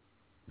Giants,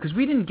 because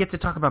we didn't get to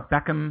talk about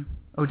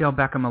Odell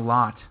Beckham a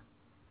lot,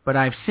 but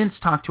I've since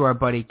talked to our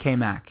buddy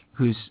K-Mac,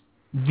 who's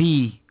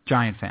the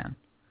Giant fan,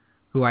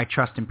 who I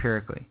trust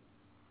empirically.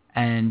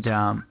 And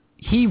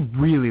he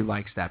really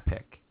likes that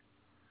pick.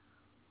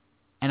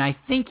 And I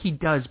think he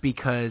does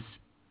because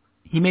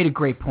he made a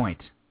great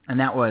point, and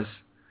that was,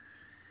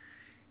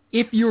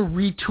 if you're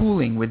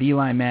retooling with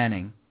Eli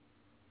Manning,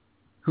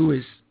 who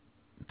is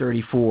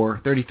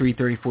 33,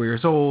 34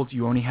 years old,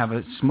 you only have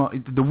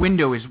the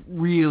window is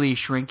really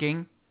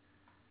shrinking,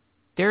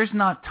 there's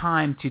not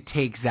time to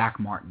take Zach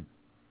Martin.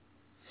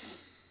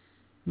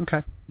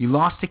 Okay. You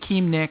lost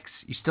Hakeem Nicks.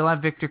 You still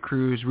have Victor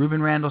Cruz.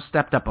 Ruben Randle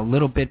stepped up a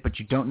little bit, but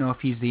you don't know if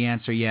he's the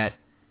answer yet.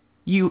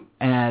 They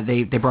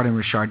brought in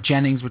Rashard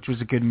Jennings, which was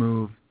a good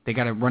move. They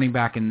got a running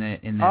back in the.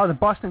 Oh, the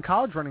Boston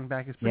College running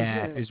back is pretty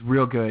good. Yeah, is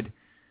real good.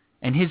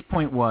 And his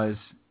point was,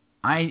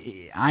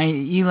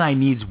 Eli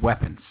needs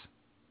weapons.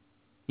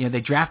 You know,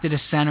 they drafted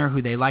a center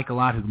who they like a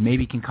lot, who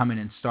maybe can come in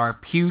and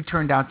start. Pugh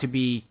turned out to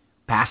be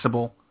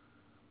passable.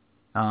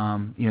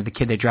 The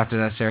kid they drafted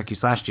out of Syracuse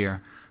last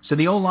year. So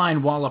the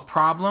O-line, while a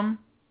problem,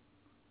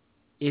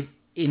 if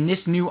in this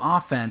new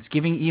offense,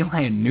 giving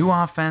Eli a new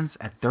offense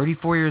at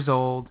 34 years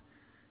old,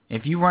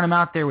 if you run him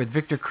out there with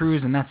Victor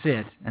Cruz and that's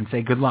it, and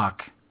say good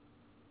luck,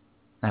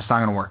 that's not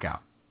going to work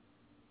out.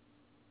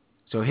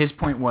 So his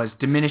point was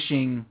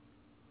diminishing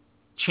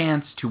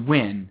chance to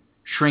win,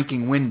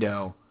 shrinking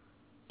window,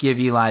 give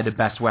Eli the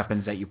best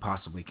weapons that you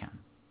possibly can.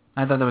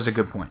 I thought that was a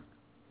good point.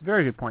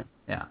 Very good point.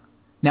 Yeah.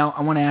 Now,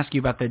 I want to ask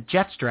you about the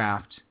Jets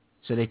draft.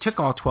 So they took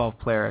all 12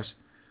 players.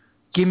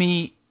 Give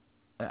me,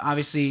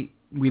 obviously,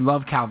 we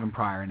love Calvin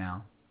Pryor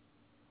now.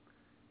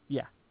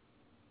 Yeah.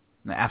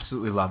 I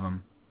absolutely love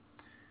him.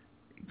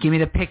 Give me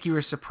the pick you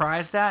were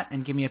surprised at,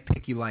 and give me a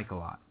pick you like a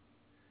lot.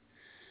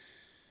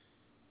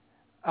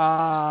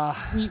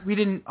 We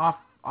didn't, off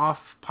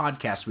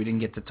podcast, we didn't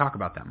get to talk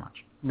about that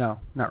much. No,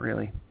 not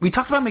really. We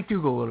talked about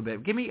McDougal a little bit.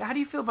 How do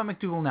you feel about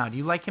McDougal now? Do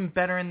you like him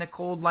better in the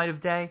cold light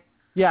of day?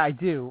 Yeah, I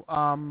do.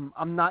 I'm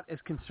not as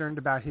concerned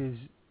about his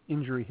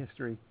injury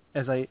history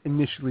as I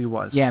initially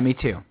was. Yeah, me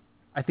too.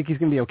 I think he's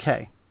going to be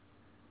okay.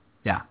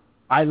 Yeah.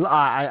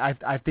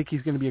 I think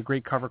he's going to be a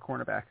great cover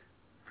cornerback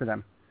for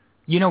them.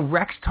 You know,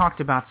 Rex talked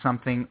about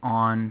something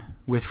on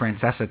with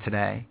Francesa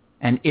today,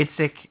 and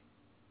Itzik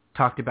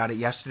talked about it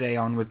yesterday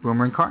on with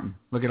Boomer and Carton.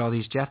 Look at all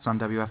these Jets on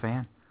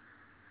WFAN.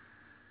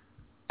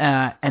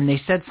 And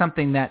they said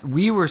something that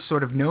we were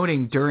sort of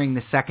noting during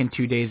the second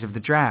 2 days of the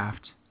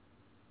draft,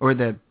 or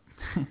the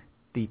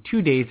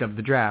 2 days of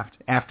the draft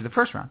after the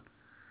first round.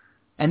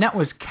 And that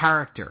was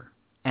character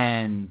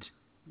and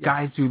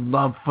guys who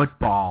love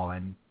football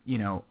and,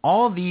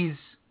 all these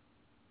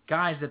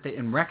guys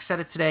and Rex said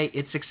it today,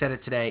 Itzik said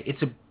it today.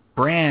 It's a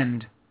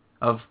brand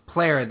of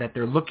player that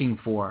they're looking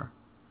for,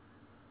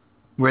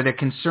 where they're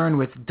concerned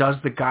with, does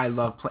the guy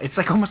love play? It's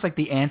like almost like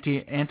the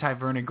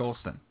anti-Vernon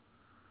Golston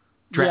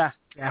draft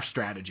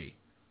strategy.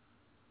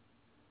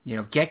 You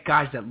know, get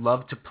guys that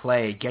love to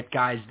play, get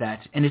guys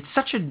that, and it's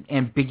such an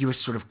ambiguous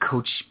sort of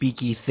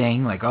coach-speaky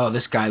thing, like, oh,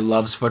 this guy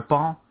loves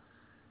football.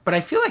 But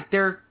I feel like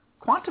they're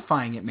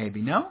quantifying it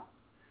maybe, no?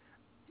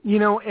 You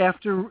know,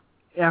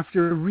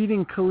 after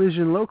reading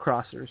Collision Low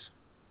Crossers,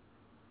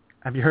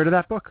 have you heard of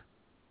that book?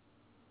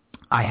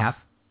 I have.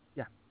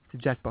 Yeah, it's a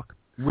Jet book.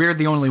 We're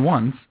the only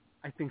ones.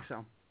 I think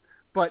so.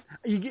 But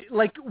you get,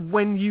 like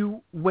when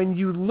you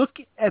look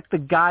at the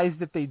guys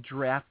that they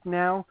draft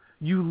now,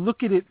 you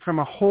look at it from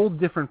a whole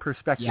different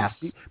perspective.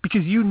 Yes.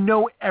 Because you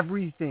know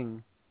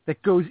everything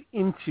that goes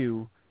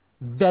into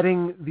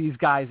vetting these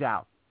guys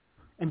out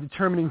and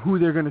determining who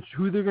they're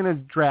gonna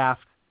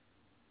draft.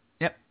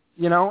 Yep.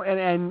 You know,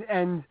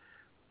 and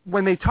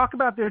when they talk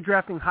about their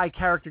drafting high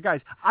character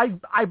guys,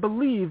 I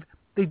believe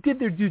they did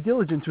their due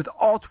diligence with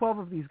all 12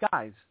 of these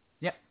guys.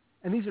 Yep.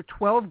 And these are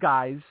 12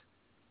 guys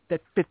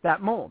that fit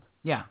that mold.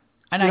 Yeah.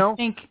 And I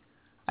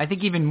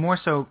think even more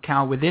so,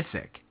 Cal, with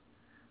Itzik.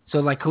 So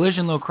like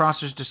Collision Low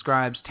Crossers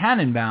describes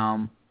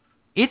Tannenbaum,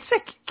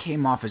 Itzik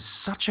came off as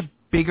such a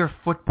bigger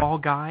football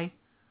guy,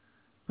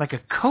 like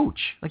a coach.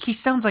 Like he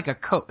sounds like a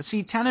coach.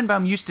 See,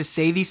 Tannenbaum used to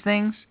say these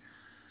things,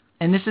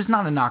 and this is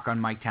not a knock on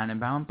Mike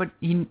Tannenbaum, but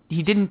he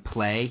didn't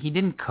play, he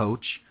didn't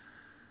coach.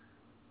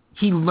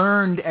 He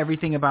learned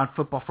everything about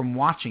football from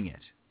watching it.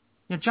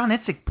 You know, John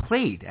Itzik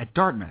played at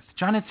Dartmouth.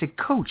 John Itzik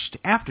coached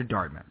after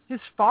Dartmouth.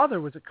 His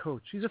father was a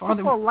coach. He's a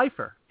football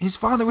lifer. His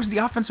father was the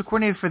offensive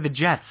coordinator for the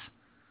Jets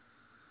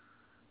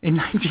in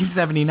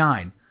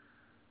 1979.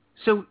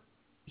 So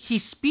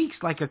he speaks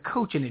like a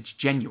coach, and it's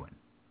genuine.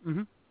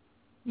 Mm-hmm.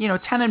 You know,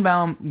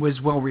 Tannenbaum was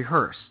well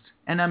rehearsed,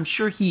 and I'm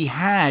sure he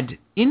had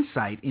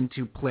insight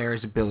into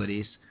players'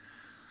 abilities.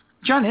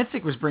 John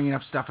Itzik was bringing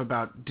up stuff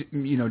about,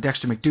 you know,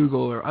 Dexter McDougal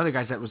or other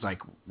guys that was like,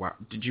 wow,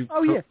 did you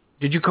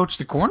coach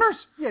the corners?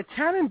 Yeah,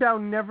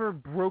 Tannenbaum never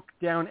broke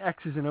down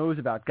X's and O's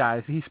about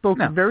guys. He spoke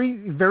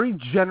very, very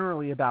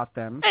generally about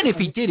them. And if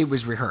he did, it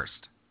was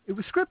rehearsed. It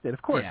was scripted,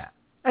 of course. Yeah.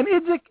 And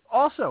Itzik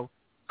also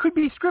could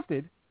be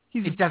scripted.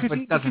 It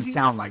doesn't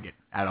sound like it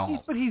at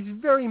all. But he's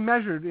very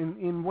measured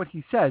in what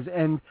he says,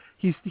 and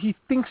he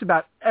thinks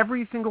about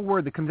every single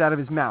word that comes out of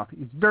his mouth.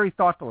 He's very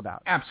thoughtful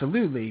about it.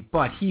 Absolutely,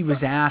 but he was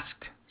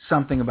asked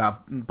something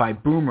by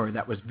Boomer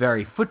that was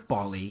very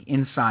football-y,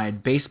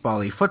 inside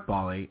baseball-y,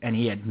 football-y, and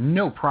he had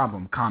no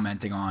problem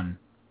commenting on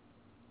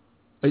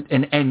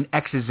an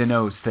X's and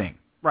O's thing.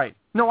 Right.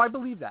 No, I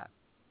believe that.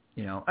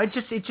 You know, it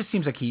just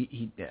seems like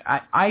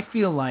I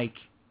feel like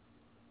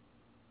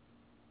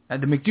the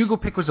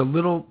McDougal pick was a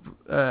little,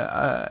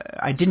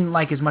 I didn't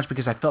like as much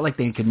because I felt like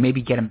they could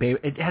maybe get him.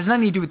 It has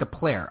nothing to do with the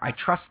player. I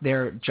trust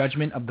their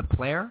judgment of the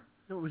player.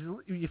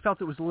 You felt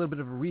it was a little bit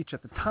of a reach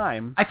at the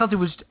time. I felt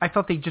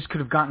they just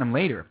could have gotten him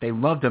later. If they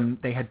loved him,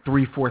 they had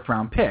 3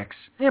 4th-round picks.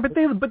 Yeah, but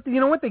you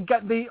know what?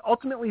 They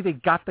ultimately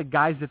got the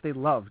guys that they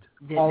loved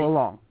all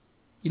along.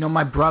 You know,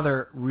 my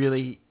brother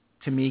really,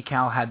 to me,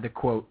 Cal, had the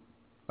quote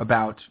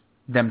about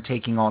them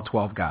taking all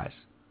 12 guys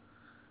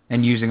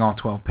and using all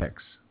 12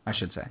 picks, I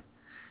should say,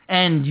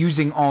 and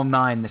using all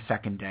 9 the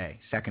second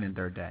and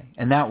third day.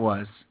 And that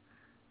was,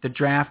 the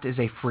draft is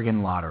a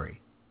friggin' lottery,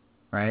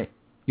 right?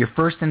 Your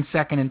 1st and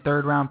 2nd and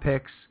 3rd round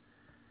picks,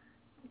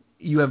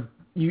 you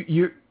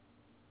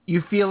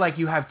feel like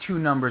you have 2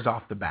 numbers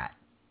off the bat,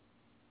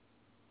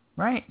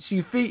 right? So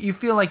you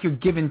feel like you're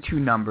given 2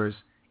 numbers.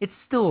 It's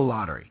still a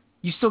lottery.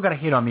 You still got to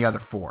hit on the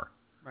other 4.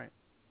 Right.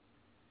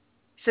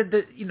 He said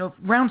that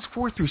rounds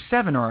 4 through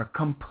 7 are a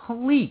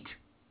complete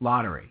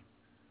lottery.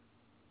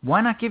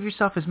 Why not give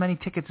yourself as many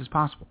tickets as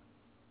possible?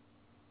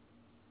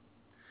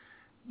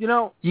 You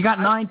got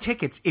 9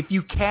 tickets. If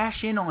you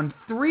cash in on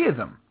 3 of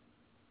them,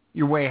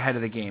 you're way ahead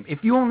of the game.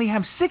 If you only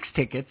have 6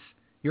 tickets,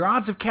 your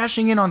odds of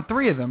cashing in on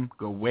 3 of them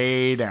go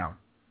way down.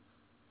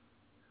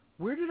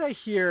 Where did I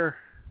hear?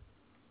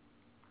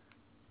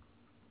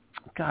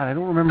 God, I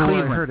don't remember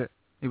where I heard it.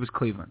 It was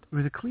Cleveland.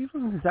 Was it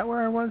Cleveland? Is that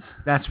where I was?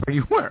 That's where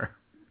you were.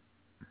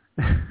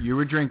 You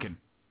were drinking.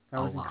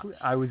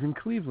 I was in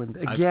Cleveland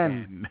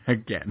again.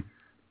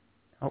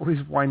 Always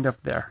wind up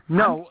there.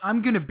 No,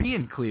 I'm going to be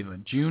in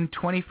Cleveland, June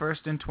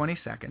 21st and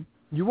 22nd.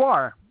 You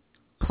are.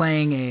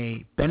 Playing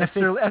a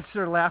benefit...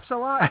 Esther laughs a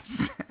lot?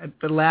 At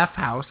the Laugh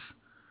House.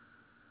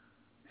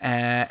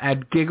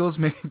 At Giggles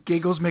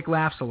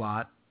McLaughs a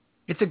lot.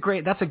 That's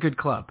a good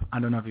club.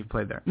 I don't know if you've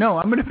played there. No,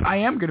 I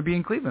am going to be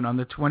in Cleveland on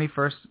the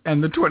 21st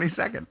and the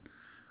 22nd.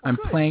 I'm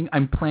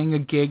playing a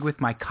gig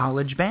with my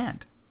college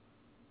band.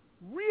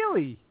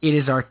 Really? It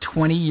is our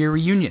 20-year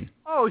reunion.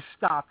 Oh,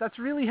 stop. That's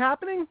really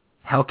happening?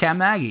 Hellcat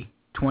Maggie,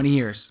 20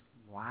 years.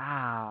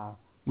 Wow.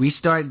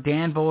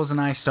 Dan Bowles and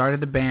I started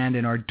the band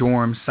in our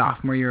dorm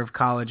sophomore year of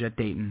college at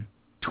Dayton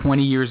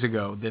 20 years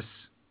ago this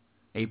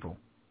April.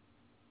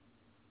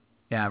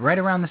 Yeah, right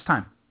around this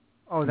time.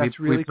 Oh, that's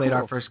really cool. We played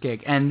our first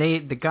gig. And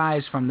the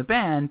guys from the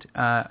band,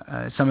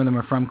 some of them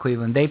are from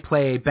Cleveland, they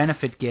play a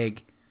benefit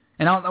gig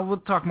And we'll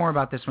talk more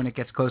about this when it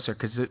gets closer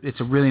because it's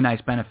a really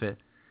nice benefit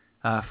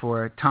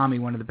for Tommy,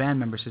 one of the band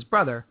members, his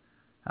brother.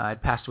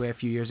 Had passed away a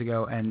few years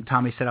ago, and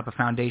Tommy set up a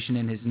foundation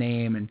in his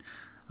name, and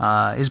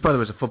his brother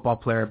was a football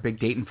player, a big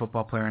Dayton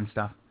football player and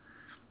stuff.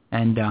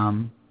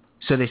 And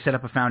so they set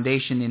up a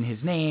foundation in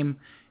his name,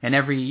 and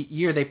every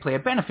year they play a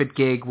benefit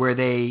gig where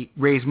they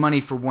raise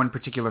money for one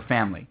particular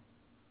family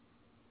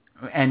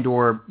and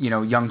or,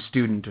 young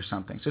student or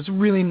something. So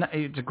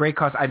it's a great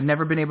cause. I've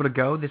never been able to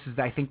go. This is,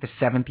 I think, the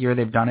 7th year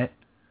they've done it,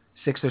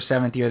 6th or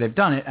 7th year they've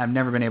done it. I've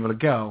never been able to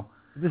go.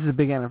 This is a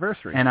big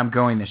anniversary. And I'm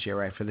going this year,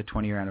 right, for the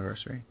 20-year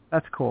anniversary.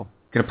 That's cool.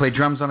 Going to play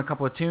drums on a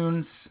couple of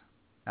tunes,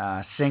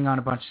 sing on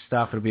a bunch of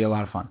stuff. It'll be a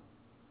lot of fun.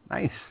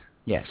 Nice.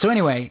 Yeah. So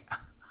anyway,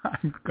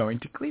 I'm going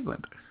to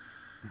Cleveland.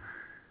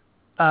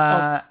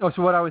 So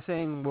what I was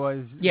saying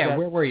was... Yeah,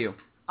 where were you?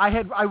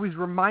 I was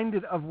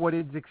reminded of what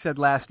Idzik said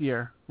last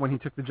year when he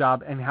took the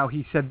job and how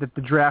he said that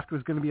the draft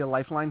was going to be a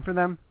lifeline for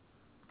them.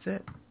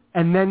 That's it.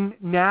 And then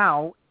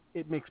now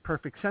it makes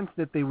perfect sense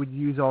that they would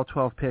use all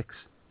 12 picks.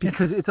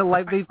 Because it's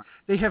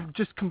they have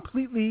just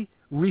completely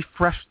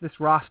refreshed this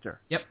roster.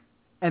 Yep.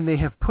 And they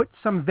have put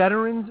some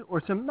veterans,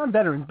 or some, not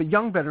veterans, but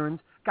young veterans,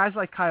 guys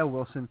like Kyle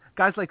Wilson,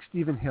 guys like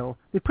Stephen Hill.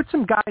 They put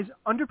some guys,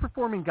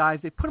 underperforming guys,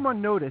 they put them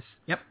on notice.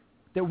 Yep.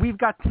 That we've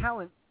got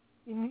talent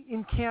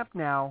in camp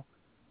now.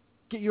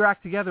 Get your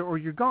act together or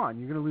you're gone.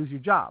 You're going to lose your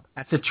job.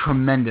 That's a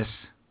tremendous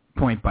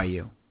point by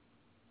you.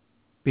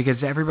 Because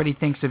everybody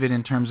thinks of it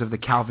in terms of the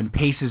Calvin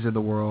Paces of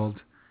the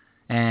world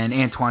and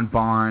Antoine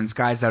Barnes,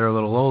 guys that are a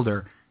little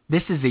older.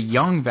 This is a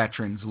young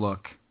veterans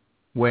look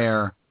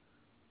where,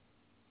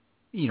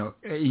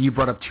 you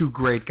brought up two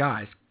great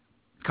guys,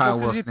 Kyle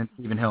Wilson and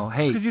Stephen Hill.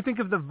 Hey, because you think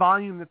of the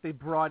volume that they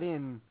brought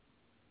in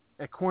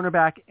at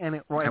cornerback and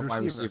at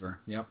wide receiver.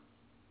 Yep.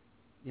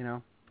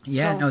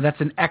 Yeah, no,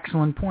 that's an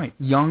excellent point.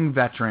 Young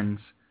veterans,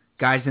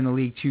 guys in the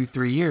league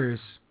 2-3 years.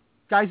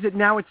 Guys that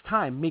now it's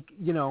time. Make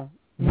it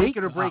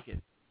or break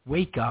it.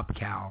 Wake up,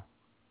 Cal.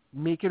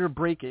 Make it or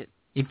break it.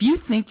 If you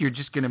think you're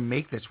just going to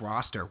make this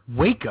roster,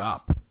 wake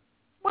up.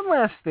 One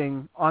last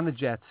thing on the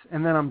Jets,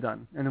 and then I'm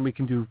done, and then we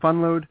can do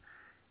Fun Load.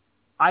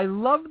 I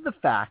love the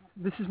fact,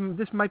 this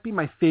might be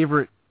my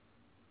favorite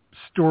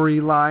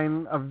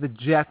storyline of the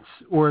Jets,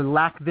 or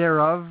lack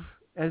thereof,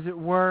 as it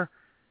were.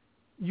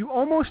 You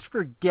almost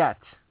forget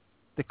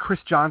that Chris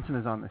Johnson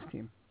is on this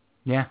team.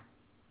 Yeah.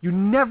 You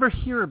never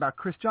hear about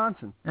Chris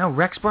Johnson. No,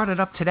 Rex brought it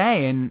up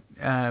today, and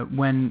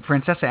when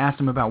Francesa asked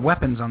him about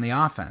weapons on the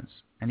offense,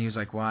 and he was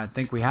like, well, I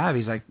think we have.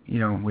 He's like,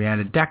 we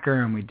added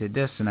Decker, and we did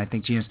this, and I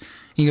think Gino's...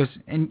 He goes,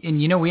 and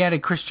we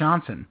added Chris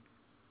Johnson,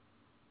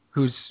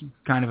 who's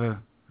kind of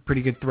a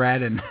pretty good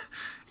threat and,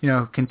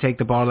 can take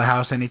the ball to the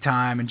house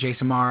anytime, and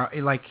Jason Morrow.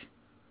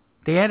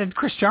 They added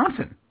Chris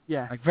Johnson.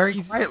 Yeah.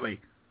 Very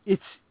quietly.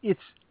 It's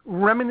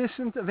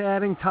reminiscent of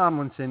adding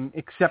Tomlinson,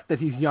 except that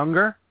he's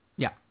younger.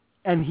 Yeah.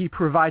 And he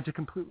provides a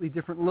completely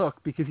different look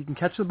because he can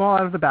catch the ball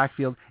out of the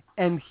backfield,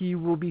 and he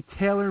will be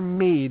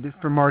tailor-made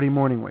for Marty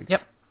Morningwig.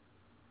 Yep.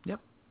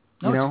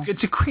 No,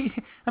 it's a great...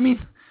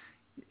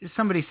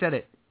 somebody said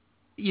it.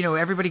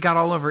 Everybody got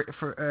all over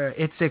for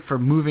Idzik for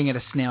moving at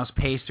a snail's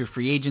pace through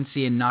free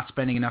agency and not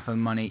spending enough of the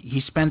money.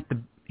 He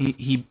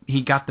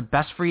got the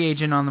best free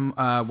agent on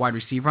the wide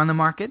receiver on the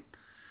market.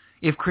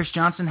 If Chris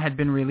Johnson had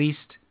been released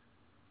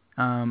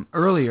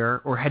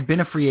earlier or had been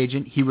a free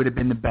agent, he would have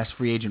been the best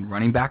free agent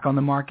running back on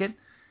the market,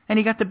 and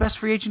he got the best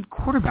free agent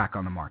quarterback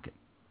on the market.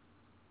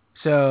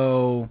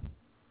 So,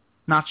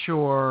 not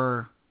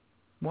sure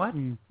what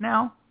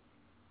now.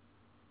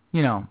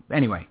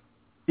 Anyway.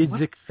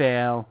 Idzik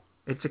fail.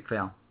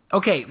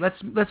 Okay,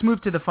 let's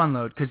move to the Fun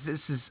Load, because this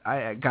is,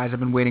 guys, I've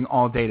been waiting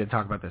all day to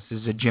talk about this.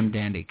 This is a Jim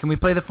Dandy. Can we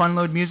play the Fun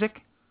Load music?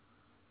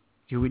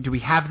 Do we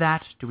have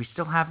that? Do we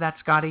still have that,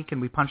 Scotty? Can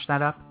we punch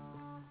that up?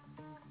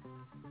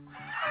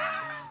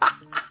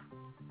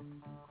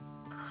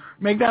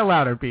 Make that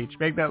louder, Peach.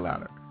 Make that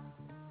louder.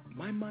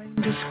 My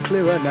mind is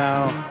clearer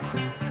now.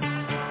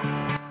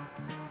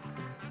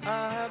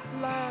 At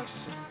last,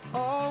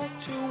 all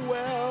too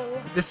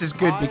well. This is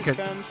good because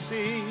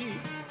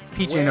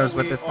PJ knows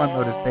what this Fun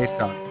Load is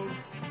based on.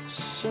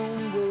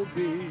 Soon will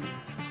be.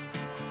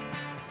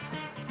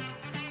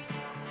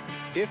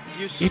 If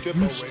you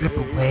strip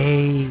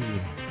away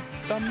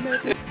the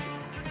myth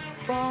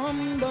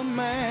from the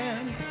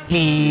man,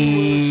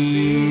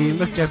 he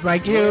looks just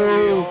like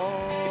you.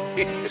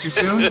 Too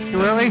soon?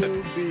 Too early?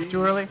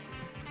 Too early?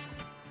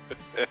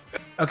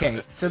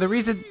 Okay, so the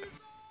reason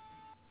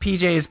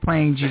PJ is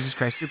playing Jesus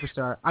Christ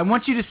Superstar, I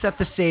want you to set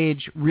the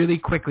stage really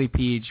quickly,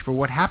 PJ, for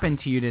what happened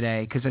to you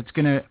today, because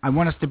I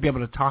want us to be able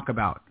to talk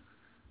about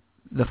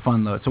the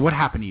Fun Load. So what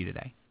happened to you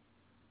today?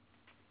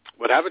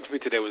 What happened to me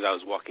today was I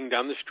was walking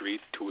down the street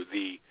to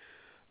the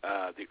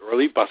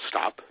early bus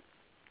stop,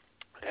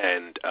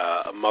 and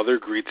a mother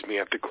greets me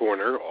at the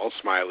corner, all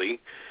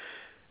smiley,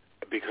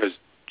 because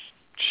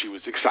she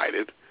was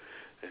excited,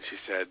 and she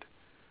said,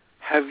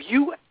 "Have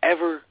you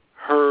ever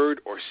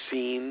heard or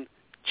seen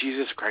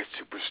Jesus Christ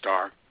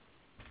Superstar?"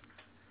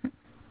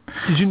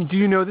 Do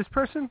you know this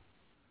person,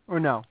 or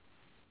no?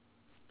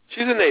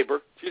 She's a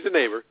neighbor.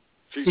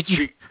 She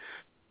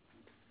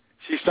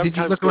sometimes did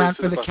you look goes around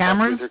to for the bus stop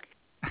cameras? with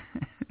her-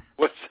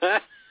 What's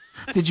that?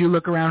 Did you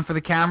look around for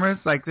the cameras?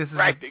 Like this is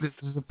Right. this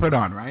is a put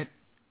on, right?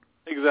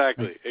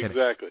 Exactly.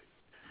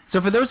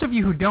 So for those of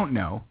you who don't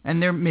know,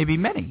 and there may be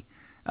many,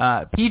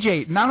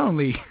 PJ not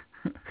only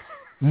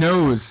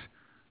knows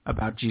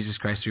about Jesus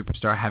Christ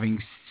Superstar,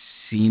 having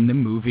seen the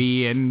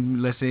movie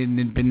and listened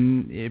and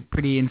been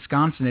pretty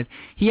ensconced in it,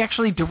 he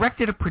actually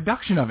directed a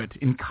production of it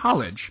in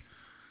college,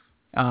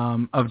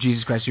 of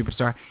Jesus Christ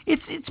Superstar.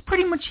 It's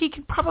pretty much, he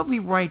could probably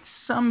write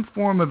some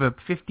form of a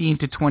 15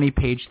 to 20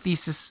 page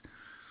thesis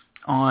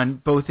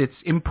on both its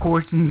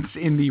importance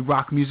in the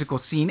rock musical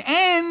scene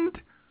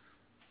and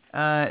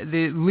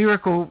the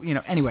lyrical,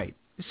 anyway.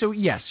 So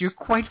yes, you're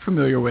quite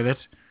familiar with it.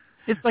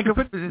 It's like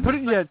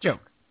a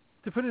joke.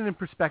 To put it in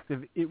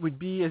perspective, it would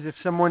be as if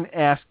someone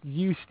asked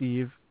you,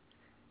 Steve,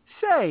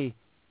 say,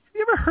 have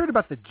you ever heard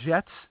about the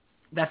Jets?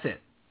 That's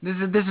it. This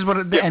is what,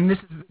 and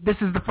this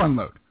is the fun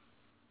load.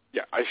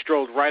 Yeah, I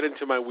strolled right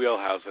into my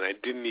wheelhouse and I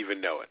didn't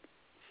even know it.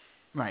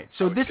 Right.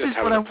 So this is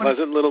what I want.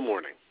 Pleasant little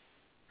morning.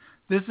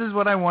 This is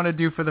what I want to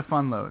do for the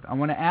fun load. I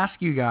want to ask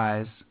you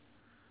guys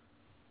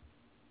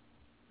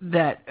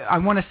that I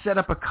want to set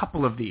up a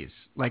couple of these.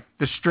 Like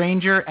the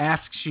stranger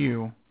asks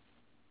you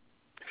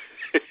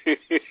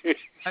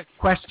a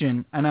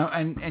question,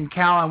 and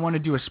Cal, I want to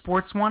do a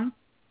sports one,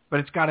 but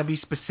it's got to be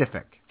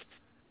specific.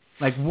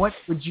 Like what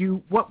would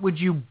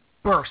you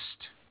burst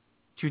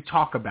to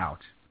talk about,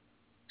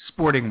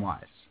 sporting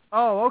wise?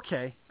 Oh,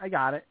 okay, I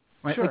got it.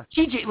 Right? Sure.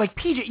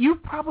 PJ, you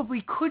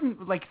probably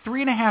couldn't. Like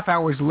 3.5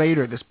 hours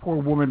later, this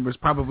poor woman was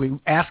probably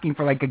asking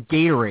for like a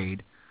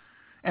Gatorade,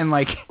 and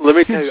like. Let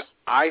me tell you,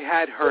 I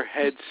had her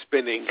head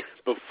spinning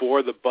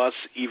before the bus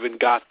even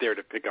got there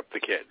to pick up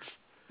the kids.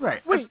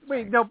 Right.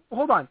 Wait, no,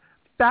 hold on.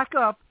 Back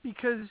up,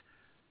 because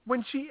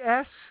when she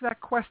asks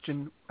that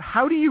question,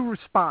 how do you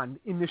respond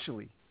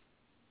initially?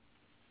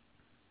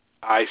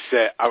 I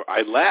said,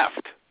 I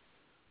laughed.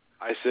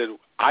 I said,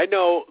 I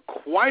know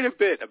quite a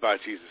bit about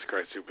Jesus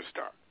Christ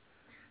Superstar.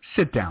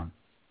 Sit down.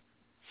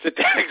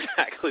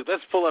 Exactly.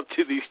 Let's pull up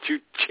to these two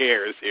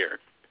chairs here.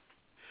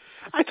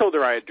 I told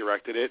her I had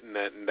directed it and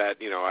that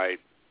I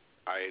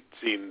had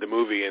seen the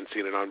movie and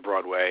seen it on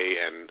Broadway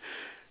and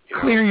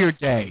clear your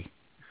day.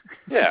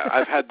 Yeah,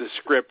 I've had the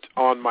script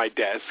on my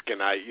desk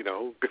and I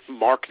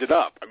marked it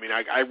up. I mean,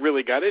 I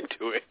really got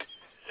into it.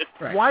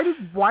 Right.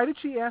 Why did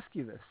she ask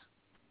you this?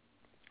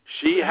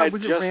 She had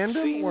was just it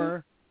random seen.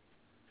 Or?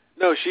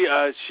 No,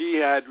 she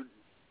had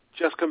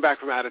just come back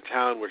from out of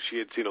town where she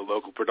had seen a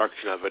local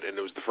production of it, and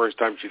it was the first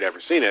time she'd ever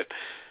seen it,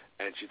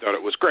 and she thought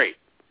it was great.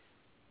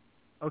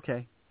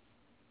 Okay.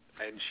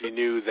 And she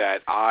knew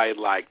that I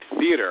liked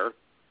theater.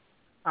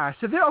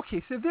 So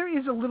there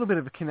is a little bit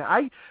of a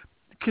connect.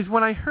 Because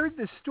when I heard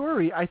this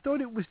story, I thought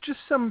it was just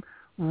some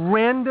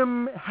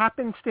random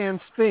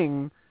happenstance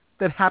thing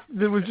that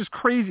was just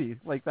crazy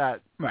like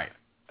that. Right.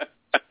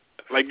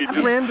 Like you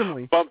just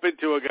randomly bump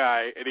into a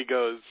guy and he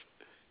goes,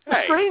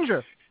 "Hey, a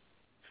stranger."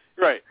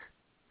 Right.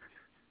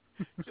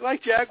 You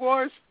like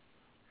Jaguars?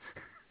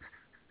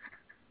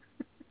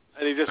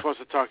 And he just wants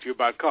to talk to you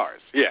about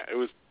cars. Yeah, it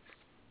was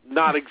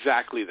not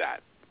exactly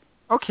that.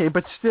 Okay,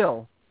 but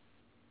still,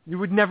 you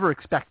would never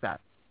expect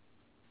that.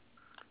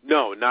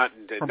 No, not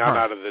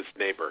out of this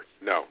neighbor.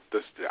 No,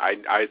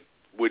 I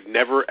would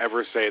never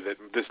ever say that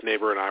this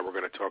neighbor and I were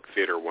going to talk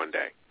theater one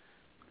day.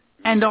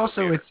 And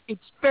also,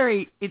 it's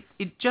very it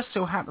just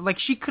so happened, like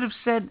she could have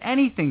said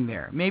anything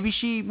there. Maybe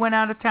she went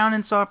out of town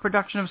and saw a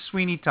production of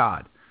Sweeney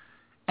Todd,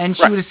 and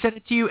she would have said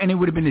it to you, and it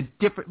would have been a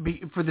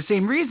different for the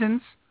same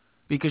reasons,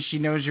 because she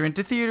knows you're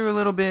into theater a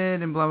little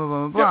bit and blah blah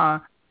blah blah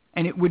blah,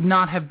 and it would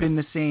not have been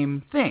the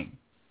same thing.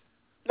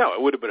 No,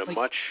 it would have been a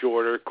much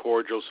shorter,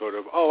 cordial sort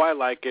of, oh, I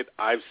like it,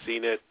 I've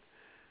seen it,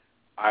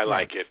 I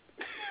like it.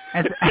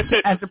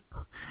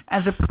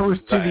 As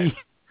opposed to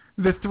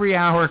the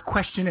 3-hour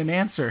question and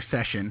answer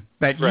session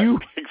that you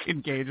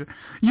engage in.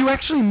 You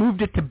actually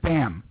moved it to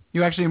BAM.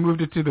 You actually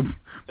moved it to the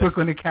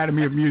Brooklyn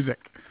Academy of Music.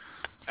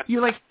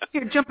 You're like,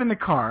 here, jump in the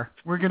car.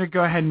 We're going to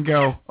go ahead and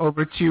go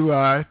over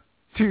to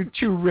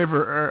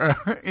River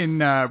in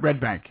Red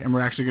Bank, and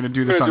we're actually going to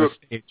do this on the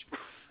stage.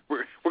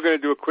 We're going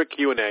to do a quick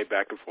Q&A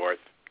back and forth.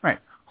 Right.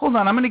 Hold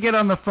on. I'm going to get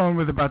on the phone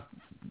with about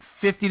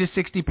 50 to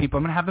 60 people.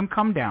 I'm going to have them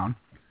come down,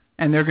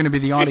 and they're going to be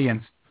the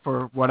audience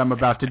for what I'm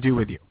about to do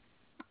with you.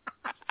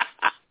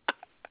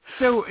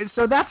 So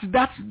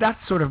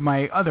that's sort of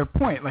my other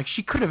point. Like,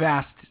 she could have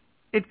asked,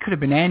 it could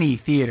have been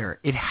any theater.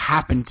 It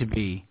happened to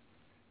be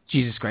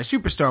Jesus Christ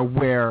Superstar,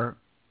 where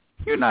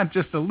you're not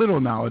just a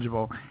little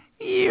knowledgeable,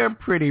 you're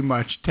pretty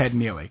much Ted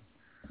Neely.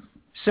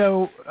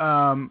 So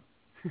I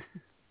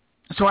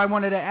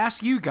wanted to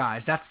ask you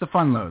guys, that's the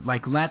fun load.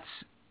 Like,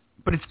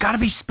 but it's got to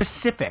be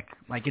specific.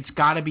 Like, it's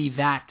got to be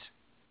that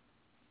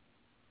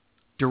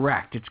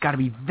direct. It's got to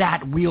be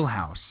that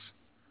wheelhouse.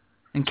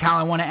 And Cal,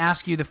 I want to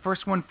ask you the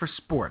first one for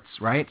sports,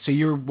 right? So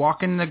you're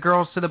walking the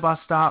girls to the bus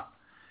stop,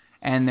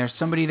 and there's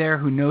somebody there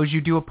who knows you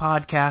do a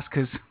podcast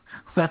because,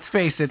 let's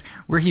face it,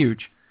 we're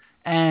huge.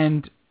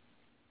 And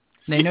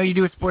They know you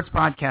do a sports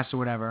podcast or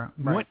whatever.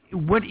 Right.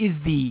 What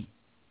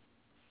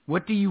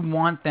do you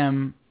want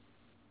them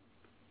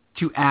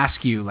to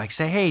ask you? Like,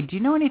 say, hey, do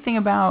you know anything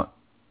about...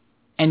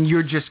 And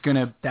you're just going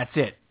to... That's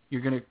it.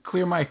 You're going to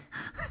clear my...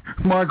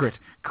 Margaret,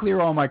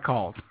 clear all my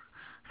calls.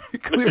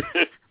 clear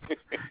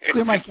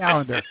my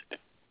calendar.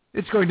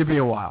 It's going to be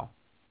a while.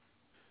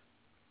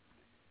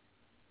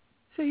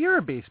 So you're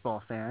a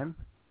baseball fan.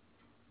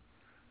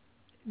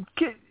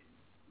 Do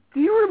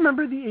you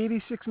remember the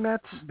 86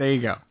 Mets? There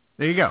you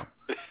go.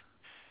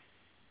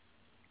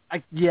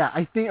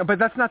 I think, but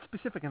that's not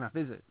specific enough,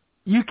 is it?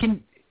 You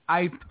can...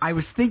 I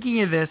was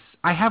thinking of this.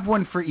 I have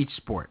one for each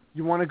sport.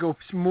 You want to go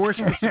more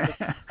specific?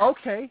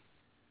 Okay.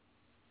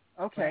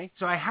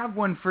 So I have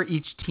one for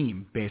each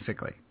team,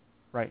 basically.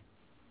 Right.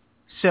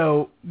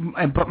 So,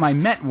 but my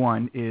Met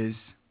one is,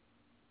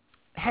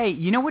 hey,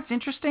 you know what's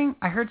interesting?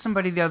 I heard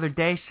somebody the other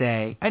day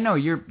say, I know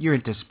you're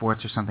into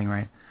sports or something,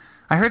 right?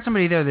 I heard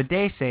somebody the other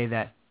day say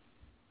that,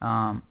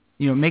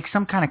 make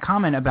some kind of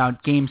comment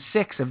about Game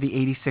 6 of the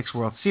 86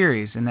 World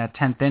Series in that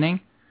 10th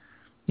inning.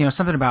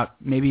 Something about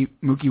maybe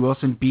Mookie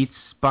Wilson beats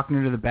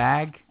Buckner to the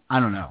bag. I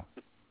don't know.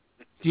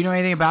 Do you know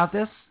anything about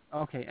this?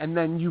 Okay, and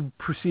then you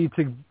proceed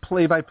to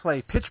play by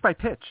play, pitch by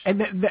pitch, and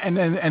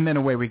then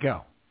away we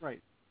go.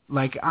 Right.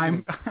 Like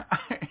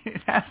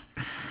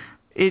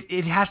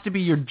it has to be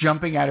you're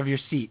jumping out of your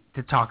seat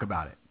to talk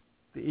about it.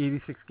 The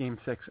 86 Game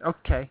 6.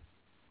 Okay.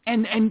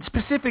 And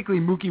specifically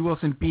Mookie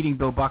Wilson beating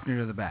Bill Buckner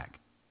to the bag.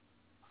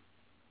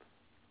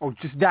 Oh,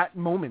 just that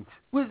moment.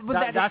 We can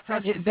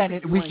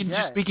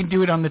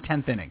do it on the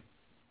 10th inning.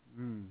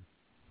 Mm.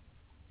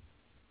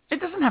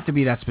 It doesn't have to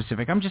be that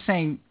specific. I'm just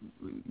saying,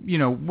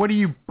 what are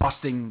you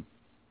busting?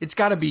 It's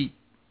got to be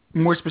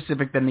more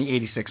specific than the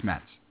 86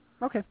 Mets.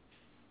 Okay.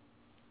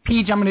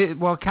 Peach,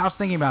 Cal's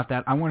thinking about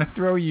that. I want to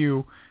throw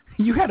you.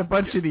 You had a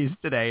bunch of these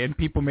today, and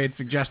people made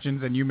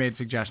suggestions, and you made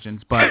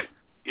suggestions, but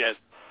yes.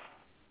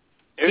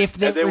 They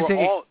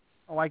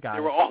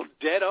were all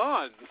dead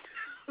on.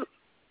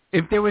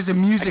 If there was a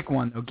music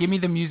one, though, give me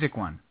the music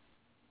one.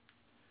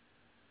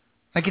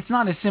 Like, it's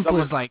not as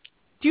simple as, like,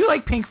 do you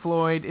like Pink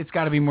Floyd? It's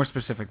got to be more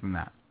specific than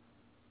that.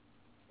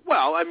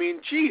 Well, I mean,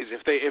 geez,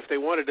 if they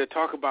wanted to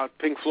talk about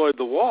Pink Floyd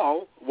The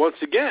Wall, once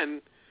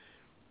again,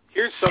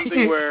 here's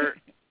something where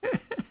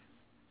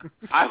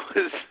I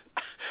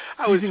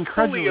was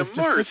fully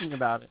immersed. Thinking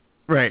about it.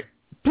 Right.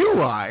 Do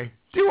I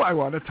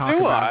want to talk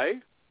about it?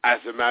 As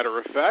a matter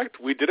of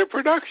fact, we did a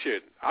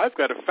production. I've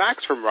got a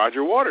fax from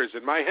Roger Waters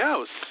in my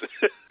house.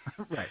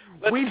 Right.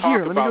 Wait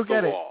here. Let me go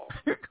get it.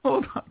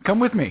 Hold on. Come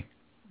with me.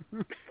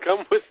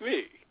 Come with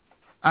me.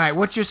 All right.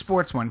 What's your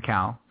sports one,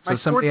 Cal?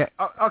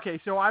 Okay.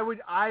 So I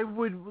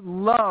would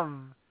love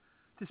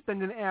to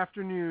spend an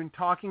afternoon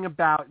talking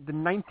about the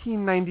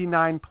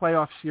 1999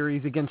 playoff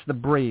series against the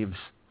Braves.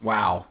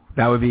 Wow,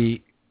 that would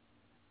be.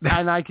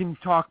 And I can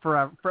talk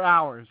for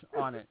hours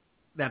on it.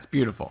 That's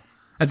beautiful.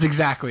 That's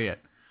exactly it.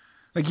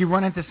 Like, you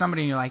run into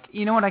somebody and you're like,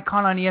 you know what I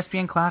caught on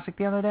ESPN Classic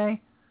the other day?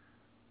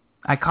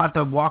 I caught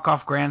the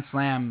walk-off grand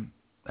slam,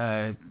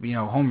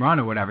 home run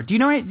or whatever. Do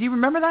you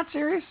remember that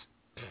series?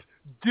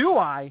 Do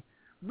I?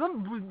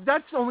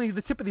 That's only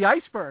the tip of the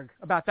iceberg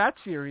about that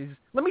series.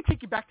 Let me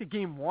take you back to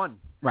Game 1.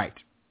 Right.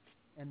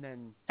 And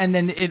then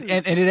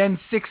it ends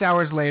 6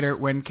 hours later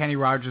when Kenny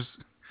Rogers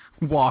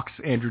walks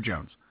Andrew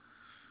Jones.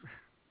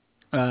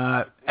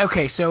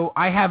 Okay, so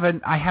I have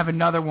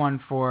another one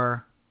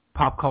for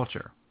pop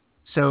culture.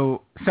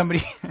 So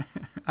somebody,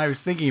 I was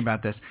thinking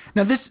about this.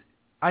 Now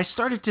I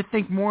started to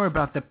think more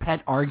about the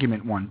pet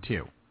argument one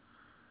too.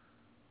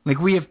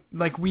 We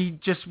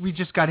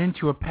just got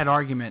into a pet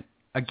argument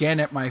again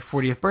at my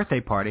 40th birthday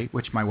party,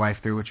 which my wife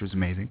threw, which was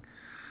amazing.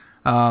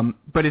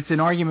 But it's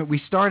an argument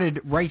we started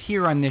right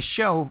here on this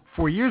show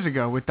 4 years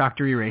ago with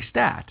Dr. E.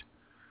 Stat,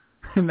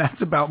 and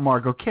that's about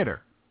Margot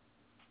Kidder.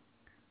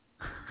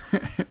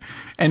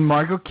 And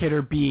Margot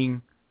Kidder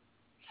being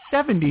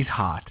 70s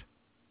hot.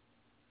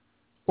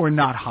 Or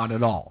not hot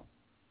at all.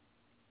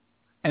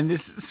 And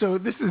this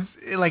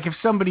is like if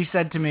somebody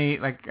said to me,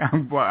 like,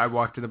 I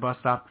walked to the bus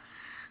stop,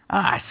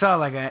 I saw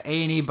like a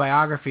A&E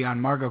biography on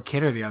Margot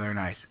Kidder the other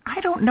night. I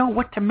don't know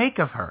what to make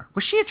of her.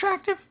 Was she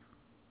attractive?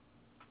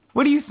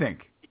 What do you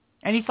think?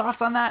 Any thoughts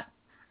on that?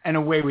 And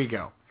away we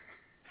go.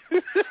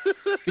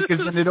 Because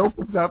then it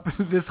opens up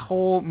this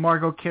whole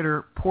Margot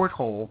Kidder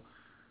portal?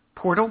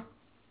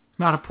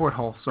 Not a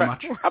porthole so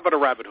much. How about a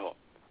rabbit hole?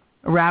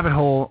 A rabbit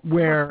hole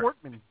where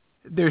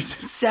there's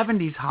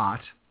 70s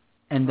hot,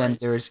 and then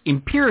there's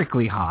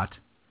empirically hot,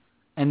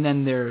 and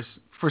then there's,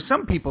 for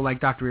some people like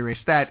Dr. E.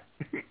 Stat,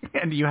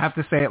 and you have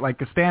to say it like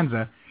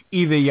Costanza,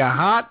 either you're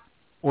hot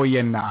or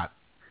you're not.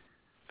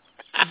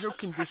 No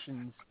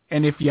conditions.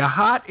 And if you're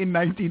hot in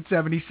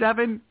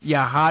 1977, you're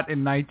hot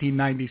in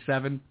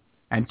 1997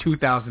 and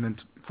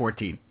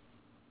 2014.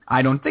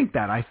 I don't think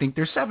that. I think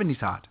they're 70s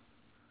hot.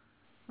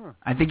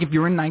 I think if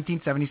you're in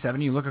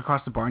 1977, you look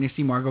across the bar and you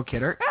see Margot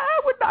Kidder,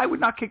 I would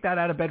not kick that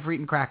out of bed for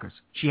eating crackers.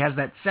 She has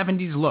that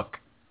 70s look.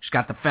 She's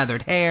got the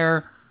feathered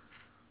hair.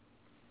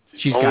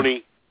 She's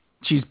bony.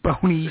 She's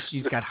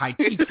got high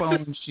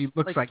cheekbones. She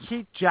looks like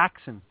Kate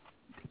Jackson.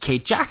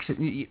 Kate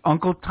Jackson,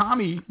 Uncle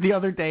Tommy the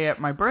other day at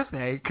my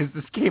birthday, because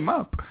this came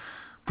up,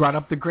 brought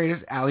up the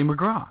greatest Ally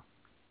McGraw.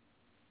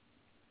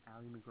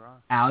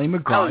 Ally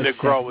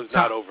McGraw was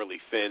not overly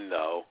thin,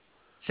 though.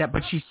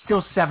 But she's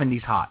still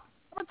 70s hot.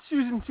 How about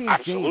Susan St.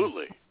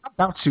 Absolutely. James? How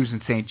about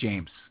Susan St.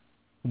 James?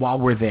 While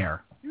we're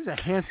there. She was a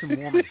handsome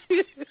woman.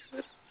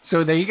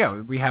 So there you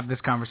go. We have this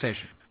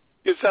conversation.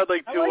 You sound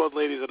like two old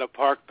ladies on a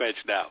park bench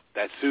now.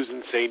 That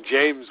Susan St.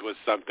 James was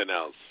something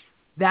else.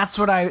 That's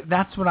what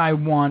I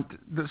want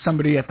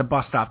somebody at the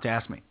bus stop to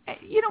ask me. Hey,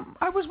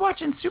 I was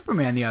watching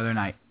Superman the other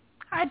night.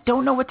 I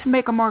don't know what to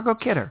make of Margot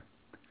Kidder.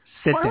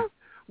 Sit down.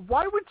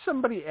 Why would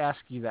somebody ask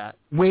you that?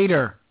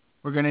 Waiter,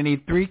 we're going to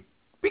need 3...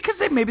 Because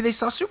maybe they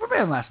saw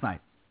Superman last night.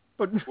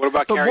 But what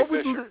about Carrie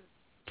Fisher?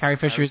 Carrie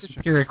Fisher is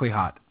empirically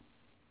hot.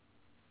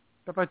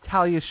 What about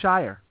Talia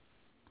Shire?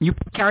 You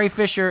put Carrie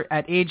Fisher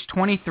at age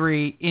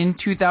 23 in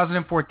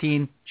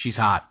 2014, she's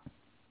hot.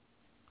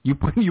 You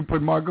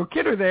put Margot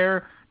Kidder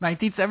there,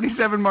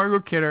 1977 Margot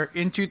Kidder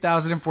in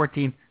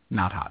 2014,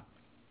 not hot.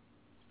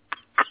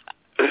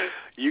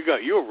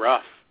 You're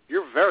rough.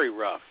 You're very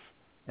rough.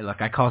 Hey,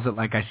 look, I calls it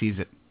like I sees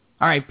it.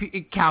 All right,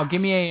 Cal, give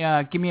me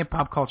a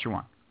pop culture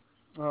one.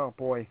 Oh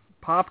boy,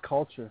 pop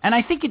culture. And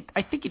I think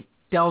it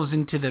delves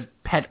into the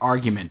pet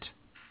argument.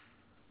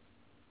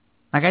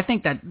 Like I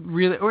think that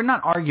really, or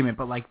not argument,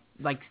 but like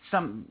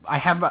some. I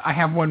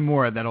have one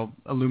more that'll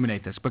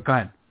illuminate this. But go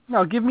ahead.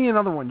 No, give me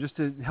another one just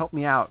to help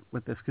me out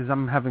with this because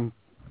I'm having.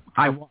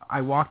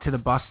 I walk to the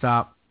bus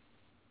stop.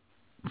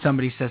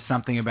 Somebody says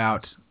something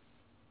about.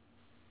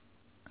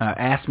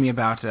 Asked me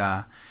about.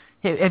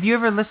 Hey, have you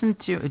ever listened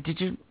to? Did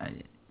you?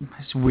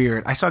 It's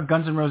weird. I saw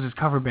Guns N' Roses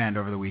cover band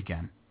over the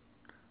weekend.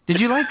 Did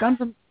you like Guns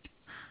N'?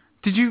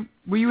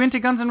 Were you into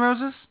Guns N'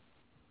 Roses?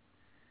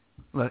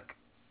 Look,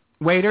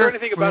 waiter. Is there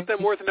anything about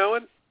them worth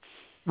knowing?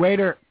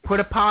 Waiter, put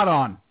a pot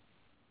on.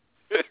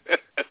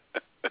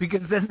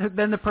 Because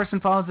then the person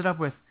follows it up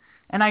with,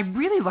 and I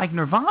really like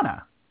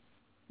Nirvana,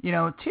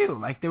 too.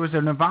 Like there was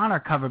a Nirvana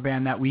cover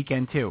band that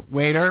weekend too.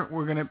 Waiter,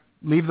 we're gonna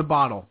leave the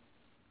bottle.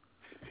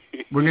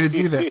 We're gonna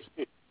do this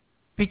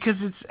because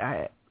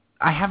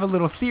I have a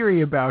little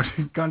theory about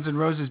Guns N'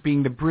 Roses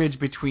being the bridge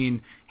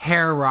between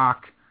hair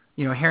rock,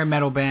 hair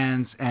metal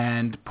bands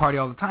and party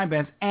all the time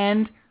bands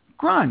and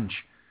grunge.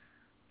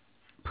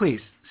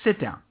 Please,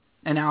 sit down.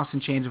 And Alice in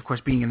Chains, of course,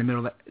 being in the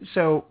middle of that.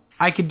 So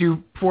I could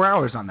do 4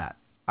 hours on that.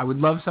 I would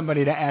love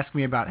somebody to ask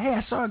me about, hey,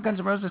 I saw a Guns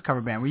N' Roses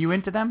cover band. Were you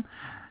into them?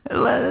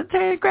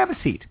 Grab a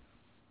seat.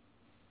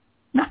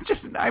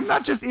 I'm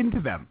not just into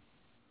them.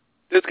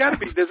 There's got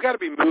to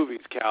be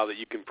movies, Cal, that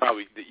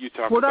you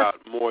talk about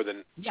more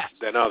than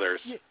others.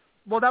 Yeah.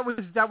 Well, that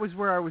was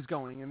where I was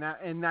going,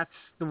 and that's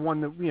the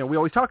one that we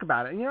always talk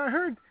about it. And I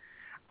heard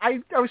I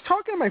was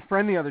talking to my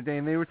friend the other day,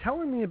 and they were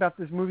telling me about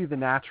this movie, The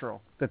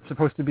Natural, that's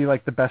supposed to be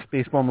like the best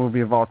baseball movie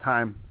of all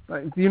time.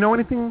 Do you know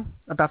anything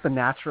about The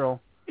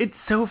Natural? It's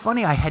so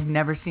funny. I had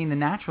never seen The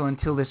Natural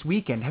until this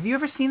weekend. Have you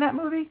ever seen that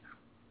movie?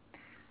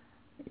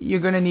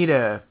 You're going to need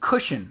a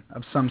cushion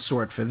of some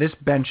sort for this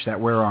bench that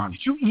we're on.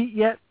 Did you eat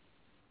yet?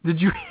 Did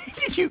you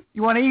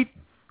want to eat?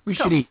 We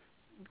should eat.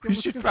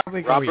 We should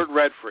probably go Robert eat.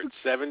 Redford,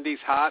 70s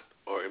hot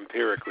or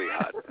empirically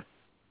hot?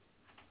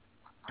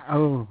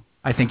 Oh.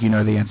 I think you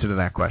know the answer to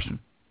that question.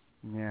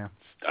 Yeah.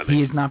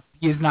 He is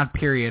not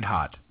period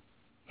hot.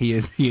 He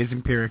is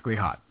empirically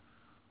hot.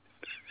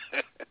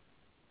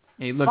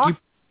 Hey, look,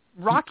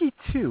 Rocky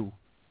 2.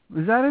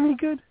 Was that any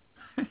good?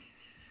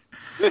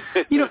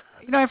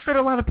 I've heard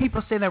a lot of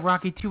people say that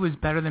Rocky 2 is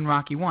better than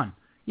Rocky 1.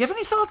 You have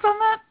any thoughts on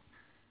that?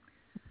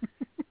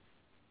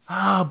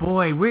 Oh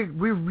boy,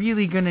 we're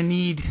really gonna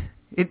need.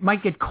 It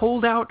might get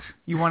cold out.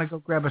 You want to go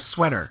grab a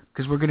sweater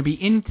because we're going to be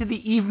into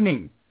the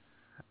evening.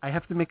 I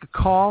have to make a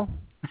call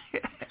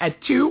at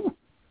 2,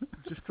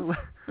 just to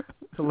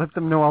let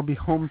them know I'll be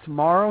home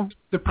tomorrow.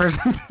 The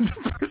person's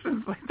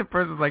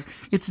like,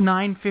 it's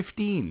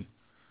 9:15.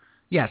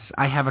 Yes,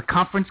 I have a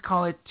conference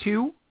call at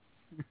 2.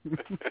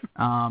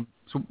 So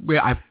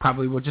I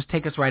probably will just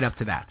take us right up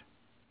to that.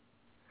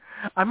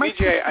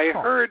 DJ, I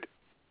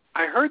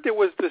heard there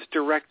was this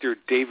director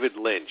David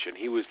Lynch, and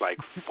he was like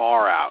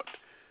far out.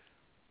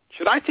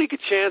 Should I take a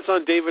chance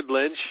on David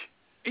Lynch?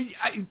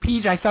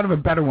 Peach, I thought of a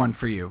better one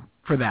for you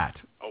for that.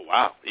 Oh,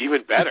 wow.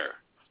 Even better.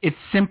 It's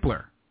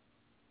simpler.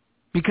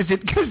 Because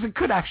it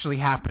could actually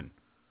happen.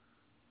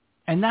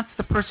 And that's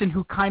the person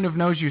who kind of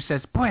knows you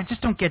says, boy, I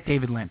just don't get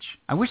David Lynch.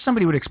 I wish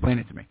somebody would explain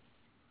it to me.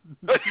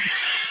 That's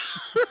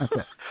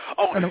it.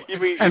 Oh, you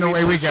mean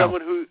away we go.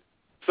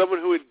 Someone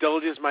who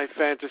indulges my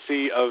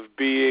fantasy of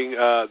being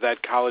that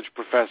college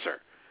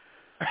professor.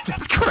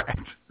 That's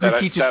correct.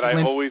 That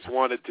I always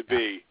wanted to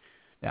be.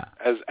 Yeah.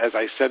 As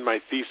I send my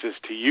thesis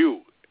to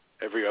you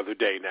every other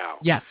day now.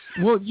 Yes.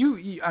 Well,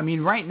 I mean,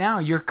 right now,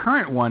 your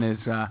current one is,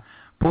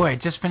 boy, I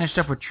just finished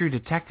up with True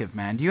Detective,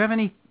 man. Do you have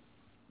any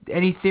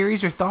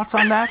theories or thoughts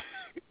on that?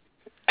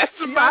 As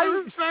a matter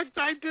of fact,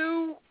 I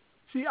do.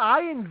 See,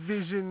 I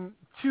envision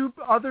 2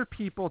 other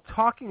people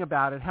talking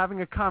about it, having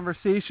a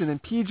conversation,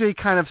 and PJ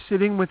kind of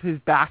sitting with his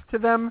back to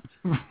them,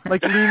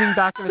 like leaning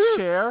back in a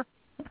chair.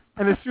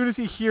 And as soon as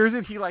he hears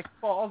it, he like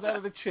falls out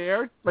of the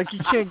chair, like he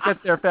can't get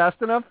there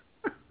fast enough.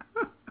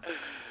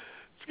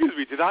 Excuse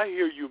me, did I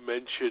hear you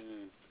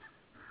mention?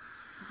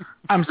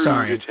 I'm True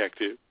sorry.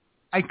 Detective.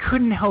 I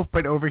couldn't help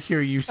but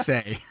overhear you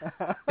say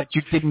that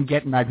you didn't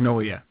get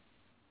Magnolia.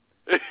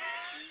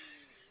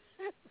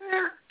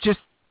 Just,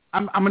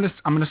 I'm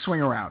gonna swing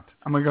around.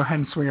 I'm gonna go ahead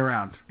and swing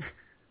around.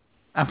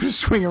 I'm gonna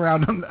swing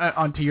around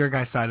onto your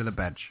guy's side of the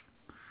bench.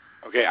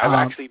 Okay, I've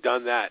actually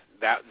done that.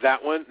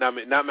 That one,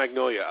 not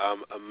Magnolia.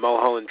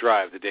 Mulholland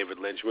Drive, the David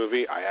Lynch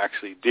movie. I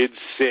actually did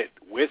sit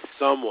with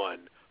someone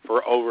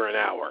for over an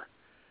hour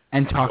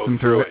and talk them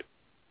through it,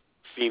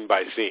 scene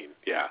by scene.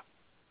 Yeah,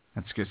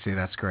 that's good. See,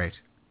 that's great.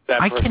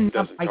 That person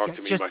doesn't talk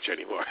to me much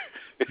anymore.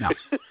 No,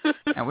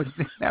 that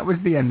was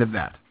the end of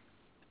that.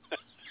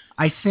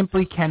 I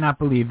simply cannot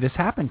believe this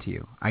happened to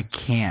you. I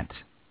can't.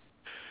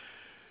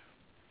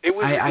 It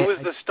was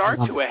the start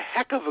to a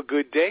heck of a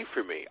good day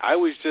for me. I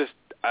was just,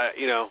 I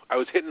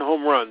was hitting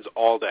home runs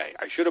all day.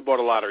 I should have bought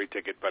a lottery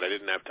ticket, but I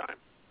didn't have time.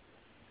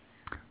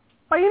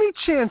 By any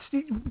chance,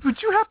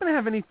 would you happen to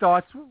have any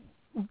thoughts?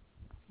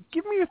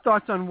 Give me your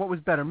thoughts on what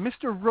was better,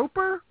 Mr.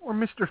 Roper or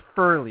Mr.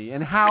 Furley,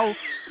 and how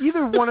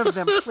either one of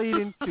them played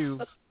into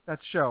that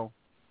show.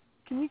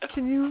 Can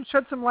you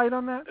shed some light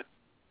on that?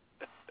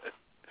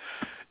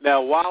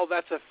 Now, while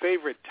that's a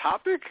favorite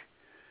topic,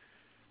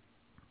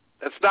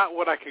 that's not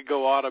what I could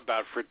go on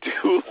about for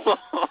too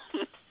long.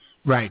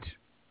 Right.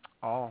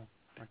 Oh,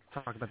 I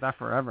could talk about that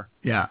forever.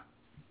 Yeah.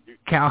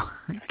 Cal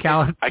I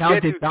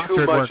can't did do doctorate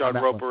too much work on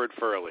that Roper one. and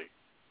Furley.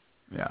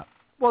 Yeah.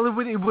 Well, it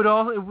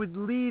would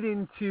lead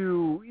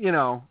into,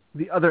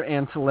 the other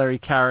ancillary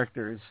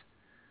characters.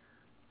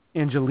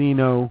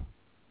 Angelino,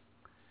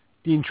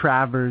 Dean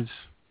Travers.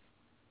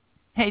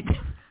 Hey,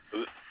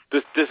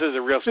 this is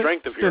a real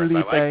strength of yours.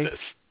 Felipe. I like this.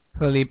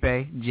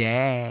 Felipe,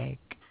 Jack.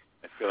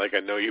 I feel like I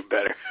know you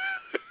better.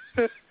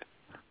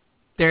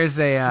 There's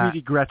a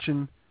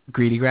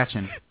Greedy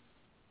Gretchen.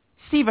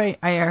 Steve, I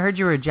heard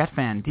you were a Jet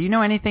fan. Do you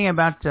know anything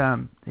about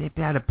they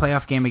had a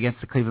playoff game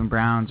against the Cleveland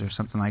Browns or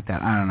something like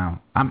that? I don't know.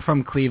 I'm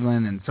from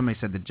Cleveland, and somebody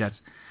said the Jets.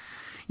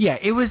 Yeah,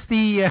 it was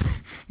the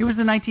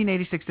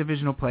 1986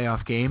 divisional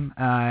playoff game.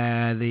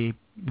 The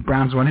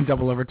Browns won in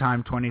double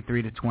overtime,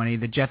 23-20.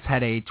 The Jets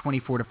had a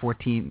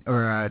 24-14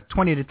 or a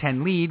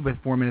 20-10 lead with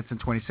 4 minutes and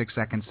 26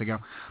 seconds to go.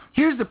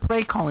 Here's the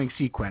play calling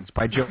sequence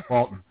by Joe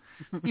Walton.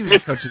 He was the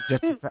coach of the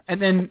Jets,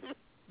 and then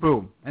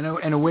boom,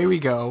 and away we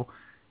go.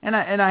 And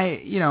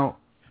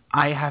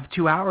I have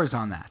 2 hours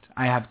on that.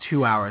 I have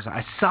 2 hours,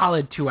 a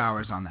solid 2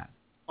 hours on that.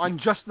 On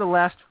just the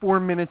last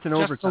 4 minutes in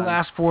overtime. Just the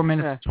last 4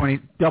 minutes,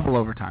 20 double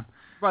overtime.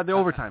 Right, the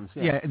overtimes.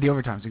 Yeah, the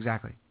overtimes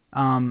exactly.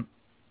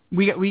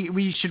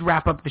 We should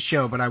wrap up the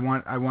show, but I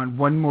want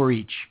one more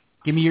each.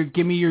 Give me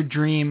your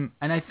dream.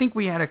 And I think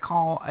we had a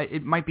call.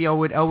 It might be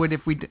Elwood. Elwood,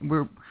 if we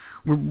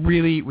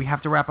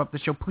have to wrap up the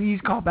show. Please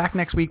call back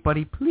next week,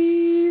 buddy.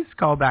 Please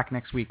call back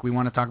next week. We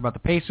want to talk about the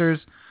Pacers.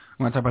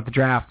 We want to talk about the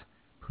draft.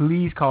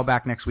 Please call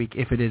back next week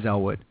if it is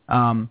Elwood.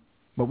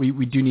 But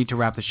we do need to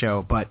wrap the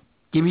show. But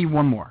give me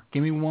one more.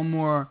 Give me one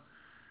more.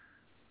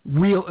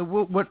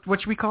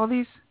 What should we call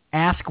these?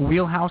 Ask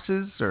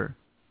wheelhouses or?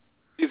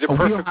 These are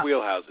perfect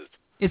wheelhouses.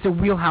 It's a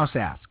wheelhouse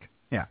ask.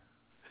 Yeah.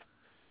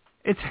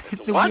 It's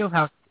a what?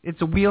 wheelhouse.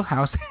 It's a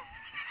wheelhouse.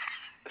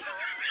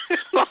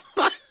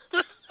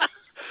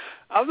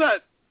 I'm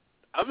not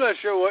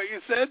sure what you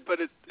said, but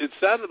it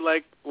sounded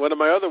like one of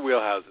my other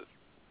wheelhouses.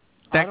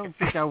 I don't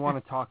think I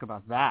want to talk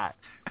about that.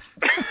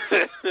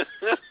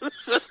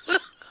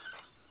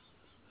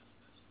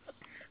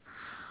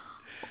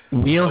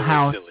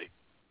 Wheelhouse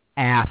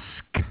ask.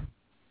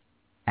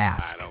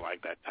 I don't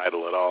like that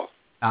title at all.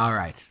 All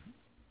right.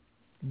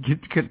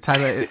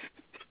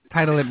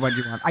 Title it what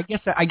you want. I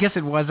guess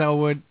it was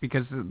Elwood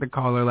because the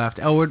caller left.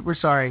 Elwood, we're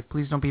sorry.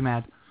 Please don't be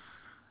mad.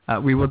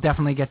 We will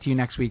definitely get to you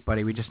next week,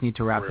 buddy. We just need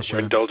to wrap the show.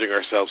 We're indulging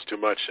ourselves too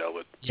much,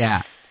 Elwood.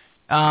 Yeah.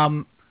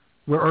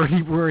 We're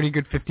already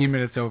good 15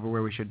 minutes over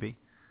where we should be.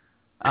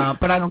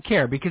 But I don't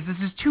care because this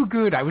is too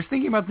good. I was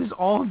thinking about this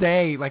all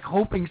day, like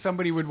hoping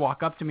somebody would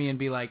walk up to me and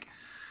be like,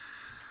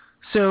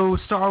 "So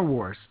Star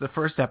Wars, the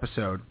first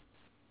episode,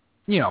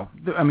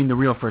 the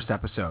real first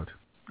episode.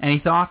 Any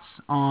thoughts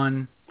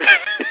on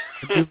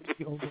the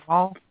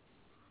overall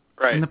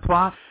and the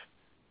plot?"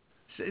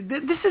 So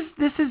this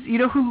is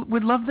who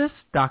would love this?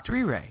 Dr.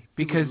 E-Ray,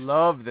 because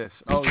love this.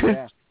 Oh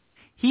yeah.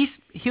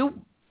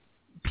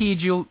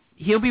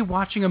 He'll be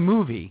watching a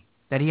movie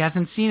that he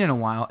hasn't seen in a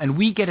while, and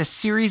we get a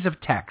series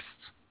of texts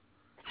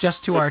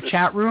just to our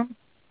chat room,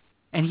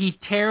 and he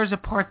tears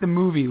apart the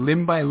movie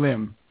limb by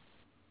limb.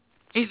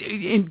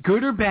 In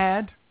good or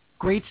bad,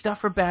 great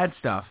stuff or bad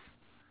stuff.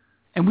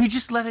 And we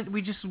just let it,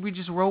 we just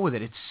roll with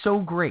it. It's so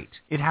great.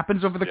 It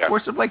happens over the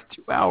course of like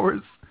 2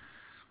 hours.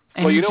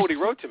 And well, you know what he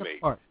wrote to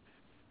me?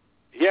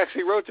 He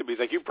actually wrote to me. He's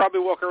like, you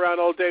probably walk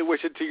around all day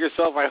wishing to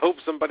yourself, I hope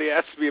somebody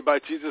asks me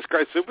about Jesus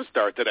Christ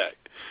Superstar today.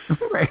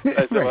 Right.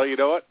 I said, well, you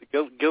know what?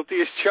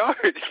 Guilty as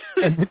charged.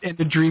 and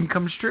the dream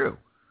comes true.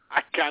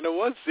 I kind of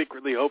was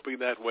secretly hoping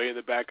that way in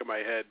the back of my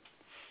head.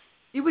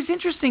 It was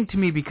interesting to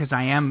me because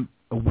I am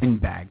a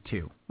windbag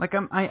too. Like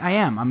I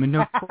am. I'm a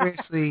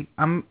notoriously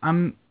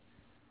I'm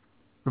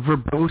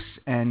verbose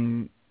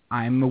and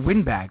I'm a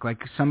windbag.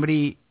 Like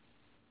somebody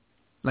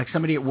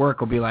at work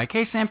will be like,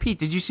 "Hey, Sanpete,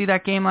 did you see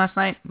that game last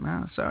night?"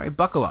 "No, sorry,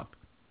 buckle up.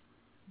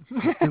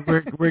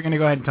 we're going to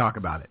go ahead and talk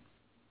about it."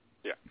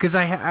 Yeah. Because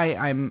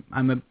I'm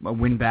a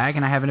windbag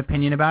and I have an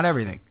opinion about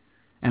everything,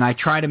 and I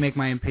try to make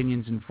my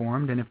opinions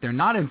informed. And if they're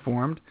not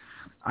informed,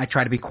 I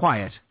try to be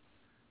quiet,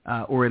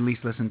 or at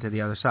least listen to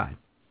the other side.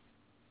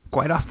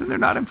 Quite often they're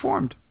not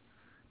informed,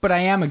 but I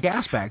am a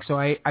gas bag, so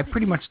I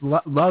pretty much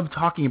love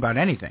talking about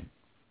anything.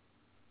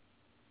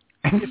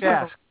 And If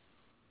asked.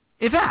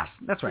 If asked,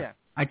 that's right. Yeah.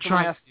 I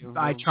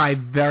try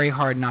very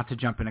hard not to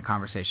jump into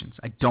conversations.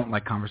 I don't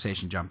like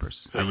conversation jumpers.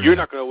 So you're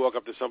not going to walk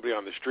up to somebody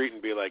on the street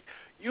and be like,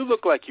 "You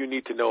look like you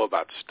need to know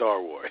about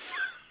Star Wars."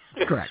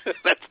 Correct.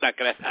 That's not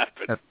going to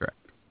happen. That's correct.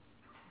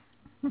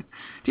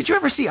 Did you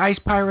ever see Ice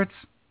Pirates?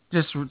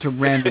 Just to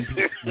random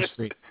people in the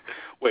street.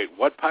 Wait,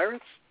 what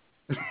pirates?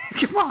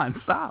 Come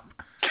on, stop.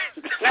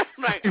 That's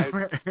right.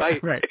 It's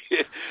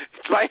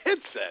my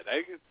headset.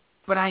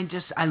 But I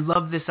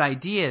love this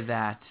idea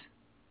that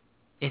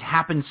it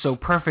happens so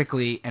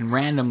perfectly and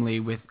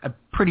randomly with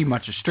pretty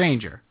much a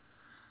stranger.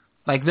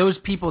 Like those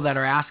people that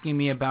are asking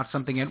me about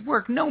something at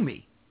work know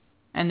me,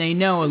 and they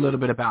know a little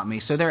bit about me.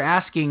 So they're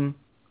asking,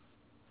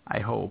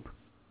 I hope,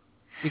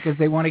 because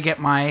they want to get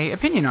my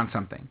opinion on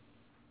something.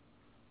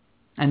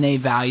 And they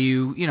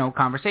value,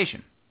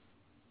 conversation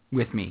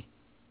with me,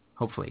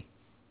 hopefully.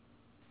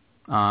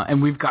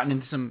 And we've gotten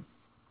into some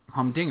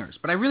humdingers.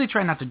 But I really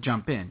try not to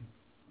jump in.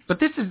 But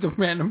this is the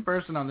random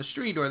person on the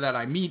street or that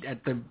I meet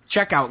at the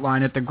checkout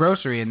line at the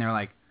grocery, and they're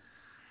like,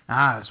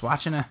 I was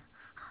watching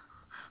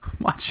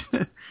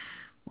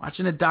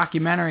a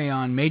documentary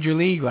on Major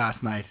League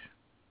last night.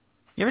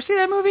 You ever see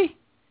that movie?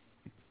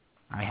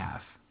 I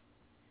have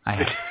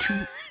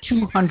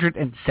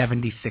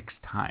 276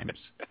 times.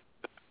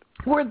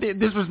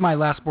 This was my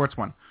last sports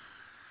one.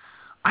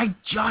 I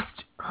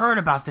just heard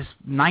about this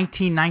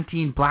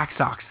 1919 Black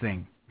Sox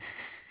thing.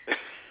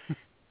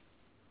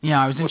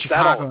 I was in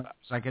Chicago.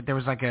 There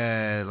was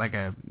a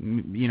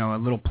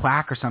little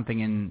plaque or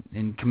something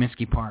in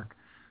Comiskey Park.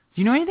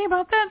 Do you know anything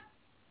about that?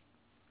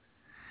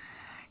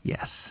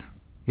 Yes,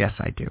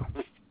 I do.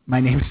 My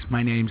name's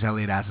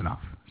Elliot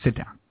Asanoff. Sit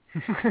down.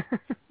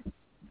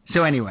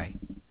 So anyway,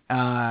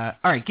 all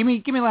right, give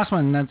me the last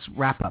one, and let's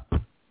wrap up.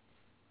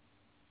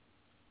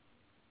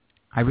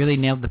 I really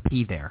nailed the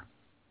P there.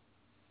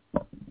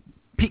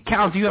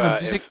 Cal, do you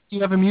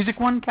have a music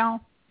one,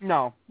 Cal?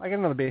 No, I got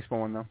another baseball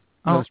one though.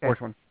 Another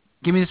sports one.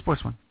 Give me the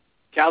sports one.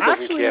 Cal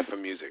doesn't care for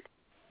music.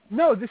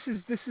 No, this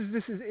is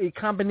a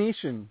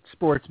combination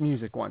sports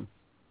music one.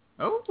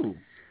 Oh.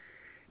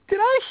 Did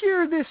I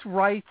hear this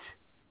right?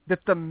 That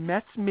the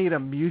Mets made a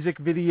music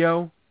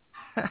video?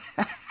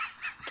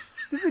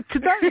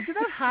 Did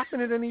that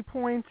happen at any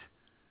point?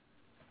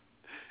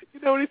 You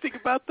know anything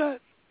about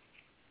that?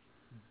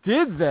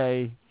 Did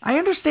they? I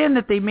understand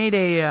that they made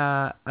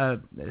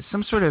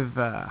some sort of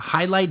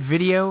highlight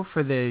video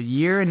for the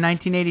year in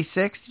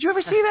 1986. Did you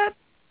ever see that?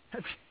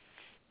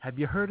 Have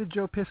you heard of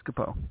Joe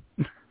Piscopo?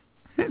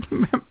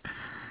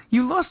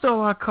 You lost all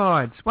our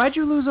cards. Why'd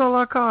you lose all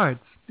our cards?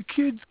 The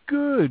kid's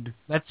good.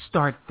 Let's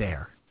start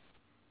there.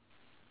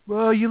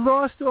 Well, you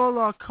lost all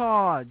our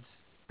cards.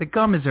 The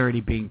gum is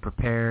already being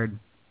prepared.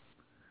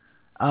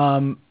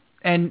 And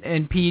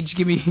Peach,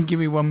 give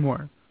me one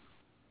more.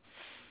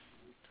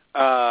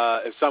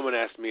 If someone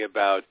asked me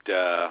about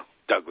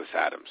Douglas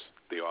Adams,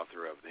 the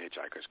author of The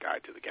Hitchhiker's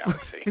Guide to the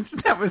Galaxy.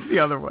 That was the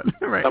other one,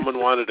 right? Someone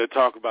wanted to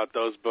talk about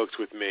those books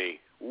with me.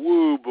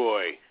 Woo,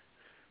 boy.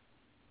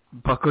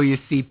 Buckle your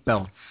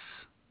seatbelts.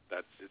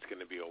 It's going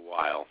to be a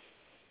while.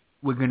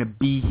 We're going to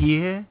be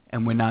here,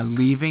 and we're not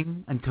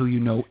leaving until you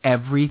know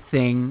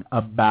everything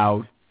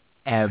about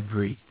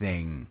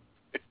everything.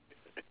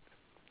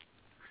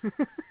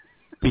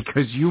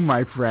 Because you,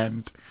 my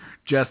friend,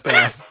 just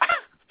asked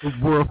the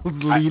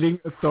world's leading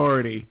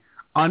authority,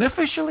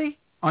 unofficially,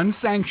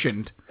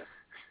 unsanctioned.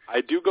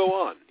 I do go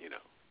on,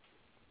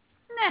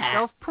 Nah.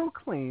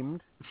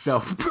 Self-proclaimed.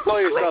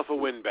 Call yourself a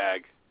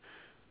windbag.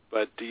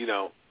 But,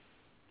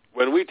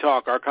 when we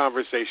talk, our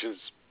conversations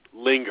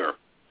linger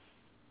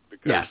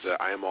because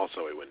I am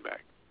also a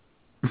windbag.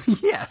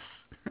 Yes.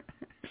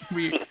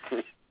 We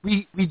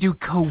do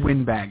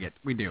co-windbag it.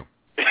 We do.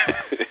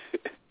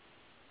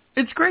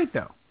 It's great,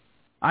 though.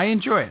 I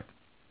enjoy it.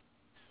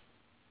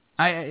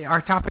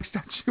 Our topics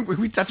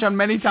we touch on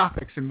many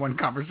topics in one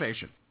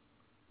conversation.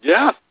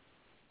 Yeah.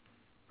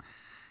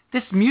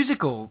 This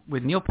musical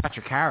with Neil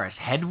Patrick Harris,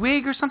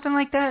 Hedwig or something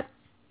like that?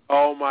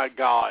 Oh, my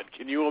God.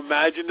 Can you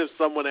imagine if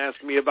someone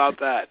asked me about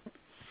that?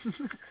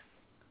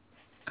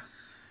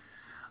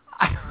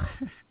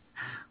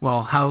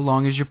 Well, how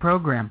long is your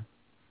program?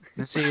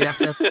 Let's see.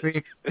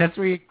 That's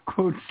where you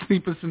quote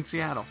Sleepless in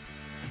Seattle.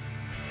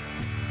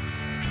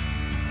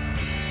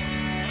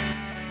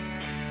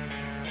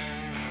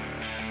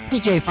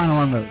 DJ,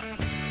 final unload.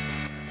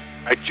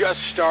 I just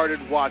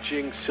started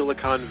watching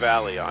Silicon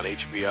Valley on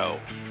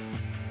HBO.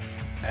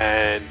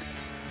 And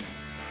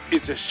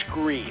it's a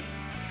scream.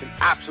 It's an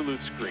absolute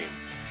scream.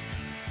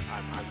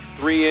 I'm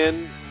 3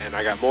 in, and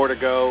I got more to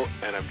go,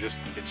 and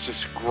it's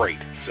just great.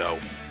 So,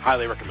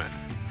 highly recommend.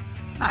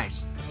 Nice.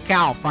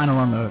 Cal,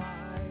 final unload.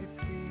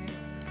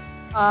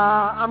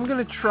 I'm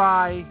going to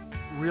try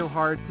real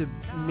hard to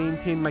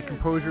maintain my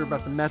composure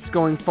about the Mets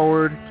going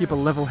forward, keep a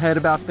level head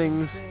about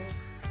things.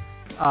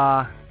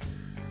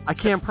 I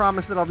can't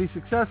promise that I'll be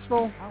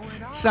successful.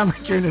 Sounds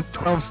like you're in a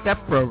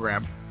 12-step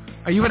program.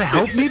 Are you in a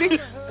help meeting?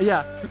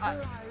 Yeah.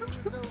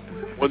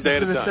 One day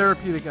at a time. It's a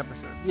therapeutic episode.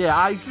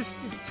 Yeah,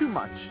 it's too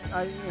much.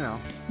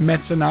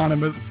 Mets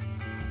Anonymous.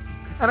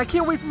 And I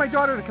can't wait for my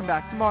daughter to come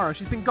back tomorrow.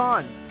 She's been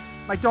gone.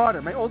 My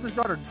oldest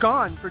daughter,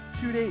 gone for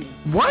 2 days.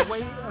 What?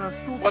 Away on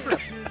a school What trip.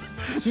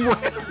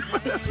 What?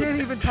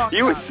 Can't even talk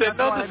You about were it. sitting That's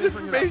why on I this didn't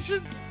bring it up.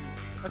 information?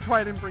 That's why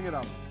I didn't bring it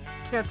up.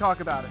 Can't talk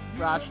about it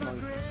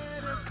rationally.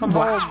 Come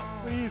Wow. home.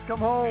 Please, come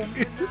home.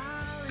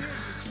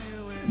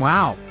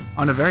 Wow.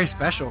 On a very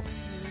special.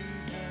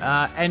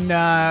 And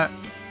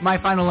my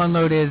final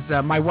unload is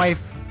my wife,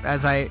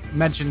 as I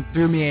mentioned,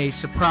 threw me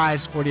a surprise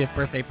 40th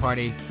birthday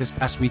party this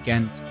past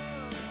weekend.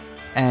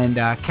 And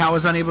Cal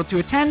was unable to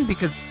attend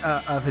because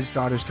of his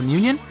daughter's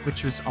communion,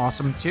 which was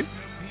awesome, too.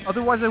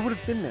 Otherwise, I would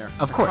have been there.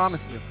 Of course. I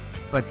promise you.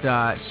 But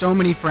so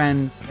many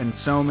friends and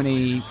so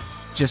many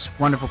just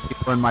wonderful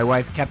people, and my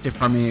wife kept it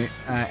from me,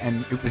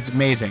 and it was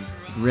amazing.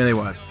 It really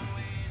was.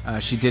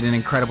 She did an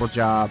incredible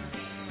job,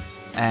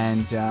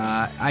 and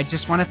I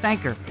just want to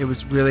thank her. It was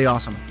really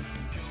awesome.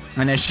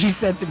 And as she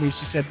said to me,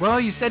 she said, well,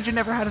 you said you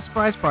never had a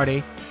surprise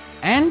party,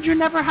 and you're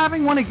never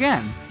having one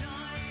again.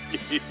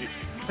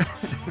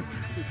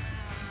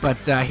 But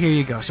here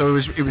you go. So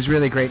it was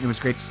really great, and it was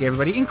great to see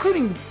everybody,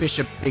 including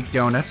Bishop Big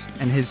Donuts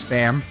and his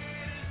fam.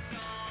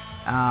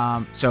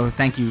 So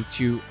thank you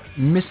to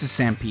Mrs.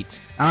 Sanpete.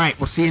 All right,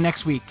 we'll see you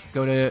next week.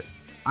 Go to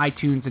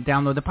iTunes and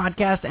download the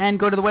podcast, and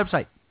go to the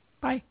website.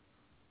 Bye.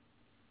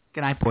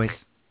 Good night, boys.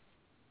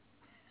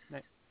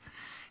 Night.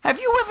 Have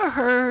you ever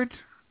heard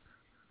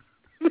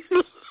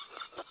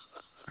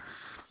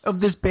of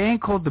this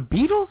band called the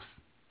Beatles?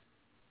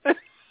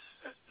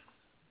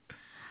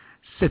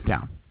 Sit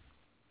down.